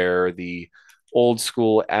everywhere. The old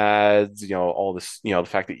school ads, all this, the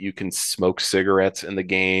fact that you can smoke cigarettes in the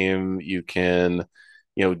game, you can,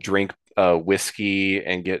 drink whiskey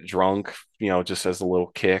and get drunk, just as a little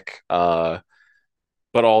kick. But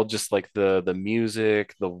all just like the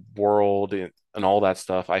music, the world, and all that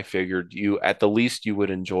stuff. I figured you at the least you would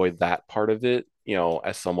enjoy that part of it,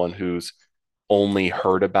 as someone who's only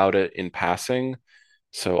heard about it in passing.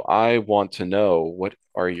 So I want to know, what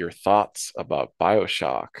are your thoughts about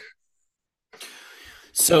BioShock?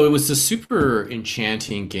 So it was a super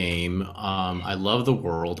enchanting game. I love the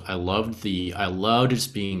world. I loved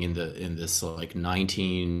just being in this like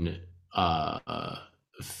 19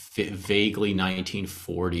 vaguely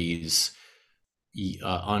 1940s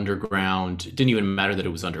underground. It didn't even matter that it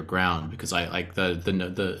was underground because I like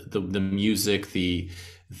the music, the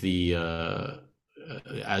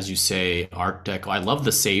as you say, Art Deco. I love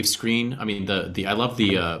the save screen. I mean, the I love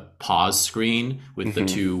the pause screen with the Hmm.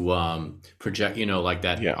 two project. Like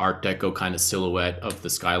that Yeah, Art Deco kind of silhouette of the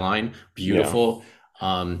skyline. yeah. Beautiful.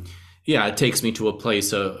 Yeah, it takes me to a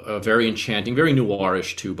place, a very enchanting, very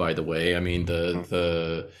noirish too. By the way, I mean Mhm.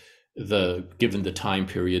 given the time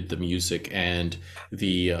period, the music, and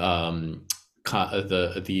the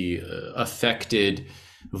affected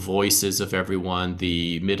voices of everyone,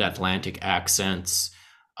 the mid-Atlantic accents.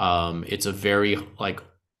 It's a very like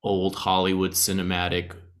old Hollywood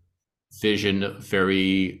cinematic vision,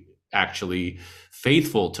 very actually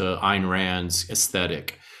faithful to Ayn Rand's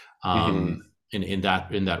aesthetic, Hmm. in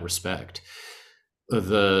that respect.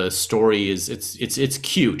 The story is it's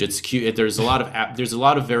cute. It's cute. There's a lot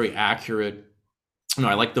of very accurate. No,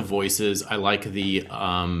 I like the voices. I like the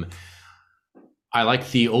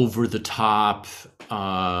over the top.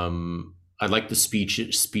 I like the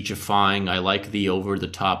speechifying. I like the over the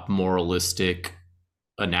top moralistic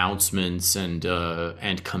announcements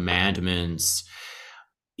and commandments.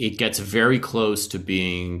 It gets very close to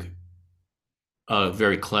being a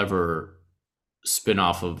very clever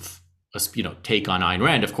spin-off of take on Ayn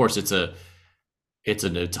Rand. Of course, it's a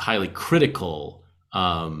highly critical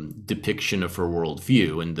depiction of her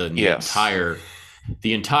worldview, and Yes.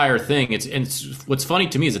 the entire thing. What's funny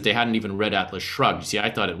to me is that they hadn't even read Atlas Shrugged. See, I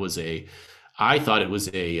thought it was a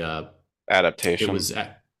it Adaptation. was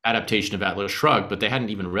adaptation of Atlas Shrugged, but they hadn't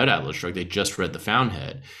even read Atlas Shrugged. They just read The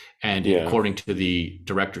Fountainhead, and Yeah. according to the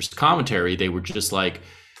director's commentary, they were just like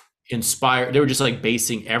inspired. They were just like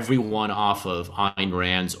basing everyone off of Ayn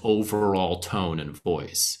Rand's overall tone and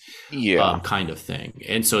voice, Yeah. kind of thing.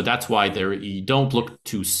 And so that's why you don't look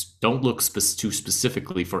too too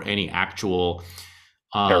specifically for any actual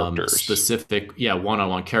Characters. specific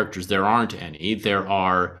one-on-one characters. There aren't any. They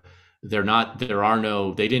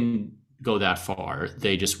didn't go that far.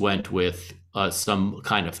 They just went with some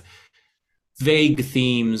kind of vague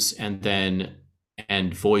themes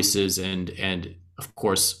and voices and of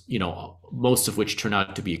course, most of which turn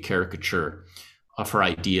out to be a caricature of her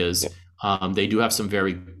ideas. Yeah. They do have some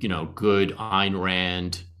very, good Ayn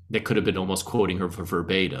Rand. They could have been almost quoting her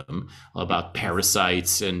verbatim about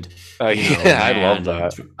parasites and, Yeah, I love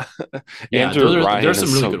man. that. Yeah, Andrew Ryan there's is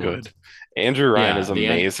some really so good good. ones. Andrew Ryan Yeah, is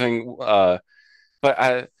amazing.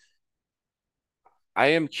 But I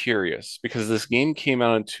am curious because this game came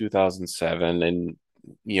out in 2007, and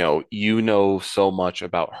so much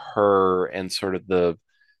about her and sort of the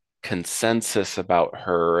consensus about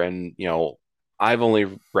her, and I've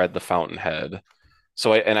only read The Fountainhead,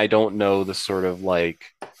 so I don't know the sort of like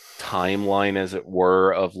timeline, as it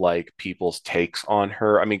were, of like people's takes on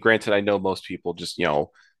her. I mean, granted, I know most people just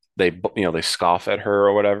they scoff at her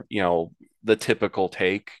or whatever, the typical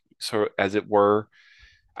take, so as it were.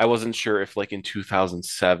 I wasn't sure if like in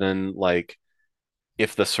 2007, like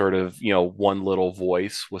if the sort of one little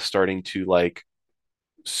voice was starting to like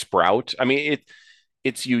sprout. I mean,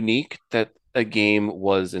 it's unique that a game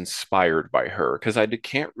was inspired by her, because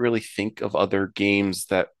can't really think of other games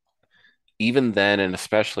that even then, and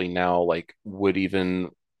especially now, like would even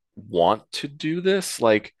want to do this.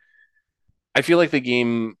 Like I feel like the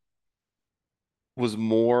game was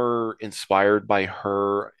more inspired by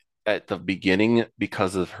her at the beginning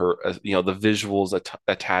because of her, the visuals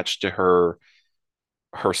attached to her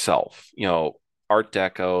herself, Art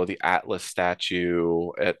Deco, the Atlas statue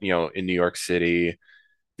at in New York City,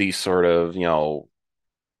 these sort of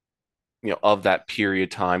of that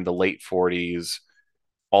period time, the late 40s,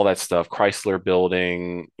 all that stuff, Chrysler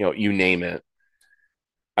building, you name it.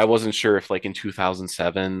 I wasn't sure if like in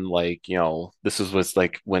 2007, like was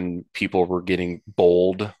like when people were getting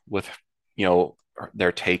bold with you know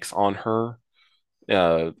their takes on her.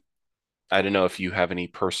 uh I don't know if you have any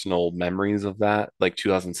personal memories of that, like It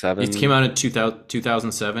came 2007. out in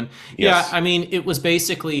 2007. Yeah, Yes. I mean, it was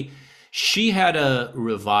basically she had a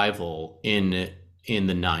revival in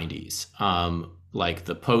the 90s, like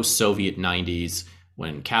the post-Soviet 90s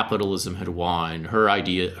when capitalism had won.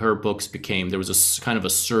 Her books became there was kind of a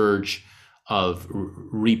surge of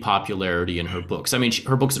repopularity in her books. I mean,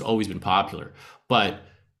 her books had always been popular, but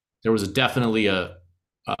there was definitely a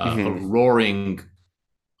Hmm. roaring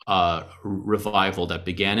revival that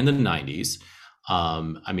began in the 90s.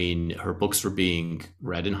 I mean, her books were being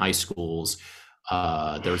read in high schools.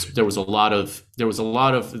 There was a lot of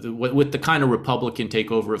with the kind of Republican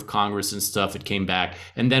takeover of Congress and stuff. It came back,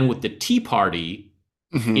 and then with the Tea Party,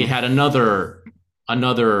 Hmm. it had another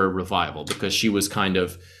revival because she was kind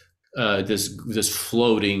of this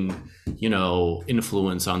floating,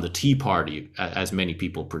 influence on the Tea Party as many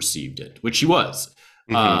people perceived it, which she was.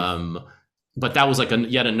 Hmm. Um, but that was like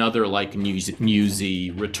yet another like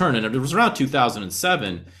newsy return, and it was around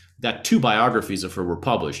 2007 that two biographies of her were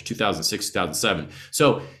published, 2006, 2007.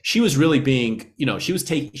 So she was really being, she was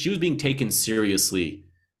being taken seriously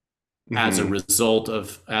as a Hmm. result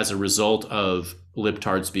of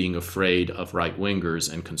libtards being afraid of right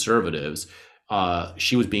wingers and conservatives.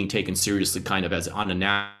 she was being taken seriously, kind of as on a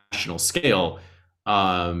national scale,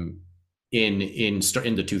 in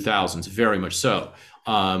the 2000s, very much so.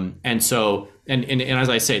 And as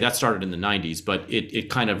I say, that started in the 90s, but it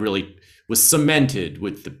kind of really was cemented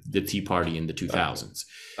with the Tea Party in the 2000s.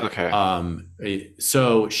 Okay.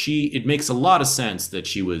 So it makes a lot of sense that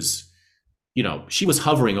she was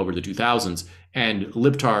hovering over the 2000s, and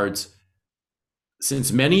libtards,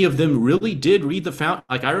 since many of them really did read the fountain,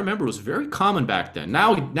 like I remember, it was very common back then.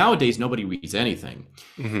 Nowadays, nobody reads anything.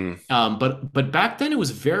 But back then, it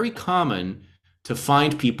was very common to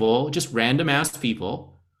find people, just random ass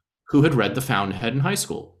people, who had read the Fountainhead in high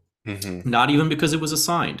school. Not even because it was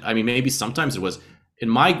assigned. I mean, maybe sometimes it was. In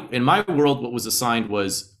my world, what was assigned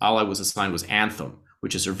was Anthem,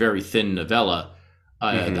 which is a very thin novella,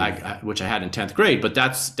 which I had in 10th grade. But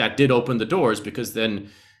that did open the doors, because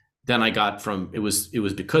then I got it was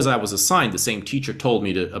because I was assigned, the same teacher told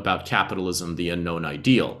me about Capitalism, the Unknown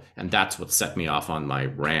Ideal, and that's what set me off on my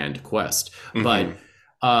Rand quest. But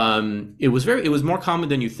it was more common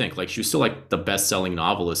than you think. Like, she was still like the best-selling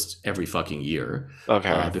novelist every fucking year.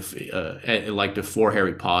 Okay. Like before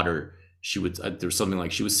Harry Potter, she would there's something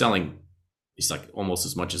like she was selling, it's like almost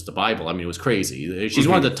as much as the Bible. I mean, it was crazy. She's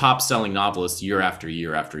one of the top-selling novelists year after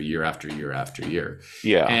year after year after year after year.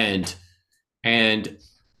 Yeah. And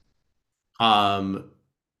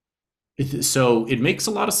so it makes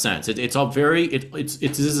a lot of sense. This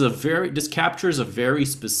captures a very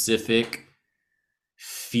specific,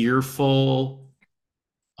 fearful,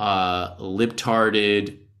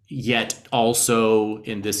 libtarded, yet also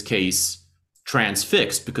in this case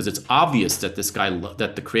transfixed, because it's obvious that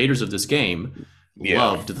that the creators of this game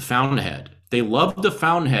loved the Fountainhead. They loved the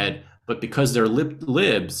Fountainhead, but because they're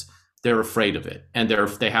libs, they're afraid of it, and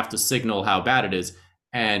they have to signal how bad it is.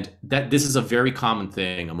 And that this is a very common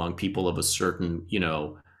thing among people of a certain,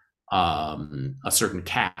 a certain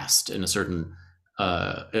caste and a certain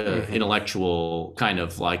intellectual kind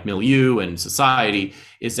of like milieu and society,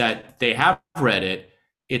 is that they have read it.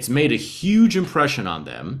 It's made a huge impression on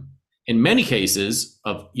them. In many cases,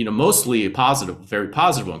 mostly a positive, very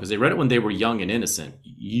positive one, because they read it when they were young and innocent,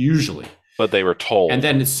 usually. But they were told. And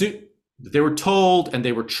then they were told, and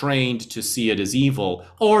they were trained to see it as evil,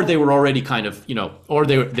 or they were already kind of, or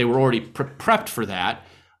they were already prepped for that,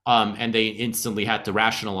 and they instantly had to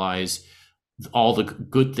rationalize all the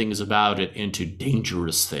good things about it into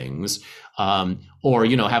dangerous things, or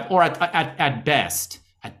at best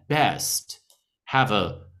have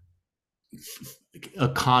a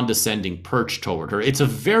condescending perch toward her. It's a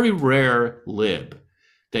very rare lib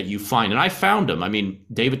that you find, and I found them. I mean,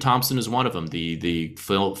 David Thompson is one of them, the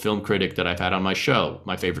film critic that I've had on my show,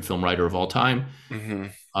 my favorite film writer of all time.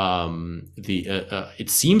 It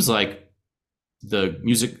seems like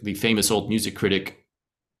the famous old music critic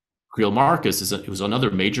Greil Marcus was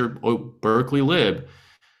another major Berkeley lib.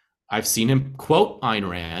 I've seen him quote Ayn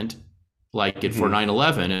Rand, like it for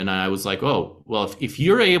 9/11, and I was like, oh well, if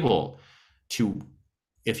you're able to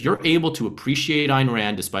appreciate Ayn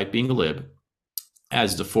Rand despite being a lib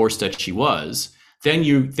as the force that she was, then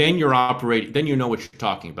you're operating, then you know what you're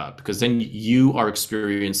talking about, because then you are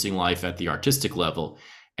experiencing life at the artistic level,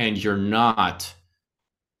 and you're not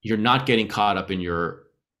getting caught up in your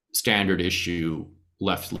standard issue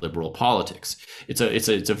left liberal politics. It's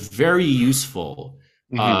a very useful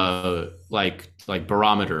like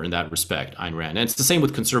barometer in that respect, Ayn Rand. And it's the same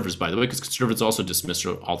with conservatives, by the way, because conservatives also dismiss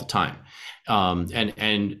her all the time.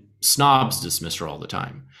 And snobs dismiss her all the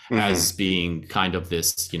time as being kind of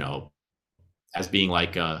this, as being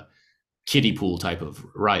like a kiddie pool type of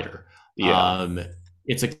writer.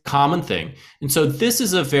 It's a common thing. And so this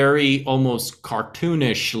is a very almost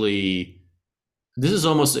cartoonishly,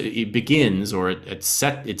 it begins, or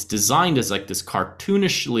it's designed as like this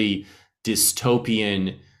cartoonishly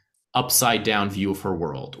dystopian upside down view of her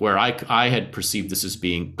world, where I had perceived this as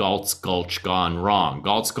being Galt's Gulch gone wrong.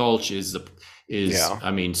 Galt's Gulch is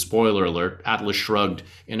I mean, spoiler alert, Atlas Shrugged.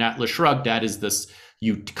 In Atlas Shrugged, that is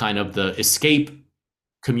the escape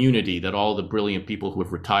community that all the brilliant people who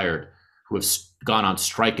have retired, who have gone on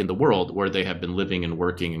strike in the world, where they have been living and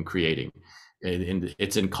working and creating. And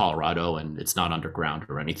it's in Colorado, and it's not underground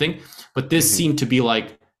or anything. But this seemed to be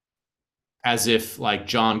like, as if like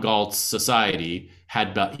John Galt's society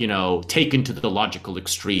had, taken to the logical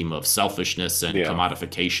extreme of selfishness and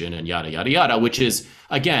commodification and yada, yada, yada, which is,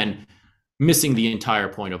 again, missing the entire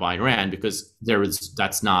point of Ayn Rand, because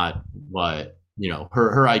that's not what,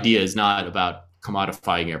 her idea is not about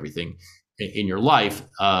commodifying everything in your life.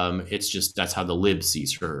 It's just, that's how the lib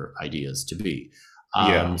sees her ideas to be.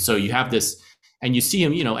 So you have this, and you see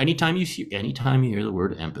him, anytime you hear the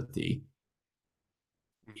word empathy,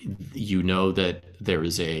 you know that there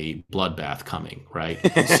is a bloodbath coming, right?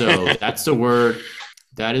 So that's the word.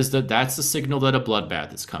 That's the signal that a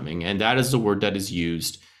bloodbath is coming, and that is the word that is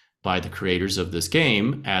used by the creators of this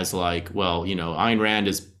game as like, well, Ayn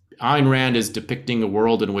Rand is depicting a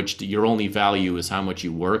world in which your only value is how much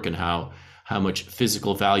you work and how much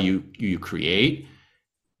physical value you create,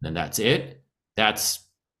 and that's it.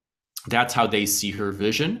 That's how they see her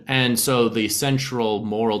vision. And so the central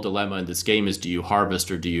moral dilemma in this game is, do you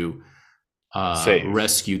harvest or do you Save.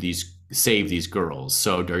 save these girls?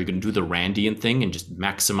 So are you going to do the Randian thing and just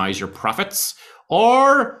maximize your profits?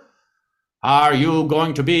 Or are you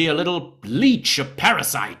going to be a little leech, a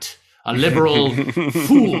parasite, a liberal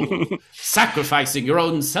fool, sacrificing your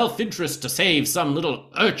own self-interest to save some little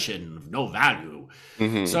urchin of no value?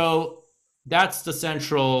 Mhm. So that's the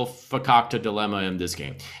central fakakta dilemma in this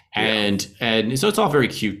game, Yeah. and so it's all very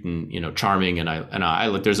cute and charming. And I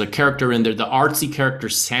look. There's a character in there, the artsy character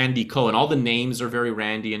Sandy Cohen. All the names are very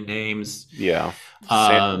Randian names. Yeah.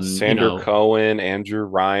 You Sander know, Cohen, Andrew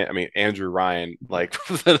Ryan. I mean, Andrew Ryan, like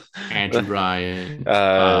Andrew Ryan,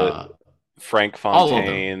 uh, Frank all of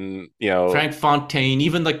them. Fontaine, Frank Fontaine,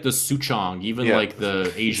 even like the Suchong, even yeah. like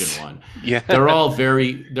the Asian one. Yeah. They're all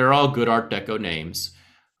good Art Deco names.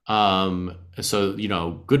 So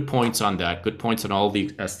good points on that. Good points on all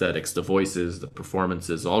the aesthetics, the voices, the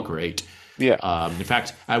performances, all great. Yeah. In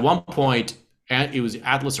fact, at one point, it was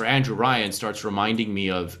Atlas or Andrew Ryan starts reminding me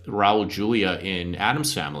of Raul Julia in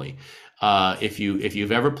Addams Family. If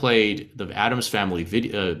you've ever played the Addams Family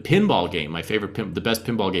pinball game, my favorite the best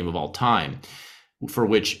pinball game of all time, for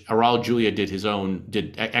which Raul Julia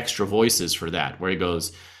did extra voices for that,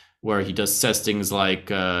 where he says things like,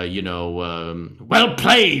 well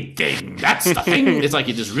played thing. That's the thing. It's like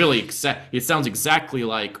it just really it sounds exactly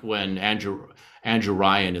like when Andrew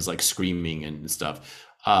Ryan is like screaming and stuff.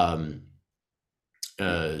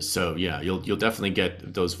 So yeah, you'll definitely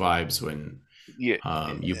get those vibes when Yeah.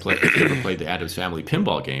 if you ever played the Addams Family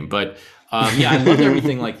pinball game. But yeah, I loved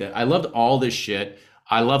everything like that. I loved all this shit.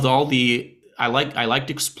 I loved all the. I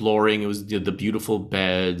liked exploring. It was the beautiful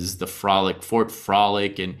beds, the Fort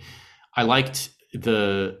Frolic, and I liked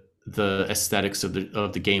the aesthetics of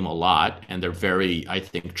the game a lot, and they're very, I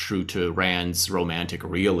think, true to Rand's romantic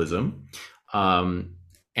realism. And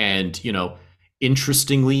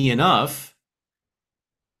interestingly enough,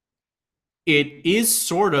 it is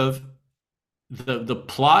sort of the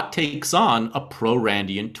plot takes on a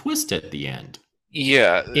pro-Randian twist at the end,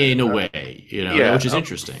 Yeah. in a way, Yeah. which is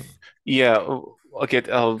interesting. Yeah. I'll get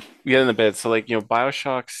in a bit. So like,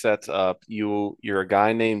 BioShock sets up you're a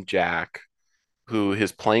guy named Jack who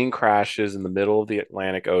his plane crashes in the middle of the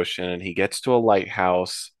Atlantic Ocean and he gets to a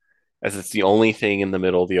lighthouse as it's the only thing in the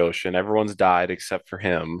middle of the ocean. Everyone's died except for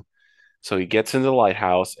him. So he gets into the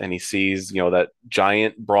lighthouse and he sees, that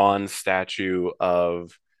giant bronze statue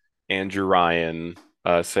of Andrew Ryan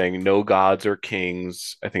saying, "No gods or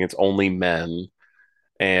kings. I think it's only men."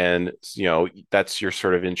 And, that's your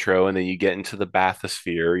sort of intro. And then you get into the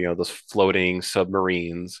bathysphere, those floating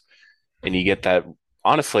submarines. And you get that.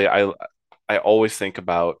 Honestly, I always think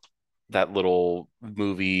about that little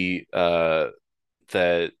movie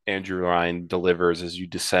that Andrew Ryan delivers as you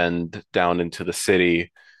descend down into the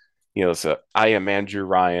city. So I am Andrew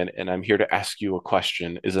Ryan, and I'm here to ask you a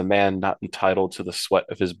question. Is a man not entitled to the sweat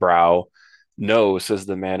of his brow? No, says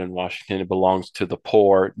the man in Washington, it belongs to the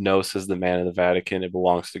poor. No, says the man in the Vatican, it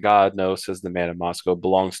belongs to God. No, says the man in Moscow, it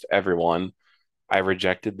belongs to everyone. I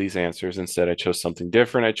rejected these answers. Instead, I chose something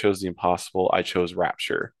different. I chose the impossible. I chose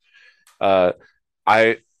rapture. Uh,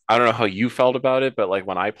 I I don't know how you felt about it, but like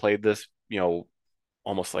when I played this,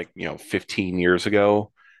 almost like 15 years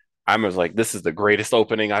ago, I was like, this is the greatest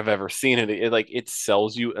opening I've ever seen. It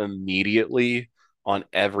sells you immediately on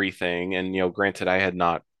everything. And granted, I had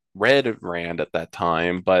not read Rand at that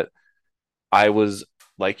time, but I was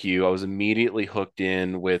like you, I was immediately hooked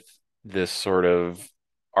in with this sort of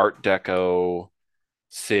Art Deco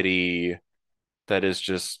city that is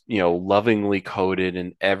just, lovingly coded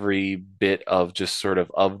in every bit of just sort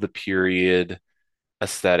of the period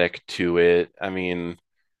aesthetic to it. I mean,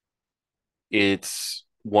 it's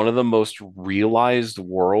one of the most realized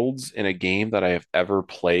worlds in a game that I have ever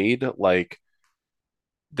played. Like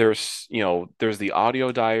there's the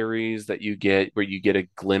audio diaries that you get where you get a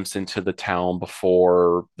glimpse into the town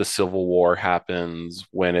before the Civil War happens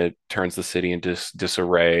when it turns the city into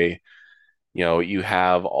disarray. You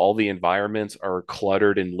have all the environments are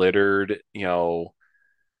cluttered and littered,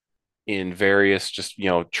 in various just,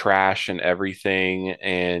 trash and everything.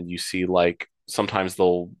 And you see like sometimes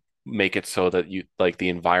they'll make it so that you like the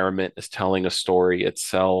environment is telling a story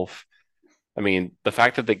itself. I mean, the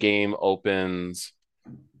fact that the game opens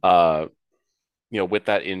uh, with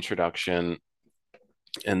that introduction,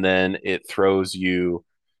 and then it throws you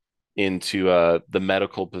into the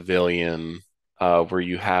medical pavilion where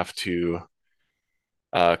you have to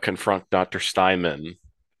confront Dr. Steinman,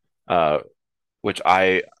 uh, which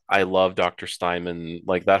I love Dr. Steinman.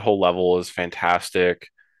 Like that whole level is fantastic.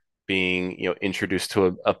 Being introduced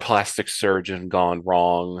to a plastic surgeon gone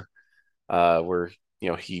wrong, where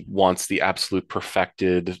he wants the absolute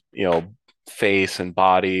perfected face and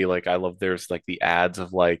body. Like I love there's like the ads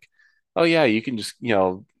of like, oh yeah, you can just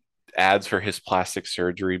ads for his plastic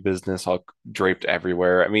surgery business all draped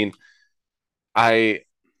everywhere. I mean, I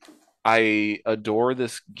I adore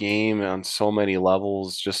this game on so many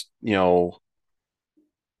levels. Just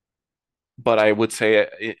but I would say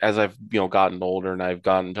as I've gotten older and I've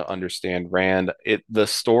gotten to understand Rand, the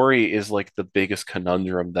story is like the biggest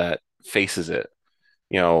conundrum that faces it.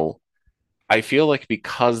 You know, I feel like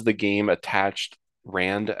because the game attached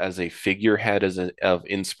Rand as a figurehead of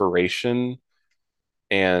inspiration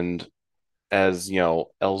and as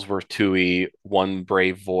Ellsworth Toohey, one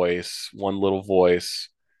brave voice, one little voice,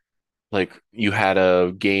 like you had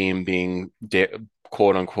a game being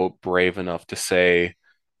quote unquote brave enough to say,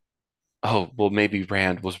 oh, well, maybe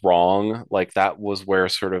Rand was wrong. Like that was where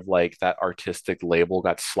sort of like that artistic label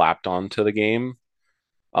got slapped onto the game.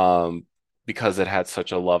 Um, because it had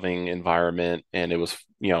such a loving environment and it was,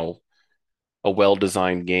 a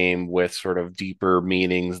well-designed game with sort of deeper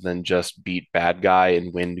meanings than just beat bad guy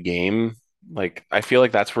and win game. Like I feel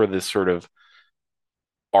like that's where this sort of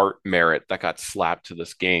art merit that got slapped to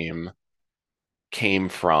this game came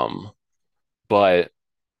from. But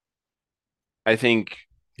I think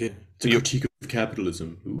Yeah, it's a you critique of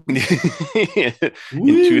capitalism. in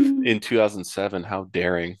 2007, how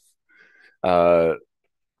daring. Uh,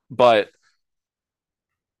 but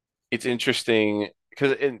it's interesting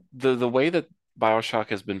because the way that BioShock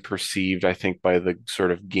has been perceived, I think, by the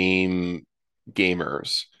sort of gamers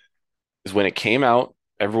is when it came out,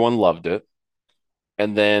 everyone loved it.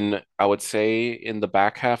 And then I would say in the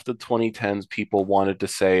back half of the 2010s, people wanted to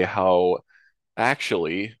say how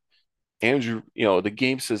actually Andrew, the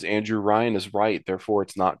game says Andrew Ryan is right, therefore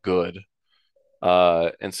it's not good.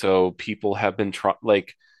 And so people have been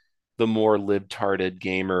like the more libtarded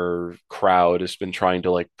gamer crowd has been trying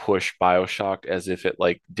to like push BioShock as if it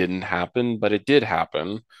like didn't happen, but it did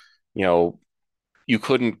happen. You know, you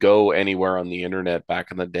couldn't go anywhere on the internet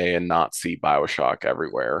back in the day and not see BioShock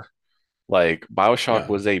everywhere. Like BioShock Yeah,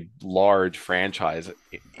 was a large franchise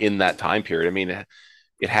in that time period. I mean,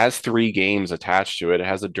 it has three games attached to it. It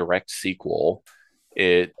has a direct sequel.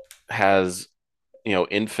 It has,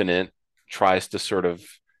 Infinite tries to sort of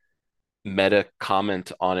meta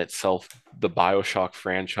comment on itself, the BioShock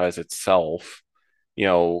franchise itself. You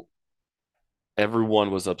know,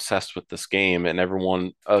 everyone was obsessed with this game, and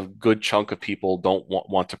a good chunk of people don't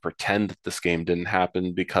want to pretend that this game didn't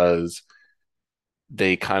happen because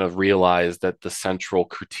they kind of realize that the central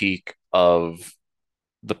critique of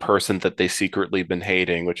the person that they secretly been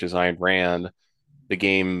hating, which is Ayn Rand, the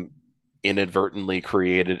game inadvertently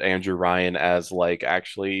created Andrew Ryan as like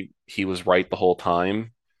actually he was right the whole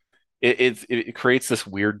time. It creates this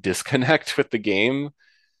weird disconnect with the game.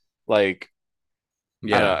 Like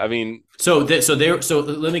I don't know. Yeah. I mean, So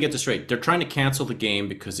let me get this straight. They're trying to cancel the game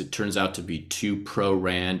because it turns out to be too pro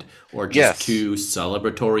Rand or just yes, too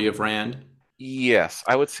celebratory of Rand. yes,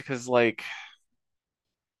 I would say because like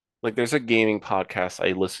there's a gaming podcast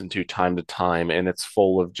I listen to time to time, and it's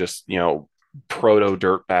full of just proto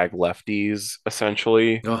dirtbag lefties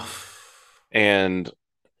essentially, Oh, and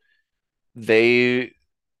they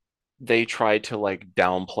they tried to like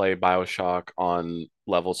downplay BioShock on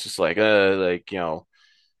levels just like it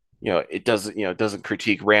doesn't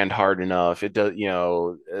critique Rand hard enough. It does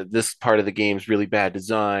this part of the game's really bad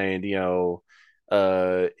designed. The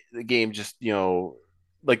game just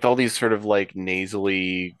like all these sort of like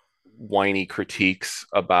nasally whiny critiques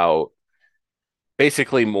about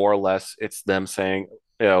basically more or less it's them saying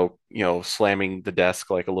slamming the desk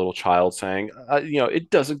like a little child saying it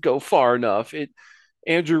doesn't go far enough. It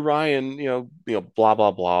Andrew Ryan, blah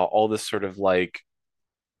blah blah, all this sort of like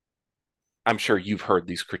I'm sure you've heard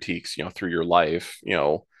these critiques, through your life.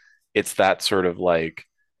 It's that sort of like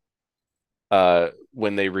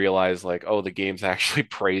when they realize like, oh, the game's actually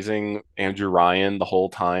praising Andrew Ryan the whole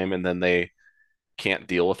time, and then they can't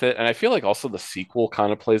deal with it. And I feel like also the sequel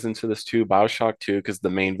kind of plays into this too, BioShock 2, because the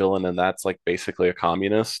main villain in that's like basically a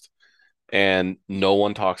communist, and no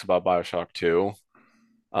one talks about BioShock 2.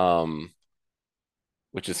 Um,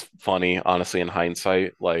 which is funny, honestly, in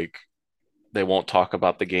hindsight. Like they won't talk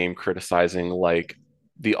about the game criticizing like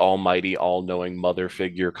the almighty, all-knowing mother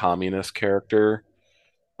figure communist character.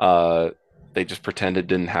 Uh, they just pretend it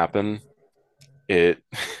didn't happen. It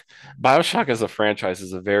BioShock as a franchise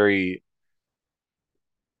is a very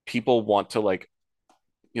people want to like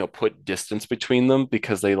put distance between them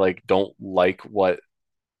because they like don't like what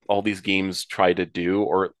all these games try to do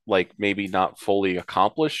or like maybe not fully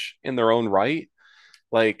accomplish in their own right.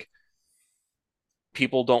 Like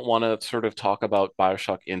people don't want to sort of talk about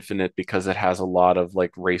BioShock Infinite because it has a lot of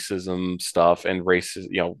like racism stuff and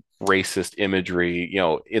racist imagery,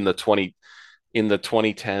 in the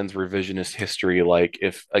 2010s revisionist history. Like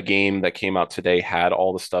if a game that came out today had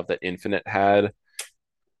all the stuff that Infinite had,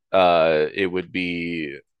 it would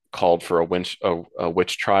be called for a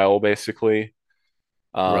witch trial basically.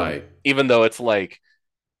 Right.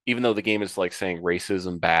 Even though the game is like saying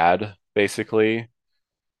racism bad basically,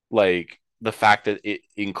 like the fact that it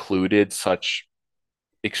included such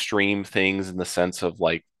extreme things in the sense of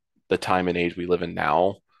like the time and age we live in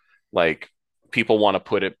now, like people want to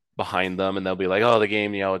put it behind them and they'll be like, oh, the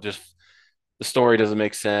game, just the story doesn't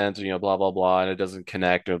make sense, blah blah blah, and it doesn't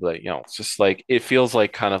connect, or like, it's just like it feels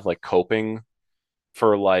like kind of like coping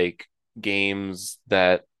for like games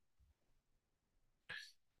that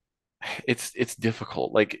it's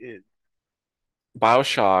difficult. Like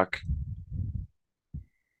BioShock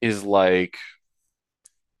is like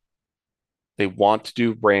they want to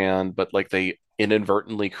do Rand, but like they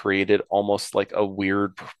inadvertently created almost like a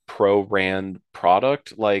weird pro Rand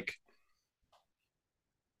product. Like,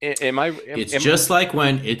 am I? It's just like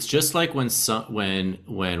when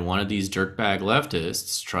one of these dirtbag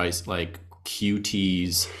leftists tries like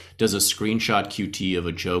QTs does a screenshot QT of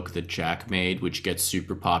a joke that Jack made, which gets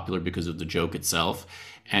super popular because of the joke itself,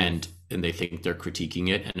 and they think they're critiquing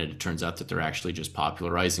it, and it turns out that they're actually just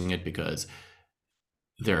popularizing it because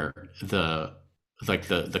they're the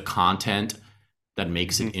content that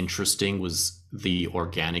makes it interesting was the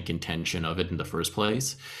organic intention of it in the first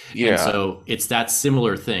place. And Yeah, so it's that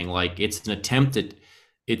similar thing. Like it's an attempt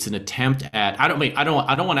at I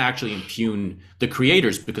don't want to actually impugn the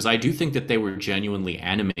creators because I do think that they were genuinely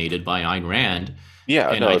animated by Ayn Rand. yeah,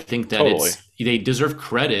 And I no, think that totally. they deserve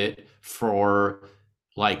credit for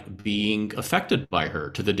like being affected by her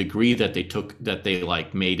to the degree that they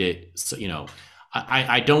like made it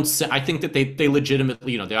I don't say I think that they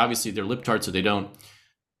legitimately they obviously they're libtards so they don't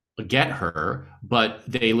get her, but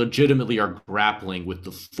they legitimately are grappling with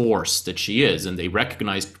the force that she is, and they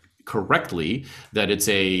recognize correctly that it's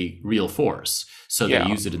a real force. So they Yeah,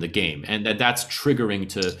 use it in the game, and that's triggering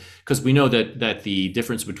to because we know that the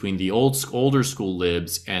difference between the older school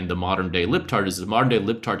libs and the modern day libtard is the modern day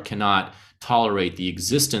libtard cannot tolerate the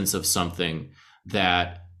existence of something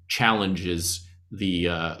that challenges the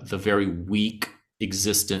very weak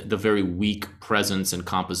the very weak presence and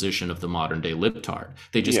composition of the modern day libtard.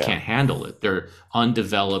 They just yeah, can't handle it. They're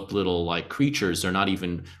undeveloped little like creatures. They're not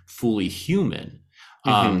even fully human.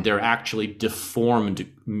 hmm They're actually deformed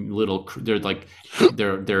little. They're like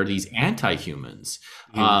they're these anti-humans,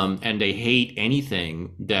 hmm and they hate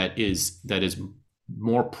anything that is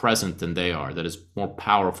more present than they are, that is more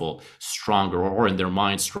powerful, stronger, or in their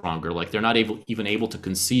mind stronger. Like they're not even able to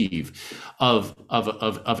conceive of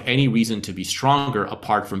any reason to be stronger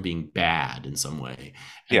apart from being bad in some way,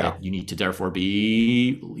 and yeah, that you need to therefore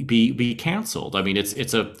be canceled. I mean, it's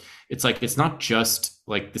like it's not just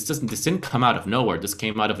like this didn't come out of nowhere. This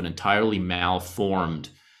came out of an entirely malformed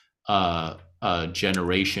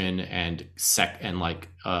generation and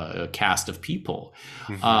cast of people,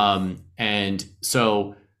 hmm and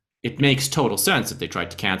so it makes total sense that they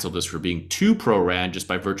tried to cancel this for being too pro Rand just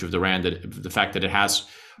by virtue of the fact that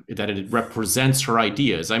it represents her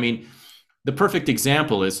ideas. I mean, the perfect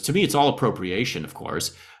example is to me it's all appropriation, of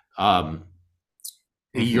course.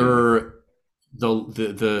 hmm You're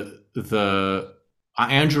the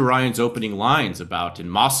Andrew Ryan's opening lines about in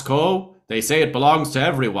Moscow they say it belongs to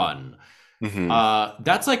everyone. hmm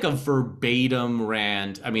That's like a verbatim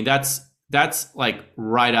Rand. I mean, that's like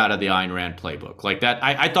right out of the Ayn Rand playbook. Like that,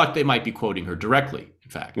 I thought they might be quoting her directly.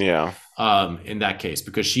 In fact, yeah, in that case,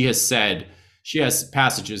 because she has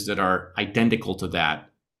passages that are identical to that,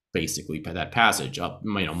 basically that passage,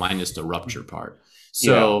 minus the rupture part. yeah,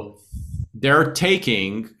 So they're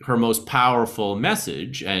taking her most powerful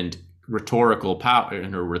message and rhetorical power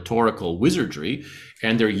and her rhetorical wizardry,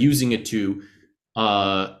 and they're using it to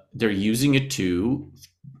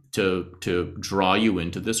draw you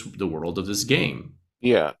into the world of this game.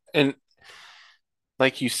 yeah. And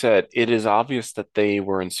like you said, it is obvious that they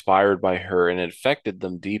were inspired by her and it affected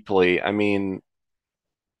them deeply. I mean,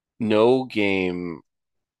 no game,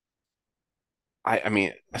 I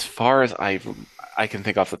mean, as far as I can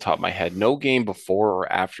think off the top of my head, no game before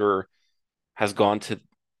or after has gone to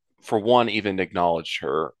for one, even acknowledge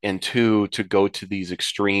her, and two, to go to these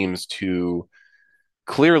extremes to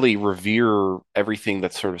clearly revere everything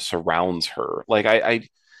that sort of surrounds her. Like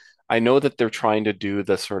I know that they're trying to do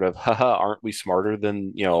the sort of, haha, aren't we smarter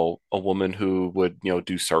than, a woman who would,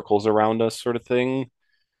 do circles around us sort of thing.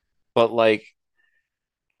 But like,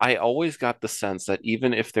 I always got the sense that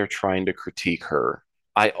even if they're trying to critique her,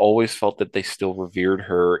 I always felt that they still revered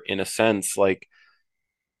her in a sense. Like,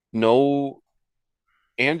 no,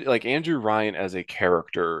 and like Andrew Ryan as a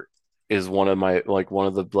character is one of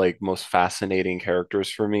the like most fascinating characters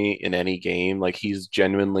for me in any game. Like, he's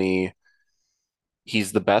the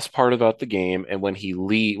best part about the game, and when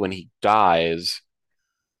he dies,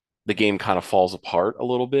 the game kind of falls apart a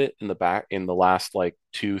little bit in the last like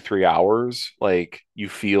 2 3 hours. Like, you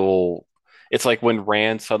feel it's like when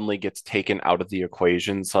Rand suddenly gets taken out of the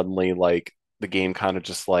equation, suddenly like the game kind of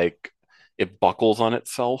just like it buckles on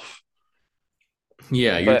itself.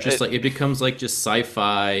 Yeah, you're But just like it becomes like just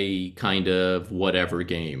sci-fi kind of whatever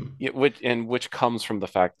game. which comes from the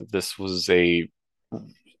fact that this was a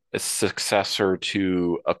successor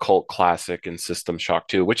to a cult classic in System Shock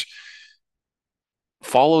 2, which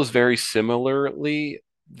follows very similarly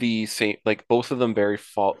the same, like both of them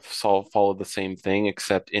follow the same thing,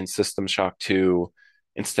 except in System Shock 2,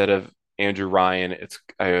 instead of Andrew Ryan,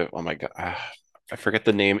 oh my God, I forget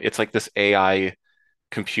the name. It's like this AI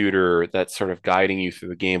computer that's sort of guiding you through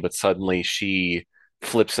the game, but suddenly she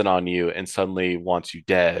flips it on you and suddenly wants you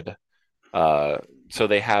dead. Uh, so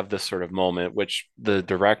they have this sort of moment, which the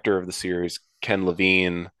director of the series, Ken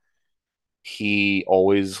Levine, he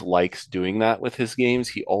always likes doing that with his games.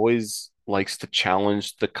 He always likes to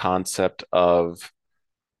challenge the concept of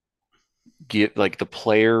get like the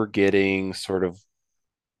player getting sort of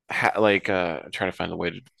I'm trying to find the way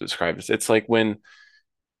to describe this. It's like when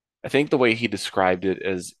I think the way he described it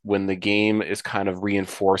is when the game is kind of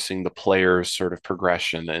reinforcing the player's sort of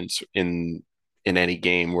progression, and in any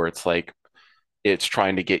game where it's like it's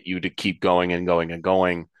trying to get you to keep going and going and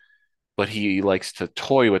going, but he likes to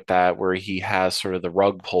toy with that where he has sort of the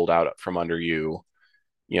rug pulled out from under you.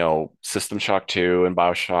 System Shock 2 and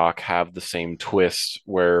BioShock have the same twist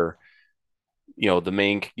where,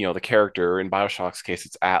 the character in BioShock's case,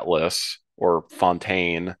 it's Atlas or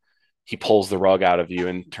Fontaine. He pulls the rug out of you,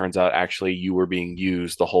 and turns out actually you were being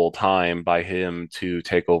used the whole time by him to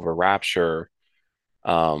take over Rapture.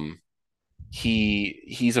 Um,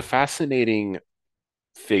 he's a fascinating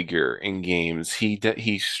figure in games.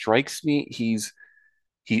 He strikes me.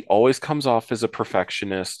 He always comes off as a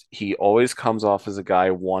perfectionist. He always comes off as a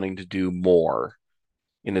guy wanting to do more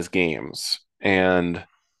in his games. And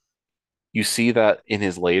you see that in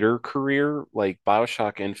his later career, like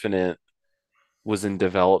BioShock Infinite was in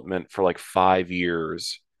development for like 5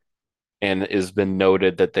 years, and it has been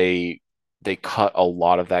noted that they cut a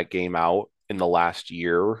lot of that game out in the last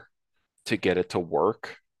year to get it to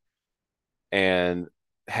work. And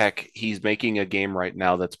heck, he's making a game right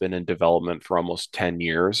now that's been in development for almost 10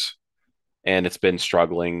 years, and it's been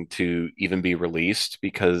struggling to even be released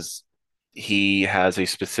because he has a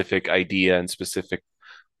specific idea and specific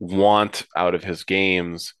want out of his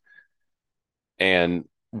games. And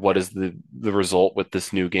what is the result with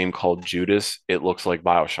this new game called Judas? It looks like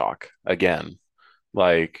BioShock again.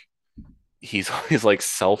 Like, he's like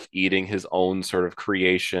self-eating his own sort of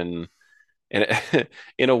creation. And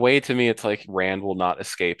in a way, to me, it's like Rand will not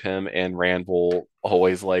escape him, and Rand will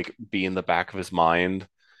always like be in the back of his mind.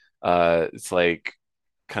 It's like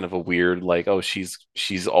kind of a weird, like, oh, she's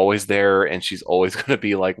always there, and she's always going to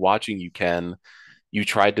be like watching you, Ken. You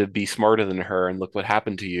tried to be smarter than her, and look what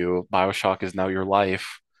happened to you. BioShock is now your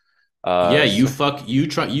life. Yeah,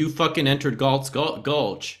 So you fucking entered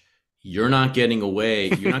Gulch. You're not getting away.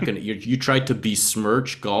 You're not gonna. You tried to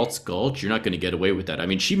besmirch Galt's Gulch. You're not gonna get away with that. I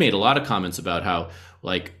mean, she made a lot of comments about how,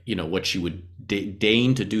 like, what she would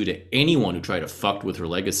deign to do to anyone who tried to fuck with her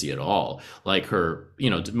legacy at all. Like her,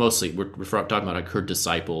 mostly we're talking about like her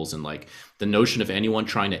disciples, and like the notion of anyone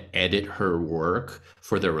trying to edit her work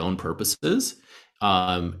for their own purposes,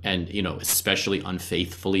 and especially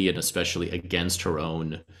unfaithfully and especially against her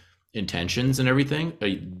own intentions and everything.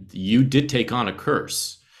 You did take on a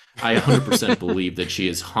curse. I 100% believe that she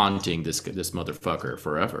is haunting this motherfucker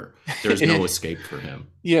forever. There's no escape for him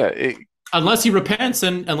yeah, unless he repents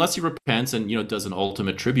and does an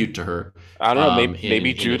ultimate tribute to her. I don't know.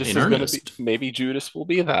 Maybe In Judas is going to be. earnest. Maybe Judas will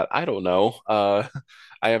be that. I don't know. I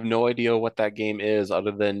have no idea what that game is,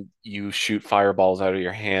 other than you shoot fireballs out of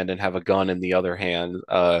your hand and have a gun in the other hand.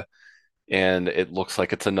 And it looks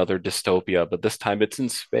like it's another dystopia, but this time it's in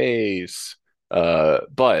space.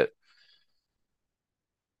 But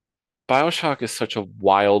BioShock is such a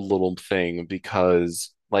wild little thing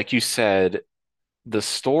because like you said, the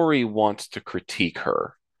story wants to critique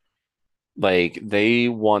her. Like they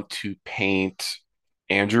want to paint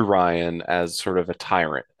Andrew Ryan as sort of a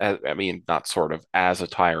tyrant. I mean, not sort of, as a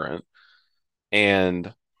tyrant.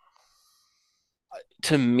 And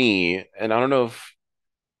to me, and I don't know if,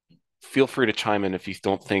 feel free to chime in if you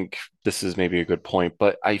don't think this is maybe a good point,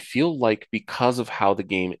 but I feel like because of how the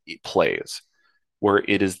game plays, where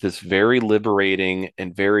it is this very liberating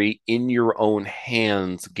and very in your own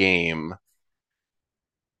hands game,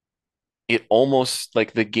 it almost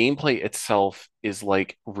like the gameplay itself is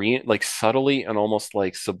like like subtly and almost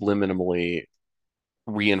like subliminally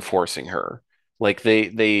reinforcing her. Like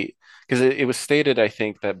they because it was stated, I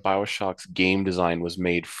think, that BioShock's game design was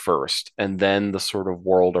made first, and then the sort of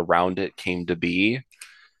world around it came to be.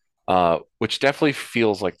 Which definitely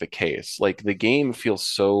feels like the case. Like the game feels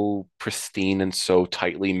so pristine and so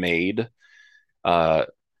tightly made. Uh,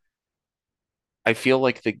 I feel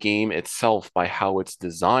like the game itself, by how it's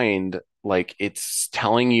designed, like it's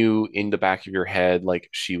telling you in the back of your head, like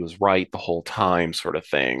she was right the whole time, sort of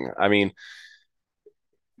thing. I mean,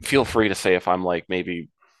 feel free to say if I'm like maybe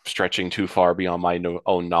stretching too far beyond my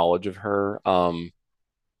own knowledge of her.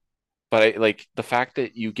 But I like the fact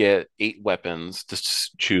that you get 8 weapons to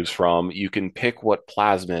choose from. You can pick what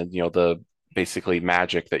plasmid, the basically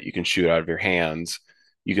magic that you can shoot out of your hands.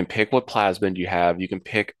 You can pick what plasmid you have. You can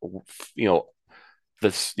pick, you know,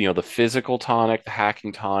 this, the physical tonic, the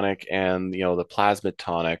hacking tonic, and the plasmid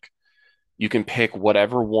tonic. You can pick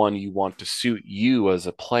whatever one you want to suit you as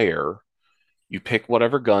a player. You pick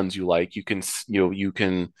whatever guns you like. You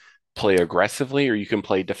can play aggressively or you can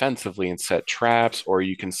play defensively and set traps, or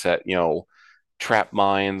you can set, trap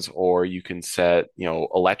mines, or you can set,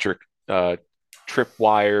 electric trip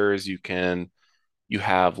wires. You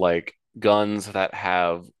have like guns that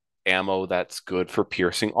have ammo that's good for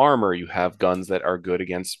piercing armor. You have guns that are good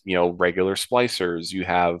against, regular splicers. You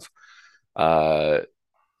have uh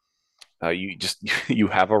you just you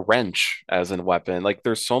have a wrench as a weapon. Like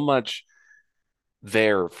there's so much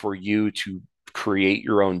there for you to create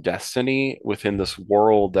your own destiny within this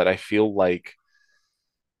world that I feel like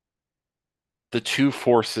the two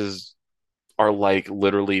forces are like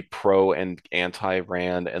literally pro and anti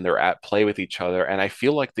Rand, and they're at play with each other. And I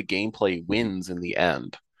feel like the gameplay wins in the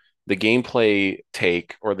end. The gameplay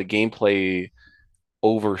or the gameplay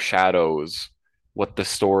overshadows what the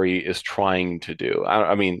story is trying to do.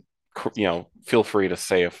 I mean, feel free to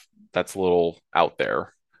say if that's a little out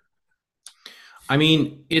there. I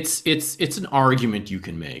mean, it's an argument you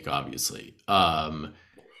can make, obviously. To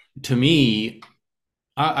me,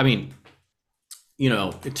 I mean,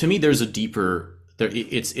 to me, there's a deeper there.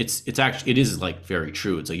 It's actually, it is like very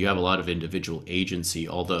true. It's like you have a lot of individual agency,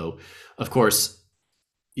 although, of course,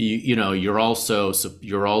 you're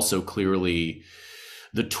also clearly,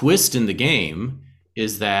 the twist in the game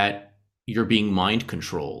is that you're being mind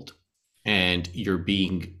controlled, and you're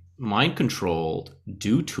being mind controlled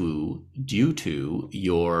due to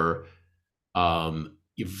your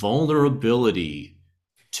vulnerability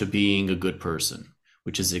to being a good person,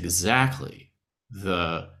 which is exactly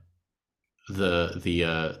the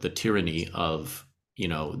tyranny of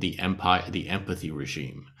the empire, the empathy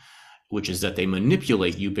regime, which is that they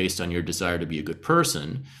manipulate you based on your desire to be a good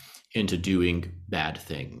person into doing bad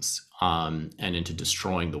things, and into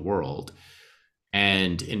destroying the world,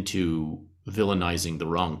 and into villainizing the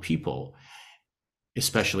wrong people,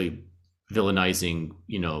 especially villainizing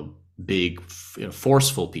big,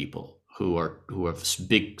 forceful people who have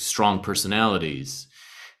big, strong personalities,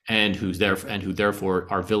 and who therefore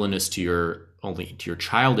are villainous to your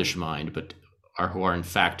childish mind, but who are in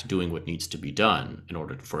fact doing what needs to be done in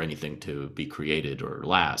order for anything to be created or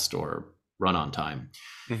last or run on time.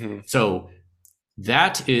 Mm-hmm. So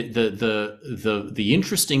that is the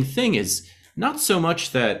interesting thing is not so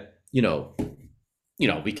much that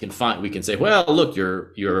we can say, well, look,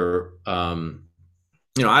 you're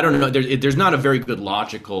I don't know, there's not a very good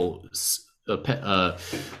logical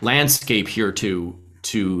landscape here to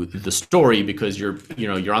the story, because you're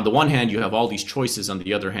on the one hand you have all these choices, on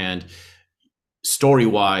the other hand, story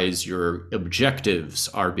wise, your objectives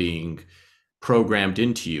are being programmed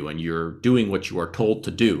into you, and you're doing what you are told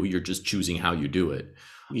to do. You're just choosing how you do it.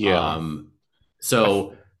 Yeah.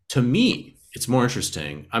 So to me, it's more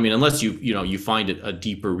interesting. I mean, unless you find it a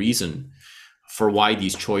deeper reason for why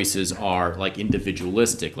these choices are like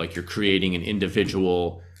individualistic, like you're creating an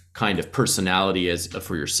individual kind of personality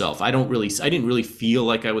for yourself. I didn't really feel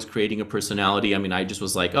like I was creating a personality. I mean, I just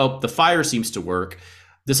was like, oh, the fire seems to work.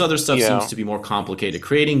 This other stuff Yeah. seems to be more complicated.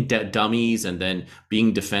 Creating dummies and then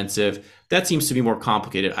being defensive, that seems to be more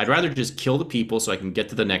complicated. I'd rather just kill the people so I can get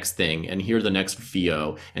to the next thing and hear the next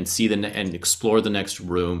VO and see and explore the next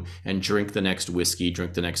room and drink the next whiskey,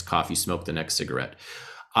 drink the next coffee, smoke the next cigarette.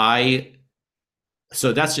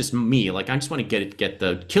 So that's just me. Like, I just want to get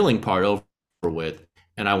the killing part over with,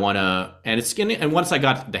 and I want to, and once I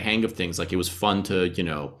got the hang of things, like, it was fun to,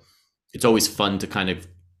 it's always fun to kind of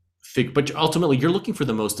but ultimately you're looking for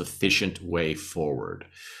the most efficient way forward.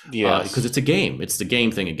 Yes. Because it's a game. It's the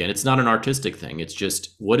game thing again. It's not an artistic thing. It's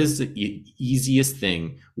just, what is the easiest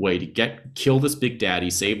way to kill this big daddy,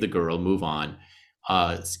 save the girl, move on,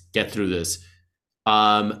 get through this.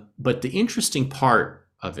 But the interesting part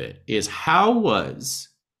of it is, how was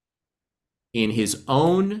in his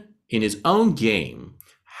own game,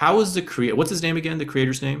 how is the creator, what's his name again, the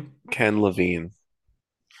creator's name? Ken Levine.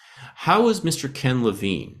 How is Mr. Ken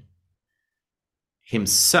Levine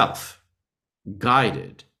himself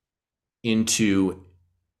guided into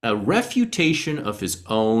a refutation of his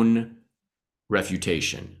own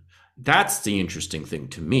refutation? That's the interesting thing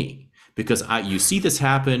to me, because you see this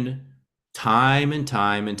happen time and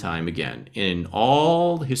time and time again in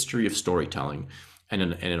all the history of storytelling, and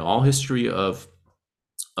in all history of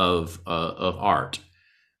art.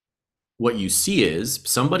 What you see is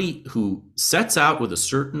somebody who sets out with a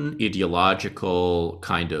certain ideological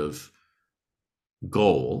kind of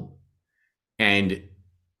goal and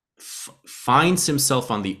finds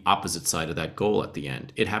himself on the opposite side of that goal at the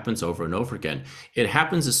end. It happens over and over again. It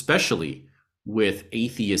happens especially with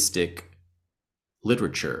atheistic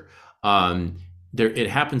literature. It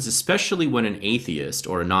happens especially when an atheist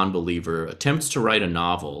or a non-believer attempts to write a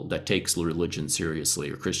novel that takes religion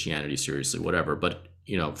seriously or Christianity seriously, whatever, but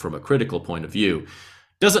from a critical point of view,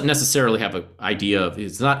 doesn't necessarily have an idea of,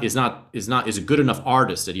 is a good enough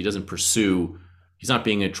artist that he doesn't pursue. He's not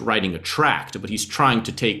writing a tract, but he's trying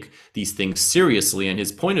to take these things seriously, and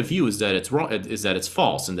his point of view is that it's wrong, is that it's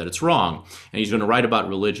false, and that it's wrong, and he's going to write about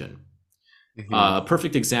religion. Mm-hmm. A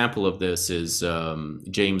perfect example of this is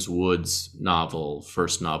James Wood's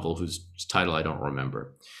first novel, whose title I don't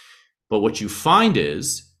remember. But what you find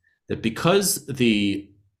is that because the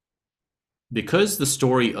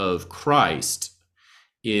story of Christ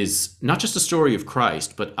is not just a story of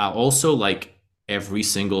Christ, but also, like, every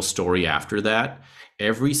single story after that,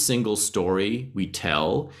 every single story we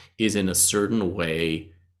tell is in a certain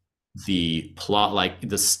way the plot, like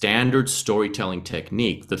the standard storytelling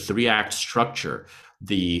technique, the 3-act structure,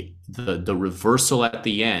 the reversal at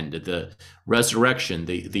the end, the resurrection,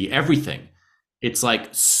 the everything. It's like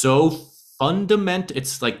so fundamental.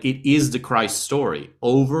 It's like it is the Christ story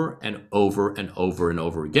over and over and over and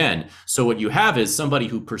over again. So what you have is somebody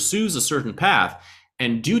who pursues a certain path,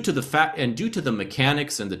 and due to the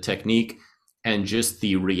mechanics and the technique and just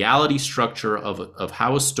the reality structure of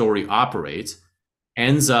how a story operates,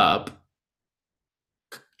 ends up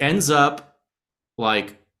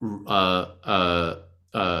like what's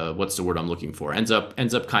the word I'm looking for? Ends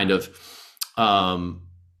up kind of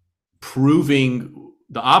proving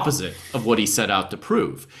the opposite of what he set out to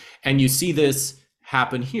prove. And you see this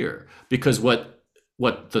happen here, because what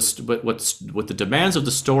the demands of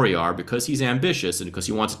the story are, because he's ambitious and because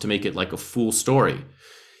he wants to make it like a full story,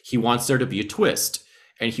 he wants there to be a twist,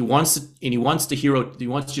 and he wants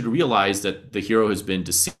you to realize that the hero has been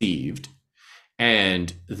deceived,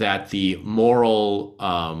 and that the moral,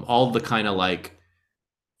 all the kind of like,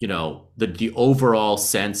 the overall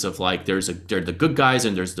sense of like, they're the good guys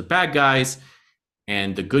and there's the bad guys,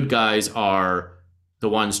 and the good guys are the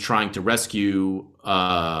ones trying to rescue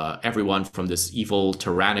everyone from this evil,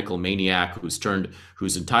 tyrannical maniac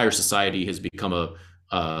whose entire society has become a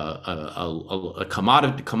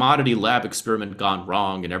commodity lab experiment gone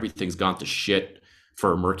wrong, and everything's gone to shit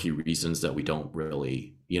for murky reasons that we don't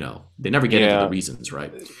really, they never get into the reasons,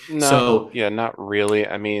 right? Not really.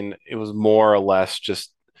 I mean, it was more or less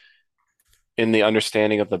just in the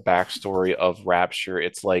understanding of the backstory of Rapture.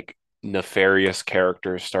 It's like nefarious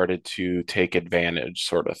characters started to take advantage,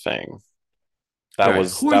 sort of thing.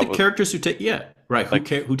 Who are the characters who take? Yeah, right.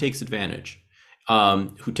 Who takes advantage?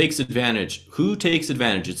 Who takes advantage? Who takes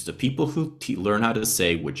advantage? It's the people who learn how to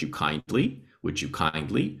say, "Would you kindly? Would you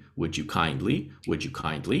kindly? Would you kindly? Would you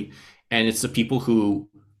kindly?" And it's the people who,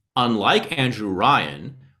 unlike Andrew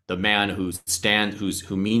Ryan, the man who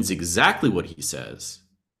means exactly what he says,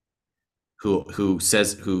 who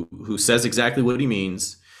says exactly what he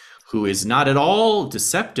means, who is not at all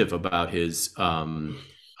deceptive about his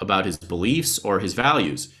beliefs or his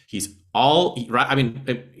values. I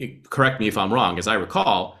mean, correct me if I'm wrong. As I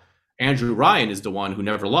recall, Andrew Ryan is the one who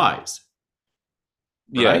never lies.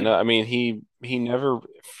 Yeah, right? no, I mean, he never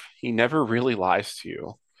he never really lies to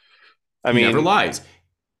you. I He never mean, lies.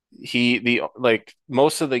 he the like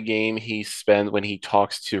most of the game he spends when he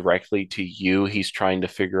talks directly to you, he's trying to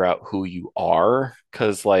figure out who you are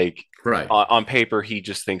because like Right. on paper he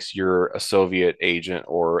just thinks you're a Soviet agent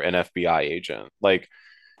or an FBI agent. Like,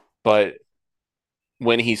 but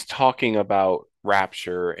when he's talking about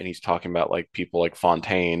Rapture and he's talking about like people like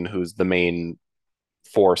Fontaine, who's the main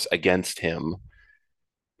force against him,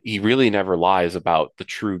 he really never lies about the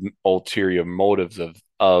true ulterior motives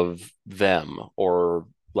of them or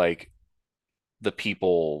like the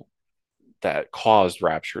people that caused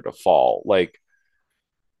Rapture to fall. Like,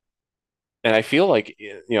 and I feel like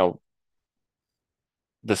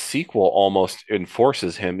the sequel almost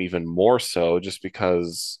enforces him even more so, just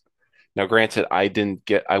because. Now, granted,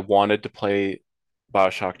 I wanted to play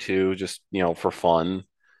Bioshock 2 just for fun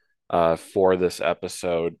for this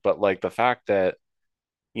episode, but like the fact that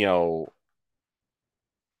you know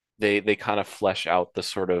they kind of flesh out the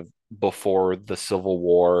sort of before the Civil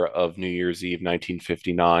War of New Year's Eve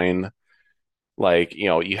 1959, like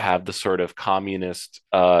you have the sort of communist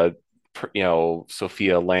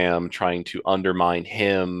Sophia Lamb trying to undermine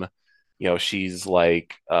him. She's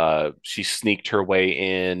like she sneaked her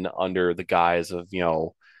way in under the guise of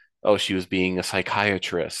oh, she was being a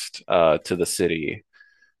psychiatrist to the city.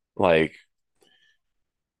 Like,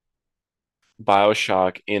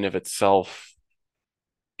 BioShock in of itself,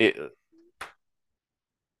 it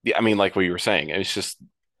yeah, I mean, like what you were saying, it's just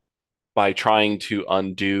by trying to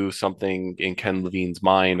undo something in Ken Levine's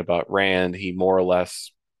mind about Rand, he more or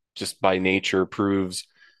less just by nature proves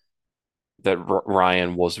that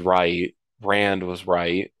Ryan was right, Rand was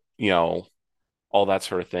right, all that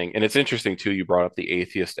sort of thing. And it's interesting too, you brought up the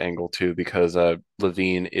atheist angle too, because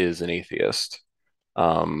Levine is an atheist.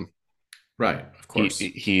 Um, Right. Of course.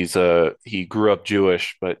 he grew up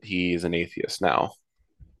Jewish, but he's an atheist now.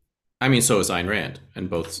 I mean, so is Ayn Rand, in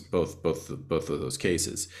both of those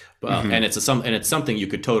cases. Hmm. And it's something you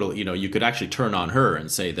could totally, you could actually turn on her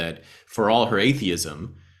and say that for all her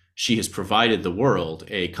atheism, she has provided the world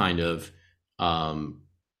a kind of um,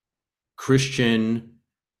 Christian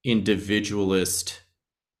individualist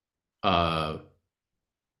uh,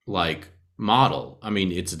 like model. I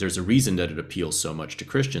mean, there's a reason that it appeals so much to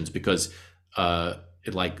Christians because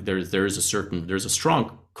like there's a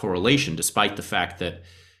strong correlation, despite the fact that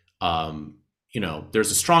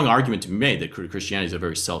there's a strong argument to be made that Christianity is a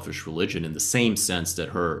very selfish religion in the same sense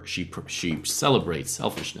that she celebrates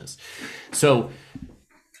selfishness. So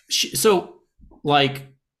so like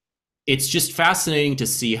it's just fascinating to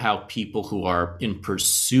see how people who are in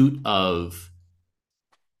pursuit of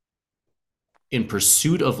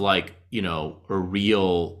like a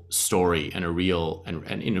real story and a real and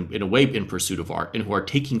in a way in pursuit of art and who are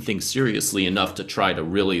taking things seriously enough to try to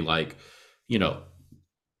really like you know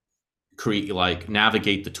create like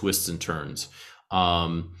navigate the twists and turns.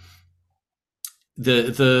 um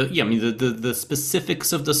the yeah, I mean the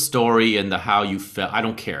specifics of the story and the how you felt, I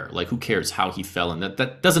don't care. Like, who cares how he fell? And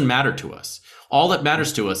that doesn't matter to us. All that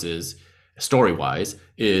matters to us is, story wise,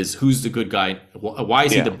 is who's the good guy. Why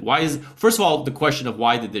is he the Yeah, why is First of all, the question of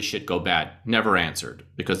why did this shit go bad never answered,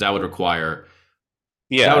 because that yeah, would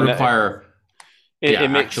and require it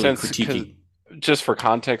makes actually sense because critiquing. just for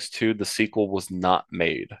context too, the sequel was not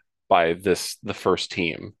made by the first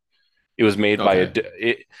team. It was made by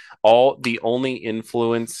Okay. all the only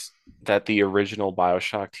influence that the original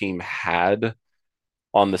BioShock team had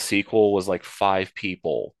on the sequel was like five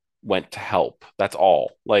people went to help. That's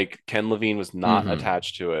all. Like, Ken Levine was not Mm-hmm.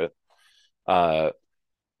 attached to it. Uh,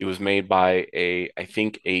 it was made by I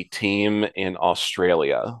think a team in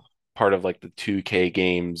Australia, part of like the 2K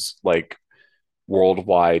Games like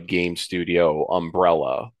worldwide game studio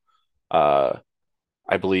umbrella. Uh,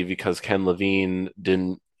 I believe because Ken Levine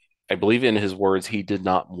didn't, I believe in his words, he did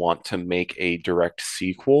not want to make a direct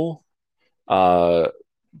sequel. Uh,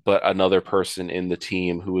 but another person in the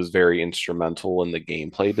team who was very instrumental in the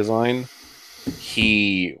gameplay design,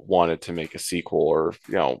 he wanted to make a sequel or,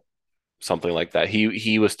 something like that.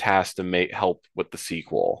 He was tasked to make help with the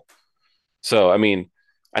sequel. So, I mean,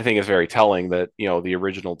 I think it's very telling that, the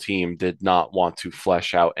original team did not want to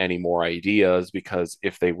flesh out any more ideas, because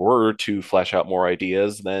if they were to flesh out more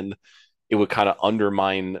ideas, then it would kind of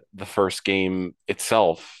undermine the first game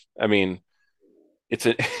itself. I mean,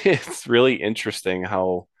 it's really interesting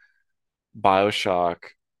how BioShock.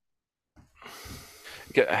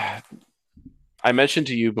 I mentioned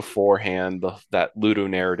to you beforehand that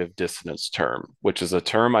ludonarrative dissonance term, which is a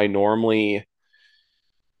term I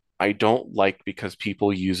don't like because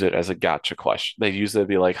people use it as a gotcha question. They use it to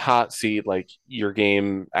be like, hot seat, like your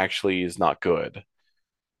game actually is not good.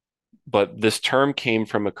 but this term came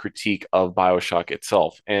from a critique of BioShock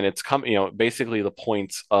itself, and it's come, basically the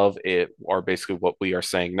points of it are basically what we are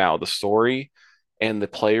saying now. The story and the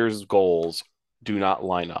player's goals do not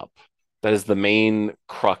line up. That is the main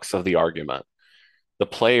crux of the argument. The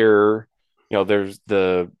player, there's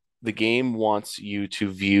the game wants you to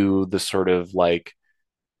view the sort of like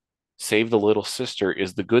save the little sister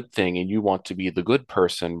is the good thing and you want to be the good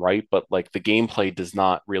person, right? But like the gameplay does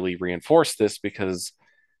not really reinforce this because,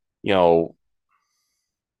 you know,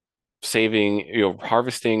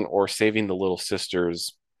 harvesting or saving the little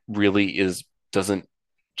sisters really doesn't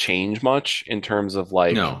change much in terms of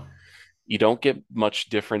like No. you don't get much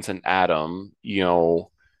difference in Adam,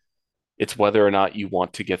 it's whether or not you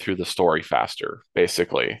want to get through the story faster,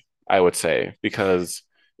 basically, I would say, because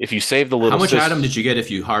if you save the How little much sis, Adam did you get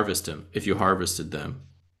if you harvested them?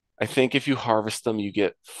 I think if you harvest them, you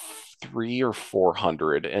get 300 or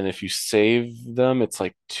 400, and if you save them, it's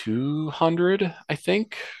like 200, I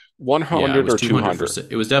think, Yeah, it 100 was or 200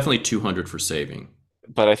 200. it was definitely 200 for saving.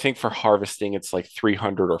 But I think for harvesting, it's like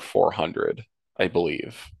 300 or 400, I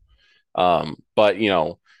believe. But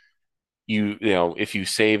if you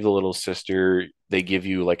save the little sister, they give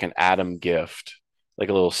you like an Adam gift, like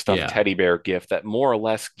a little stuffed Yeah. teddy bear gift that more or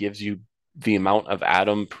less gives you the amount of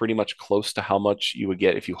Adam pretty much close to how much you would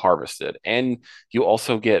get if you harvested. And you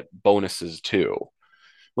also get bonuses too.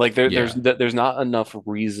 Like Yeah. there's not enough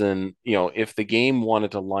reason, if the game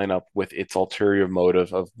wanted to line up with its ulterior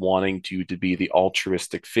motive of wanting to be the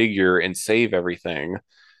altruistic figure and save everything,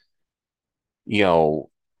 you know,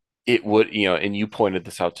 it would, and you pointed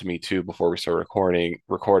this out to me too before we started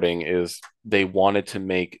recording is they wanted to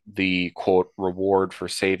make the quote reward for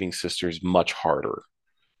saving sisters much harder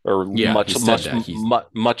or Yeah, he much said much that. He's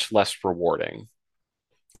much less rewarding.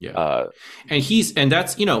 Yeah. uh And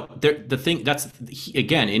that's, the thing that's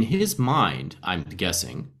again in his mind, I'm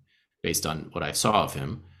guessing based on what I saw of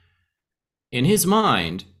him, in his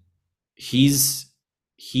mind, he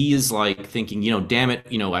is like thinking, damn it,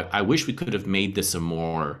 I wish we could have made this a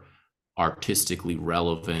more artistically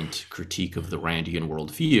relevant critique of the Randian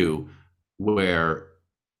worldview, where,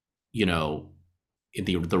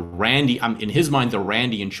 the Randy, in his mind, the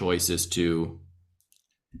Randian choice is to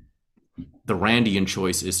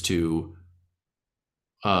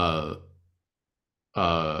uh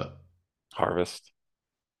uh Harvest.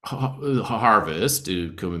 harvest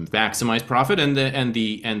to maximize profit, and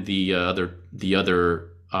the other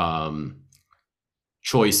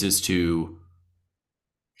choice is to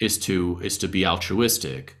be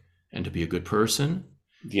altruistic and to be a good person.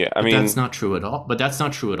 Yeah, I But mean, that's not true at all. That's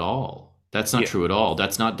not true at all. That's not yeah, true at all.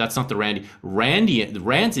 That's not the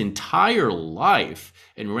Rand's entire life,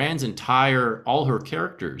 and all her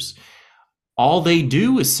characters, all they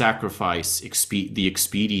do is sacrifice the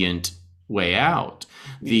expedient way out.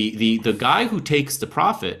 The guy who takes the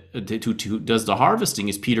profit, who does the harvesting,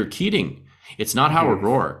 is Peter Keating. It's not Howard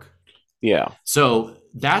Rourke. yeah, So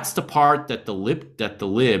that's the part that the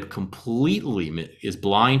lib completely is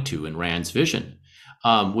blind to in Rand's vision,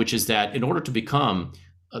 which is that in order to become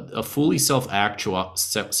a fully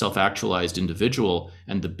self-actualized individual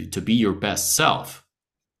and to be your best self,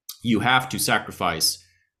 you have to sacrifice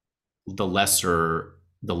the lesser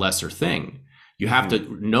thing. You have to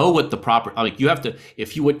know what the proper, like you have to,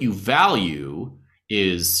 if you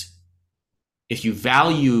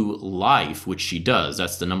value life, which she does,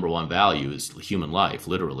 that's the number one value, is human life,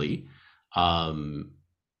 literally.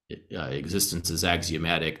 Existence is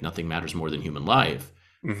axiomatic. Nothing matters more than human life.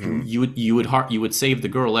 mhm, You would save the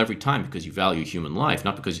girl every time because you value human life,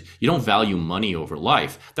 not because you don't value money over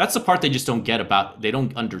life. That's the part they just don't get about. They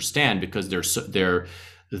don't understand because they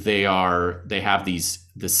have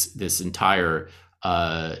this entire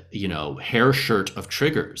hair shirt of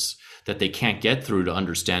triggers that they can't get through to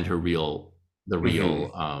understand the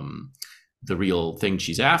real thing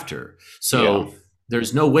she's after. So yeah,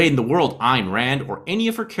 there's no way in the world Ayn Rand or any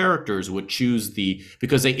of her characters would choose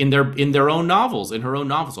because they in her own novels, all you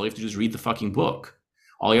have to do is read the fucking book.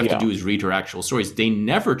 All you have yeah, to do is read her actual stories. They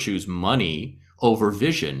never choose money over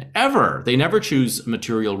vision, ever. They never choose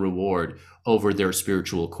material reward over their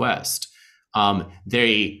spiritual quest.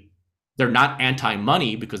 They're not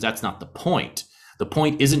anti-money because that's not the point. The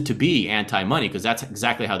point isn't to be anti-money because that's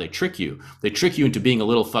exactly how they trick you. They trick you into being a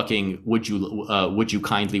little fucking would you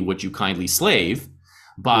kindly slave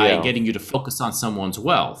by yeah, getting you to focus on someone's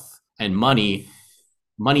wealth. And money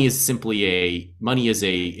is simply money is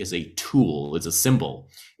a tool. It's a symbol.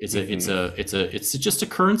 It's just a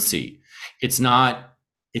currency. It's not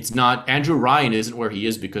Andrew Ryan isn't where he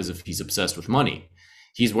is because he's obsessed with money.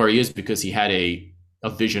 He's where he is because he had a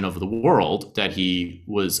vision of the world that he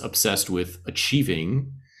was obsessed with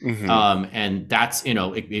achieving, Mhm. And that's,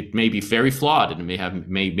 it may be very flawed and it may have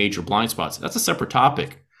major blind spots. That's a separate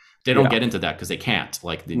topic. They don't Yeah. get into that because they can't.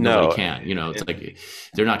 Like nobody No. can. It's and- like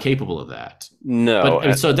they're not capable of that. No.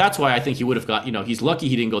 But so that's why I think he would have got. He's lucky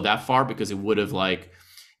he didn't go that far, because it would have, like,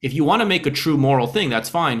 if you want to make a true moral thing, that's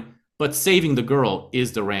fine. But saving the girl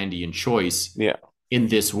is the Randian choice Yeah. in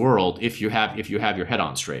this world if you have your head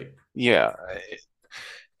on straight. Yeah.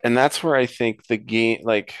 And that's where I think the game,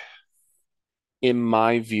 like, in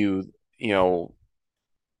my view,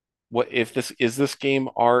 what if this game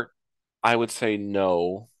art? I would say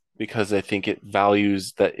no, because I think it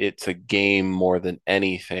values that it's a game more than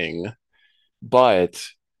anything. But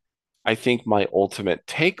I think my ultimate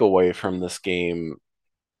takeaway from this game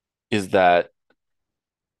is that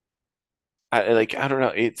I don't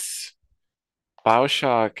know, it's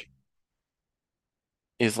BioShock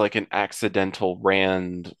is like an accidental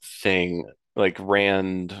Rand thing. Like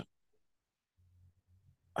Rand,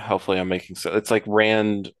 hopefully I'm making sense. It's like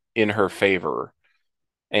Rand in her favor.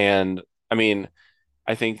 And I mean,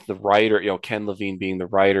 I think the writer, Ken Levine being the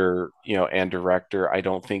writer, and director, I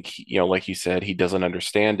don't think like you said, he doesn't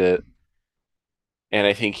understand it. And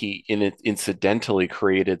I think he incidentally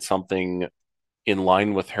created something in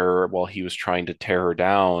line with her while he was trying to tear her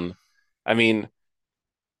down. I mean,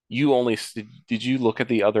 you only did you look at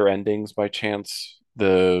the other endings by chance?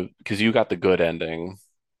 Because you got the good ending.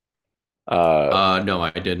 Uh, No,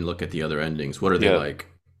 I didn't look at the other endings. What are they yeah. like?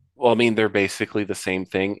 Well, I mean, they're basically the same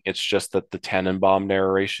thing. It's just that the Tenenbaum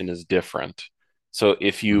narration is different. So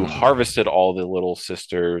if you Mm-hmm. harvested all the little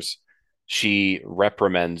sisters, she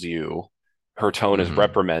reprimands you. Her tone is Mm-hmm.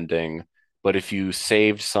 reprimanding. But if you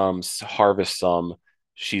saved some, harvest some,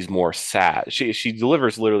 she's more sad. She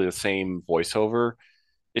delivers literally the same voiceover.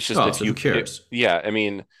 It's just Oh, if so who you, cares? yeah, I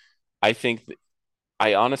mean, I think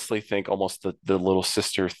I honestly think almost the little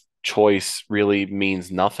sister choice really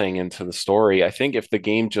means nothing into the story. I think if the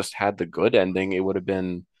game just had the good ending, it would have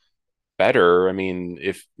been better. I mean,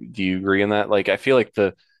 if do you agree in that? Like, I feel like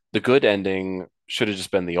the good ending should have just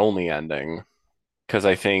been the only ending, because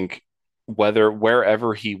I think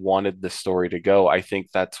wherever he wanted the story to go, I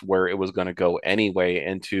think that's where it was going to go anyway.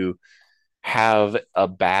 And to have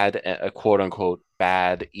a quote unquote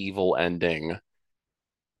bad evil ending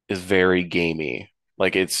is very gamey.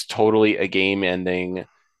 Like it's totally a game ending.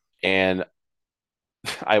 And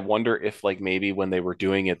I wonder if like maybe when they were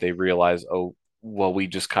doing it, they realized, oh, well, we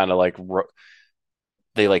just kind of like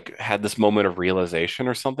they like had this moment of realization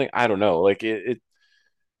or something. I don't know. Like it's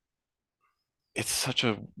such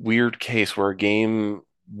a weird case where a game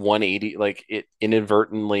 180 like it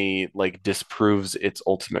inadvertently like disproves its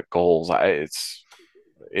ultimate goals. It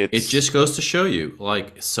It's just goes to show you,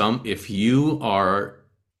 like,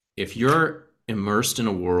 if you're immersed in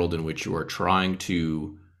a world in which you are trying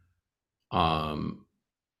to, um,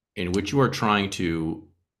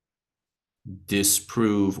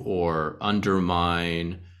 disprove or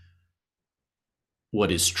undermine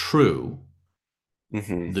what is true,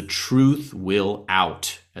 mhm. the truth will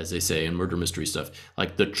out, as they say in murder mystery stuff.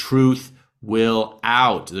 Like, the truth will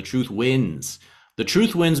out. The truth wins. The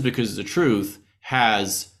truth wins because the truth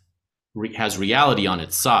has reality on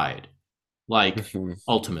its side. Like, Mhm.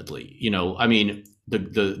 ultimately, I mean,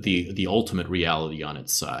 the ultimate reality on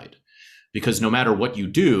its side. Because no matter what you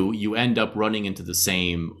do, you end up running into the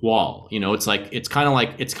same wall. It's kind of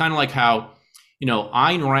like how,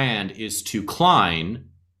 Ayn Rand is to Klein.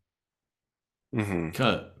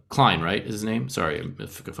 Mhm. Klein, right? Is his name? Sorry, I'm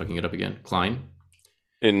fucking it up again. Klein,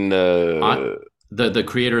 In the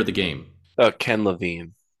creator of the game, Ken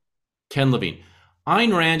Levine. Ken Levine.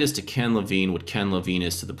 Ayn Rand is to Ken Levine what Ken Levine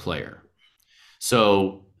is to the player.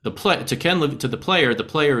 So to the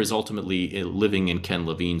player is ultimately living in Ken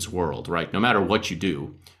Levine's world, right? No matter what you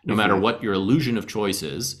do, no matter Mhm. what your illusion of choice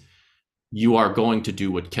is, you are going to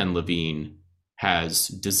do what Ken Levine has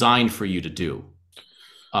designed for you to do.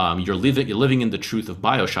 You're living in the truth of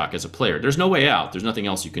BioShock as a player. There's no way out. There's nothing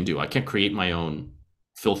else you can do. I can't create my own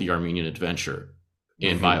filthy Armenian adventure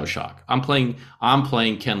in Mhm. BioShock. I'm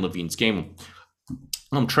playing Ken Levine's game.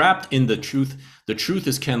 I'm trapped in the truth. The truth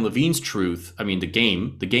is Ken Levine's truth. I mean, the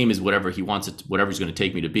game. The game is whatever he wants it, whatever he's going to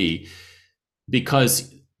take me to be,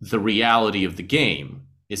 because the reality of the game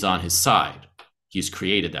is on his side. He's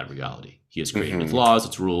created that reality. He has created its Mhm. laws,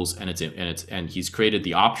 its rules, and he's created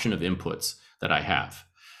the option of inputs that I have.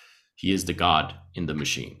 He is the God in the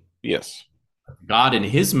machine. Yes. God in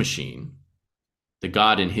his machine, the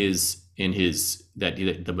God in his that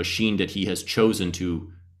the machine that he has chosen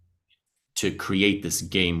to create this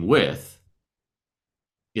game with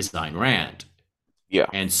is Ayn Rand. Yeah.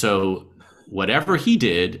 And so whatever he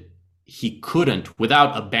did, he couldn't,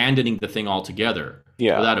 without abandoning the thing altogether,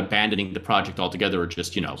 Yeah. without abandoning the project altogether, or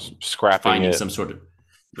just Scrapping finding it. some sort of Yeah.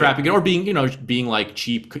 scrapping it, or being like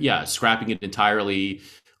cheap, scrapping it entirely,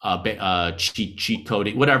 cheat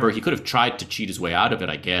coding, whatever. He could have tried to cheat his way out of it,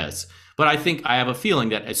 I guess. But I have a feeling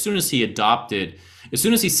that as soon as he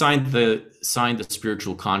signed the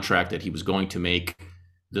spiritual contract that he was going to make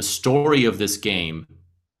the story of this game,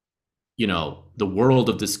 the world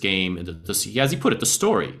of this game, and as he put it, the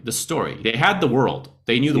story. They had the world.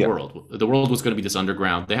 They knew the Yeah. world. The world was going to be this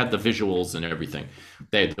underground. They had the visuals and everything.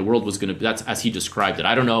 The world was going to. That's as he described it.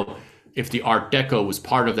 I don't know if the Art Deco was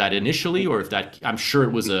part of that initially, or if that. I'm sure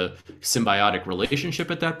it was a symbiotic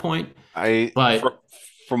relationship at that point. But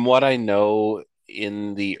From what I know,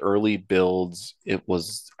 in the early builds, it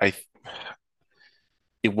was a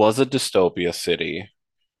dystopia city,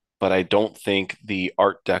 but I don't think the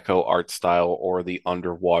Art Deco art style or the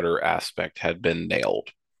underwater aspect had been nailed.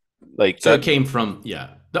 Like so it that, came from The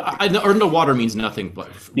underwater means nothing but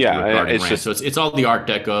yeah, regarding it's Rand. just So it's all the Art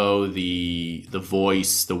Deco, the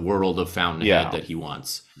voice, the world of Fountainhead Yeah. that he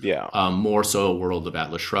wants. yeah, More so a world of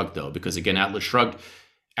Atlas Shrugged, though, because again, Atlas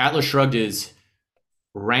Shrugged is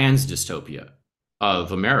Rand's dystopia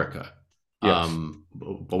of America. Yes.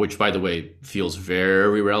 Which, by the way, feels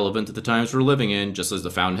very relevant to the times we're living in, just as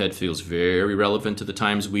the Fountainhead feels very relevant to the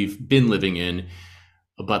times we've been living in.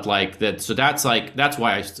 But like that, so that's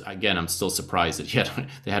why I'm still surprised that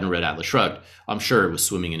they hadn't read Atlas Shrugged. I'm sure it was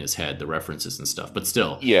swimming in his head, the references and stuff, but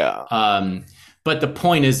still. yeah, But the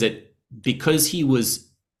point is that because he was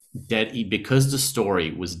dead, because the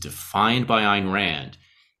story was defined by Ayn Rand,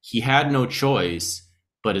 he had no choice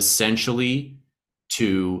but essentially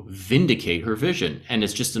to vindicate her vision. And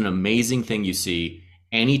it's just an amazing thing you see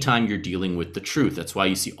anytime you're dealing with the truth. That's why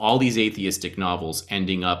you see all these atheistic novels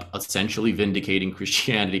ending up essentially vindicating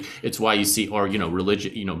Christianity. It's why you see, or,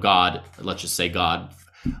 religion, God, let's just say God.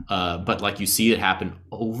 But like you see it happen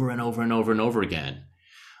over and over and over and over again.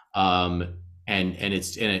 And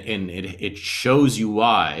it shows you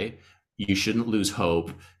why you shouldn't lose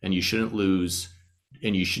hope, and you should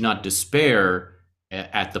not despair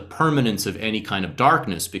at the permanence of any kind of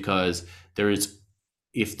darkness, because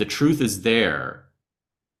if the truth is there,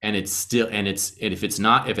 and if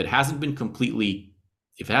it hasn't been completely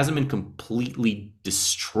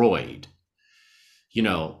destroyed,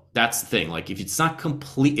 that's the thing. Like, if it's not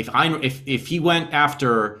complete, if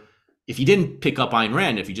he didn't pick up Ayn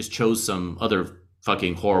Rand, if he just chose some other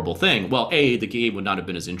fucking horrible thing, well, the game would not have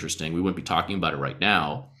been as interesting. We wouldn't be talking about it right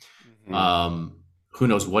now. Mhm. Who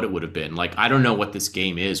knows what it would have been. Like, I don't know what this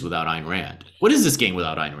game is without Ayn Rand. What is this game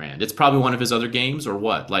without Ayn Rand? It's probably one of his other games, or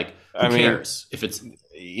what? Like, who cares if it's...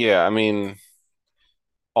 Yeah, I mean,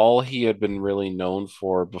 all he had been really known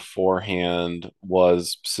for beforehand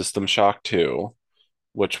was System Shock 2,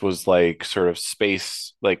 which was like sort of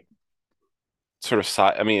space, like sort of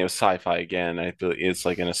I mean, it was sci-fi again. I feel it's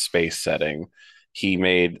like in a space setting. He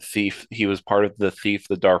made Thief. He was part of the Thief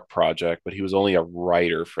the Dark project, but he was only a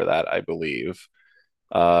writer for that, I believe.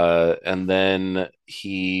 And then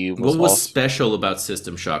he was What was also, special about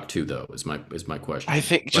System Shock 2, though, is my question. I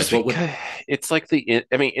think, just Like, because it's like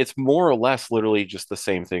I mean, it's more or less literally just the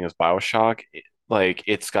same thing as BioShock. Like,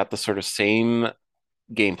 it's got the sort of same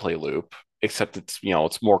gameplay loop, except it's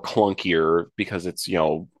more clunkier because it's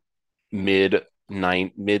mid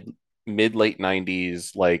mid late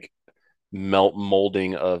 90s, like melt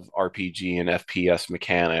molding of RPG and FPS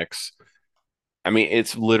mechanics. I mean,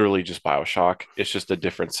 it's literally just BioShock. It's just a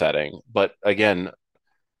different setting. But again,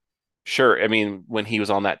 sure. I mean, when he was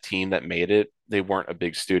on that team that made it, they weren't a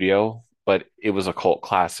big studio, but it was a cult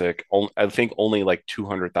classic. I think only like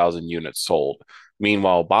 200,000 units sold.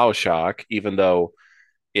 Meanwhile, BioShock, even though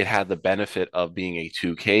it had the benefit of being a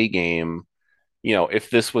 2K game, if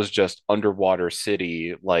this was just underwater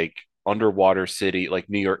city, like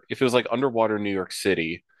New York, if it was like underwater New York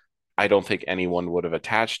City, I don't think anyone would have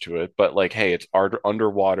attached to it. But like, hey, it's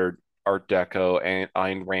underwater Art Deco and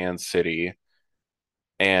Ayn Rand city.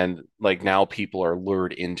 And like now people are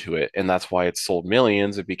lured into it. And that's why it sold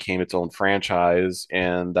millions. It became its own franchise.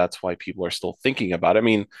 And that's why people are still thinking about it. I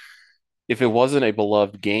mean, if it wasn't a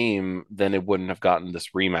beloved game, then it wouldn't have gotten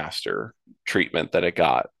this remaster treatment that it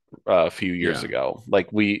got a few years Yeah. ago. Like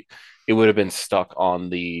it would have been stuck on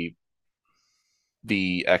the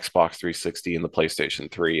Xbox 360 and the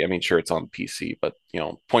PlayStation 3. I mean, sure, it's on PC, but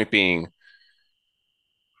point being,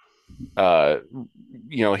 uh,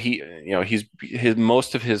 he's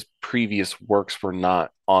most of his previous works were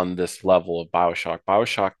not on this level of BioShock.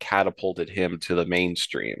 BioShock catapulted him to the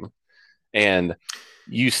mainstream, and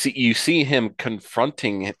you see him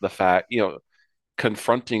confronting the fact,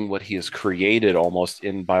 confronting what he has created almost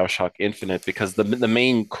in BioShock Infinite, because the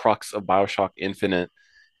main crux of BioShock Infinite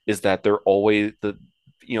is that they're always the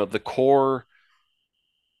core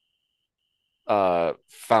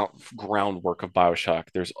found groundwork of BioShock.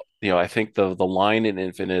 There's I think the line in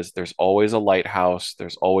Infinite is there's always a lighthouse,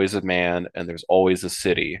 there's always a man, and there's always a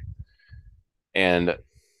city. And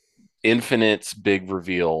Infinite's big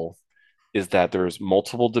reveal is that there's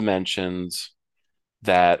multiple dimensions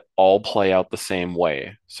that all play out the same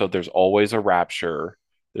way. So there's always a Rapture,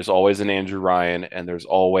 there's always an Andrew Ryan, and there's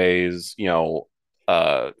always,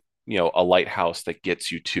 a lighthouse that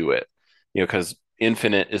gets you to it. Because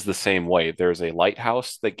Infinite is the same way. There's a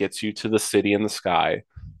lighthouse that gets you to the city in the sky.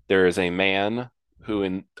 There is a man who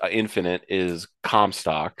in Infinite is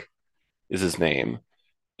Comstock, is his name,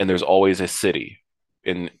 and there's always a city.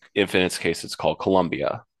 In Infinite's case, it's called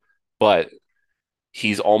Columbia. But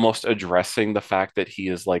he's almost addressing the fact that he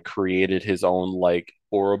has like created his own like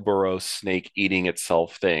Ouroboros snake eating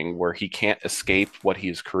itself thing where he can't escape what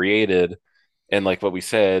he's created. And like what we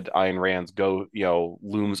said, Ayn Rand's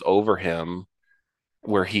looms over him,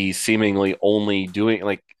 where he's seemingly only doing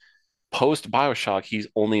like post BioShock, he's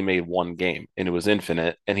only made one game and it was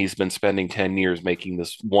Infinite. And he's been spending 10 years making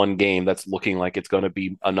this one game that's looking like it's going to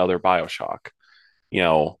be another BioShock. You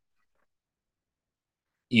know,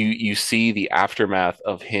 you see the aftermath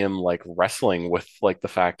of him like wrestling with like the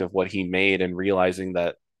fact of what he made and realizing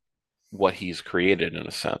that what he's created in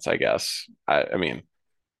a sense, I guess. I mean,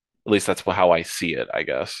 at least that's how I see it, I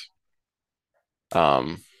guess.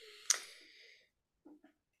 Um,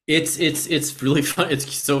 It's really fun.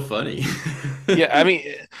 It's so funny. yeah, I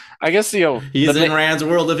mean, I guess He's in Rand's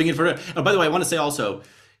world, living in forever. Oh, by the way, I want to say also,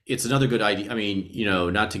 it's another good idea. I mean,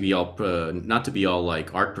 not to be all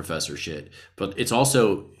like art professor shit, but it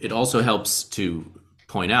also helps to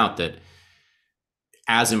point out that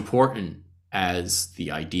as important as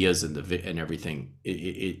the ideas and everything, it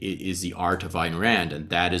is the art of Ayn Rand, and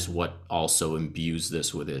that is what also imbues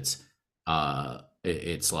this with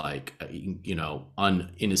it's like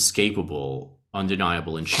inescapable,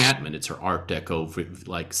 undeniable enchantment. It's her Art Deco,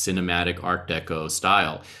 like cinematic Art Deco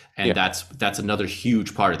style, and yeah. that's another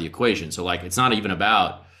huge part of the equation. So like, it's not even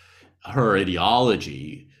about her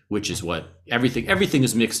ideology, which is what everything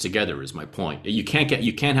is mixed together. Is my point. You can't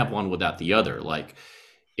have one without the other. Like,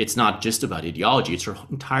 it's not just about ideology. It's her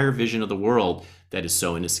entire vision of the world that is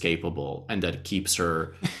so inescapable, and that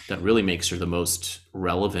really makes her the most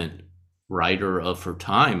relevant writer of her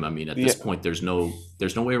time. I mean, at this point, there's no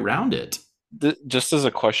way around it. Just as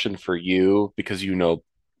a question for you, because you know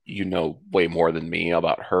way more than me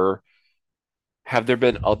about her, have there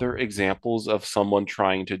been other examples of someone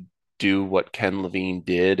trying to do what Ken Levine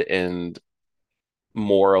did and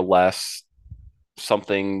more or less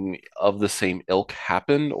something of the same ilk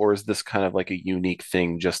happened, or is this kind of like a unique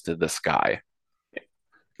thing just to this guy?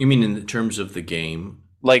 You mean in terms of the game?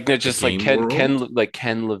 Like just like World?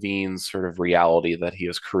 Ken Levine's sort of reality that he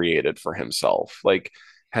has created for himself. Like,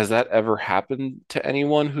 has that ever happened to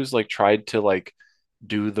anyone who's like tried to like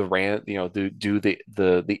do the Rand, do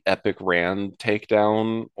the epic Rand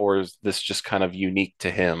takedown, or is this just kind of unique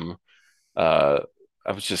to him? Uh,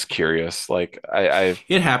 I was just curious. Like,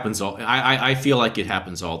 It happens all. I feel like it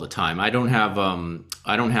happens all the time. I don't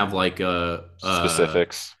have like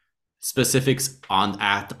specifics. specifics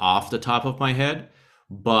off the top of my head.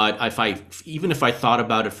 But even if I thought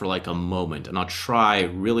about it for like a moment, and I'll try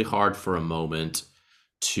really hard for a moment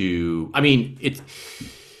to, I mean, it.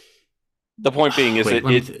 The point being is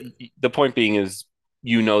Wait, the point being is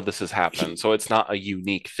this has happened, so it's not a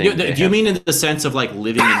unique thing. Do you mean in the sense of like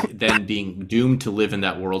living and then being doomed to live in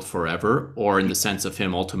that world forever, or in the sense of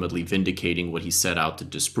him ultimately vindicating what he set out to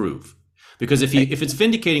disprove? Because if it's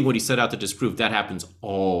vindicating what he set out to disprove, that happens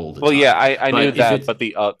all the time. Well, yeah, I knew that, but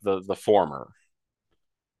the former.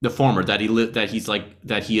 The former, that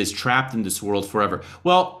he is trapped in this world forever.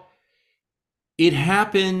 Well, it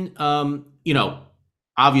happened.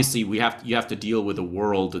 Obviously, you have to deal with a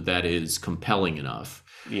world that is compelling enough.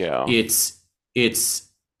 Yeah, it's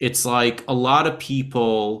like a lot of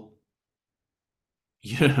people.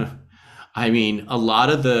 Yeah, I mean, a lot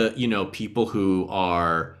of the people who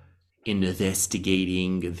are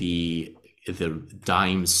investigating the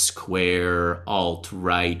Dimes Square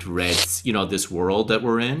alt-right Reds, this world that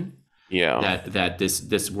we're in. Yeah. That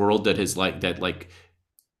this world that is like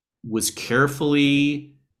was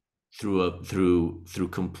carefully through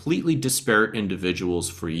completely disparate individuals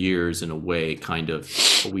for years, in a way, kind of,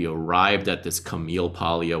 we arrived at this Camille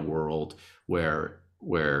Paglia world where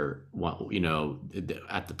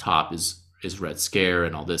at the top is Red Scare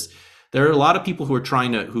and all this. There are a lot of people who are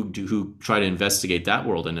trying to who try to investigate that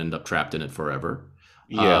world and end up trapped in it forever.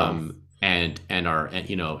 Yeah. And are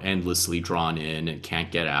endlessly drawn in and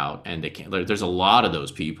can't get out, and they can't. There's a lot of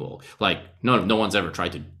those people. Like no one's ever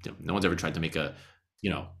tried to make a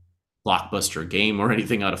blockbuster game or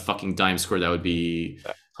anything out of fucking Dime Square. That would be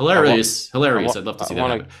hilarious. I'd love to see that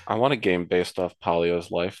happen. I want a game based off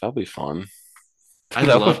Palio's life. That'll be fun. I'd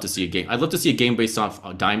love to see a game. I'd love to see a game based off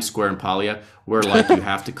Dime Square and Palia, where like you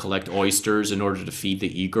have to collect oysters in order to feed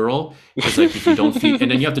the e-girl. Because like if you don't feed, and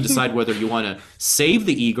then you have to decide whether you want to save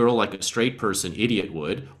the e-girl like a straight person idiot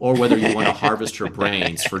would, or whether you want to harvest her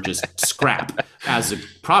brains for just scrap, as a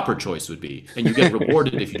proper choice would be. And you get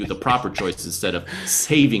rewarded if you do the proper choice instead of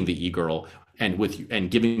saving the e-girl and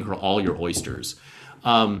giving her all your oysters.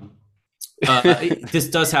 This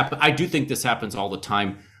does happen. I do think this happens all the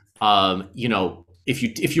time.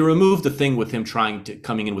 If you remove the thing with him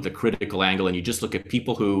coming in with a critical angle, and you just look at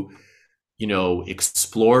people who,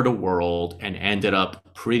 explored a world and ended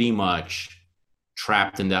up pretty much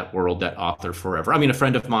trapped in that world, that author forever. I mean, a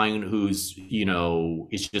friend of mine who's,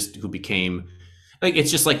 who became like,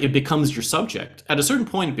 it's just like, it becomes your subject. At a certain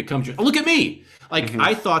point, it becomes look at me. Like,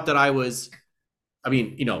 I thought that I was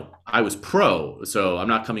pro, so I'm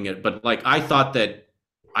not coming at, but like, I thought that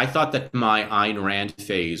my Ayn Rand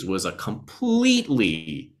phase was a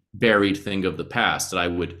completely buried thing of the past that I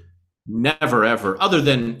would never, ever, other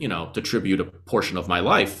than, to tribute a portion of my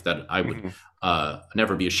life that I would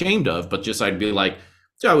never be ashamed of, but just I'd be like,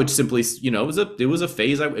 I would simply, it was a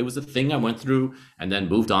phase, it was a thing I went through and then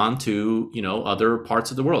moved on to, other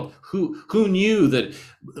parts of the world. Who knew that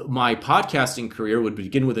my podcasting career would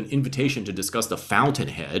begin with an invitation to discuss the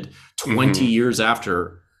Fountainhead 20 years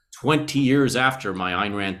after my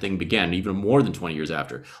Ayn Rand thing began, even more than 20 years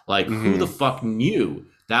after. Like, who the fuck knew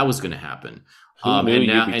that was going to happen? Who knew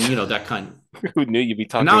you'd be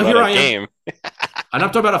talking about a game? And I'm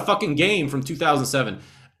talking about a fucking game from 2007,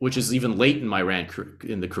 which is even late in my Rand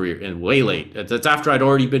in the career, and way late. That's after I'd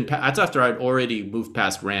already moved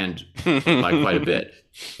past Rand by quite a bit.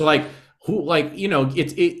 So like,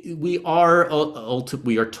 we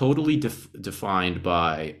are totally defined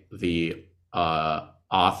by the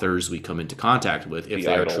authors we come into contact with, if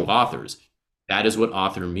they are true authors. That is what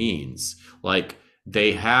author means. Like,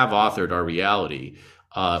 they have authored our reality.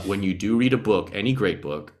 When you do read a book, any great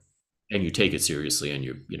book, and you take it seriously, and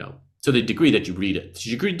to the degree that you read it,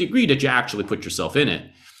 to the degree that you actually put yourself in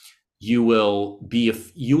it, you will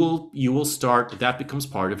start, that becomes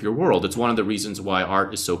part of your world. It's one of the reasons why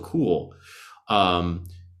art is so cool.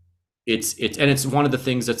 It's one of the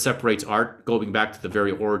things that separates art, going back to the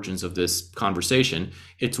very origins of this conversation.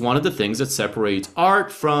 It's one of the things that separates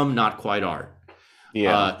art from not quite art.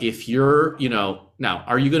 Yeah. If you're, now,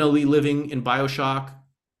 are you going to be living in BioShock,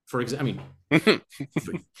 for example? I mean,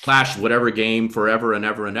 Flash, whatever game, forever and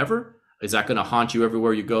ever and ever? Is that going to haunt you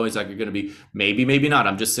everywhere you go? Is that going to be maybe not?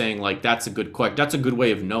 I'm just saying, like, that's a good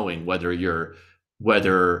way of knowing whether you're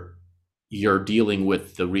dealing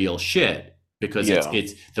with the real shit. Because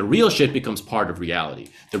it's the real shit becomes part of reality.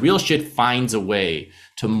 The real shit finds a way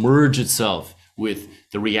to merge itself with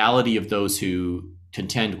the reality of those who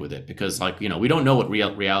contend with it. Because, like, we don't know what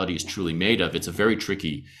reality is truly made of. It's a very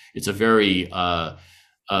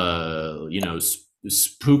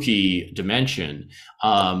spooky dimension.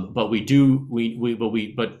 But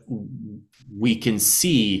we can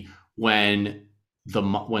see when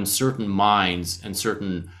certain minds and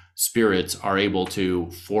certain spirits are able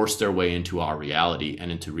to force their way into our reality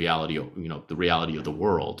and into reality, the reality of the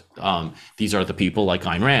world. These are the people like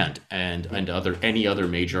Ayn Rand and any other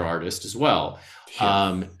major artist as well.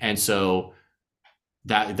 And so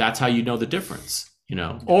that's how you know the difference,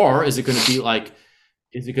 or is it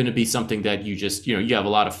going to be something that you just, you have a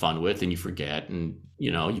lot of fun with and you forget, and,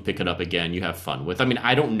 you pick it up again, you have fun with? I mean,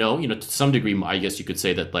 I don't know, to some degree, I guess you could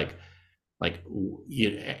say that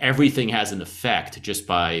everything has an effect just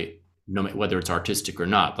by, whether it's artistic or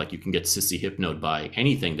not. Like, you can get sissy hypnoed by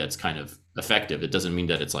anything that's kind of effective. It doesn't mean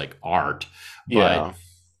that it's like art. But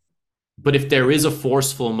if there is a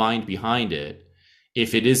forceful mind behind it,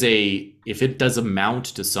 if it does amount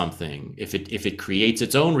to something, if it creates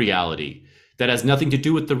its own reality that has nothing to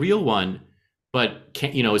do with the real one, but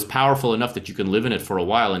is powerful enough that you can live in it for a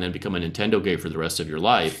while and then become a Nintendo game for the rest of your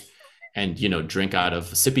life, and drink out of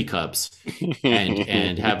sippy cups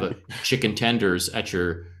and have a chicken tenders at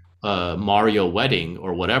your Mario wedding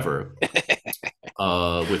or whatever,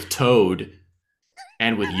 with Toad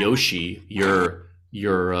and with Yoshi, your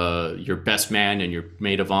best man and your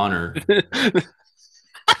maid of honor.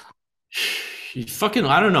 You fucking,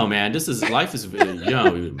 I don't know, man. This is life is,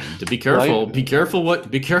 to be careful. Life- Be careful what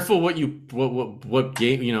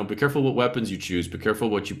game, be careful what weapons you choose. Be careful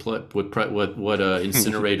what you play, what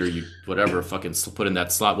incinerator you, whatever, fucking put in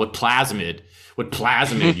that slot. What plasmid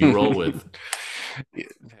you roll with.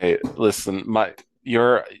 Hey, listen, Rand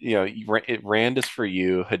is for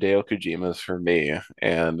you, Hideo Kojima is for me,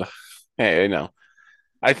 and hey,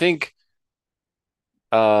 I think,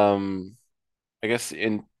 um, I guess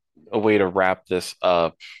in a way to wrap this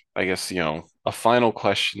up, I guess, a final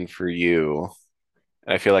question for you,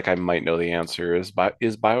 and I feel like I might know the answer is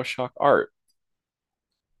BioShock art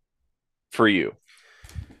for you?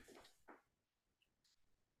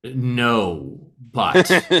 No, but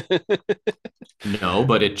no,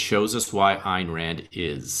 but it shows us why Ayn Rand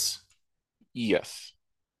is. Yes.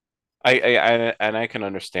 And I can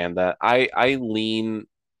understand that. I lean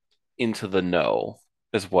into the no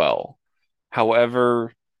as well.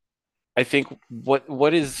 However, I think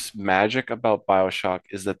what is magic about BioShock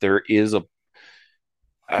is that there is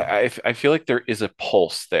I feel like there is a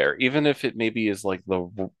pulse there, even if it maybe is like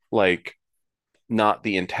not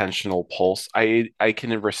the intentional pulse. I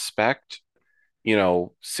can respect,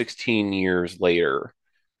 16 years later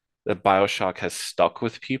that BioShock has stuck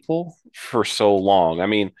with people for so long. I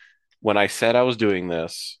mean, when I said I was doing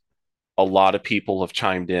this, a lot of people have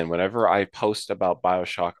chimed in. Whenever I post about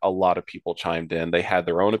BioShock, a lot of people chimed in. They had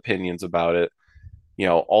their own opinions about it,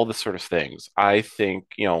 all the sort of things. I think,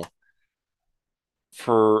 a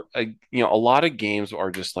lot of games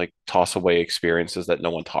are just like toss away experiences that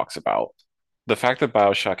no one talks about. The fact that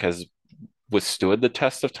BioShock has withstood the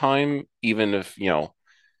test of time, even if,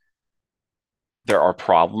 there are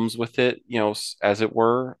problems with it, as it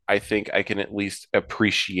were, I think I can at least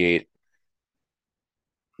appreciate,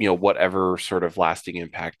 whatever sort of lasting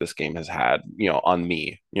impact this game has had, on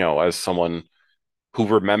me, as someone who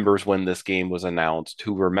remembers when this game was announced,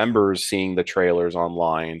 who remembers seeing the trailers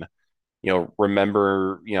online,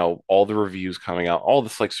 remember, all the reviews coming out, all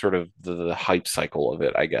this like sort of the hype cycle of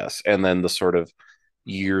it, I guess. And then the sort of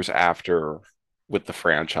years after with the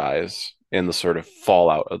franchise and the sort of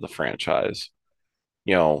fallout of the franchise.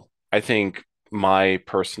 I think my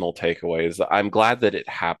personal takeaway is that I'm glad that it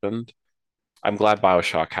happened. I'm glad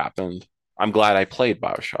BioShock happened. I'm glad I played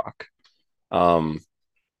BioShock. Um,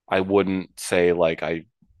 I wouldn't say like I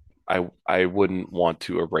wouldn't want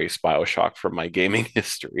to erase BioShock from my gaming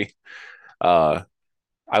history. Uh,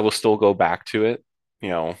 I will still go back to it.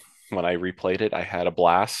 When I replayed it, I had a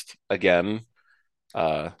blast again.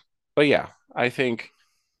 Uh, but yeah, I think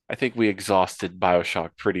we exhausted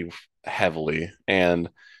BioShock pretty heavily, and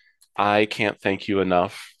I can't thank you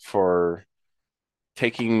enough for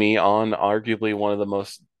taking me on arguably one of the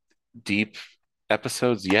most deep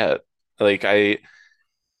episodes yet. Like I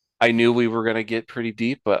knew we were gonna get pretty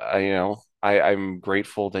deep, but I'm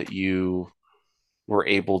grateful that you were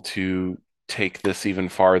able to take this even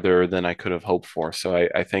farther than I could have hoped for. So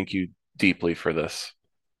I thank you deeply for this.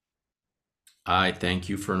 I thank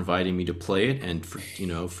you for inviting me to play it and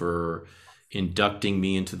for inducting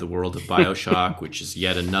me into the world of BioShock, which is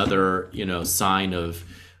yet another, sign of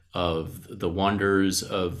the wonders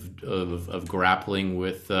of grappling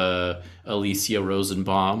with Alicia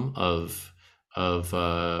Rosenbaum of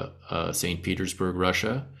St. Petersburg,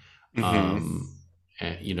 Russia. Hmm.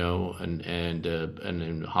 And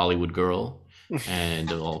Hollywood Girl, and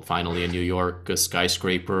finally in New York, a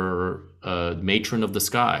skyscraper, matron of the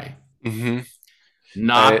sky. Hmm.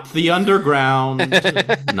 Not the underground,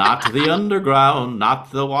 not the underground, not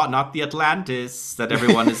the Atlantis that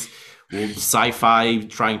everyone is sci-fi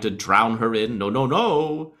trying to drown her in. No, no,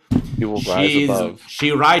 no. You will rise above.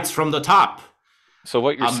 She writes from the top. So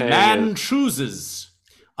what you're A saying man is, chooses.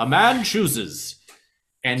 A man chooses.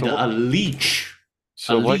 And So a leech.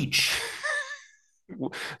 so a what leech.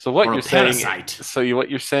 so what Or a you're saying parasite. what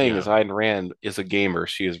you're saying Yeah. is Ayn Rand is a gamer.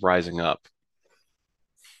 She is rising up.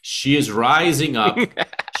 She is rising up.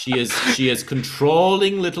 She is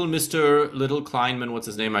controlling little Kleinman. What's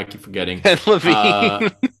his name? I keep forgetting. And Levine.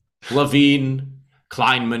 Levine,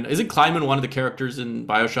 Kleinman. Isn't Kleinman one of the characters in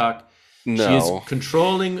BioShock? She is No.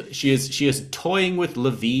 controlling. She is toying with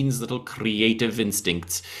Levine's little creative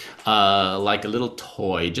instincts, like a little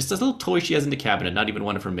toy, just a little toy she has in the cabinet, not even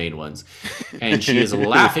one of her main ones. And she is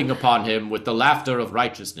laughing upon him with the laughter of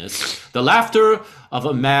righteousness, the laughter of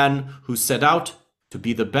a man who set out to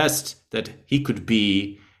be the best that he could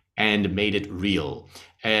be and made it real.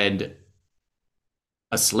 And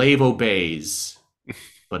a slave obeys,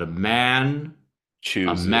 but a man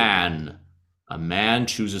Choose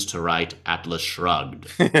chooses to write Atlas Shrugged.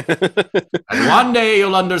 And one day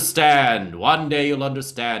you'll understand. One day you'll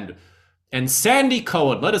understand And Sandy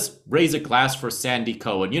Cohen, let us raise a glass for Sandy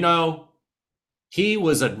Cohen. You know, he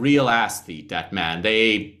was a real aesthete, that man.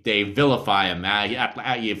 They vilify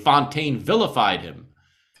him. Fontaine vilified him.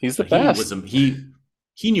 He's the best.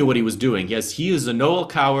 He knew what he was doing. Yes, he is the Noel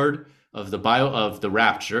Coward of the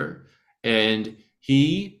Rapture, and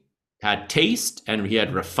he had taste and he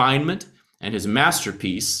had refinement, and his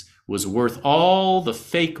masterpiece was worth all the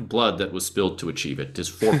fake blood that was spilled to achieve it. His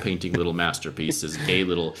four-painting little masterpiece, his gay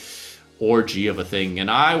little orgy of a thing.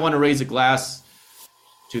 And I want to raise a glass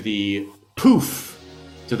to the poof,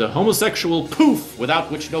 to the homosexual poof,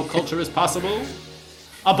 without which no culture is possible,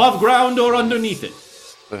 above ground or underneath it.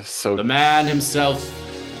 So the man himself,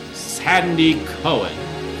 Sandy Cohen.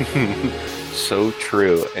 So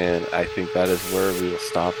true, and I think that is where we will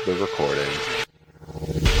stop the recording.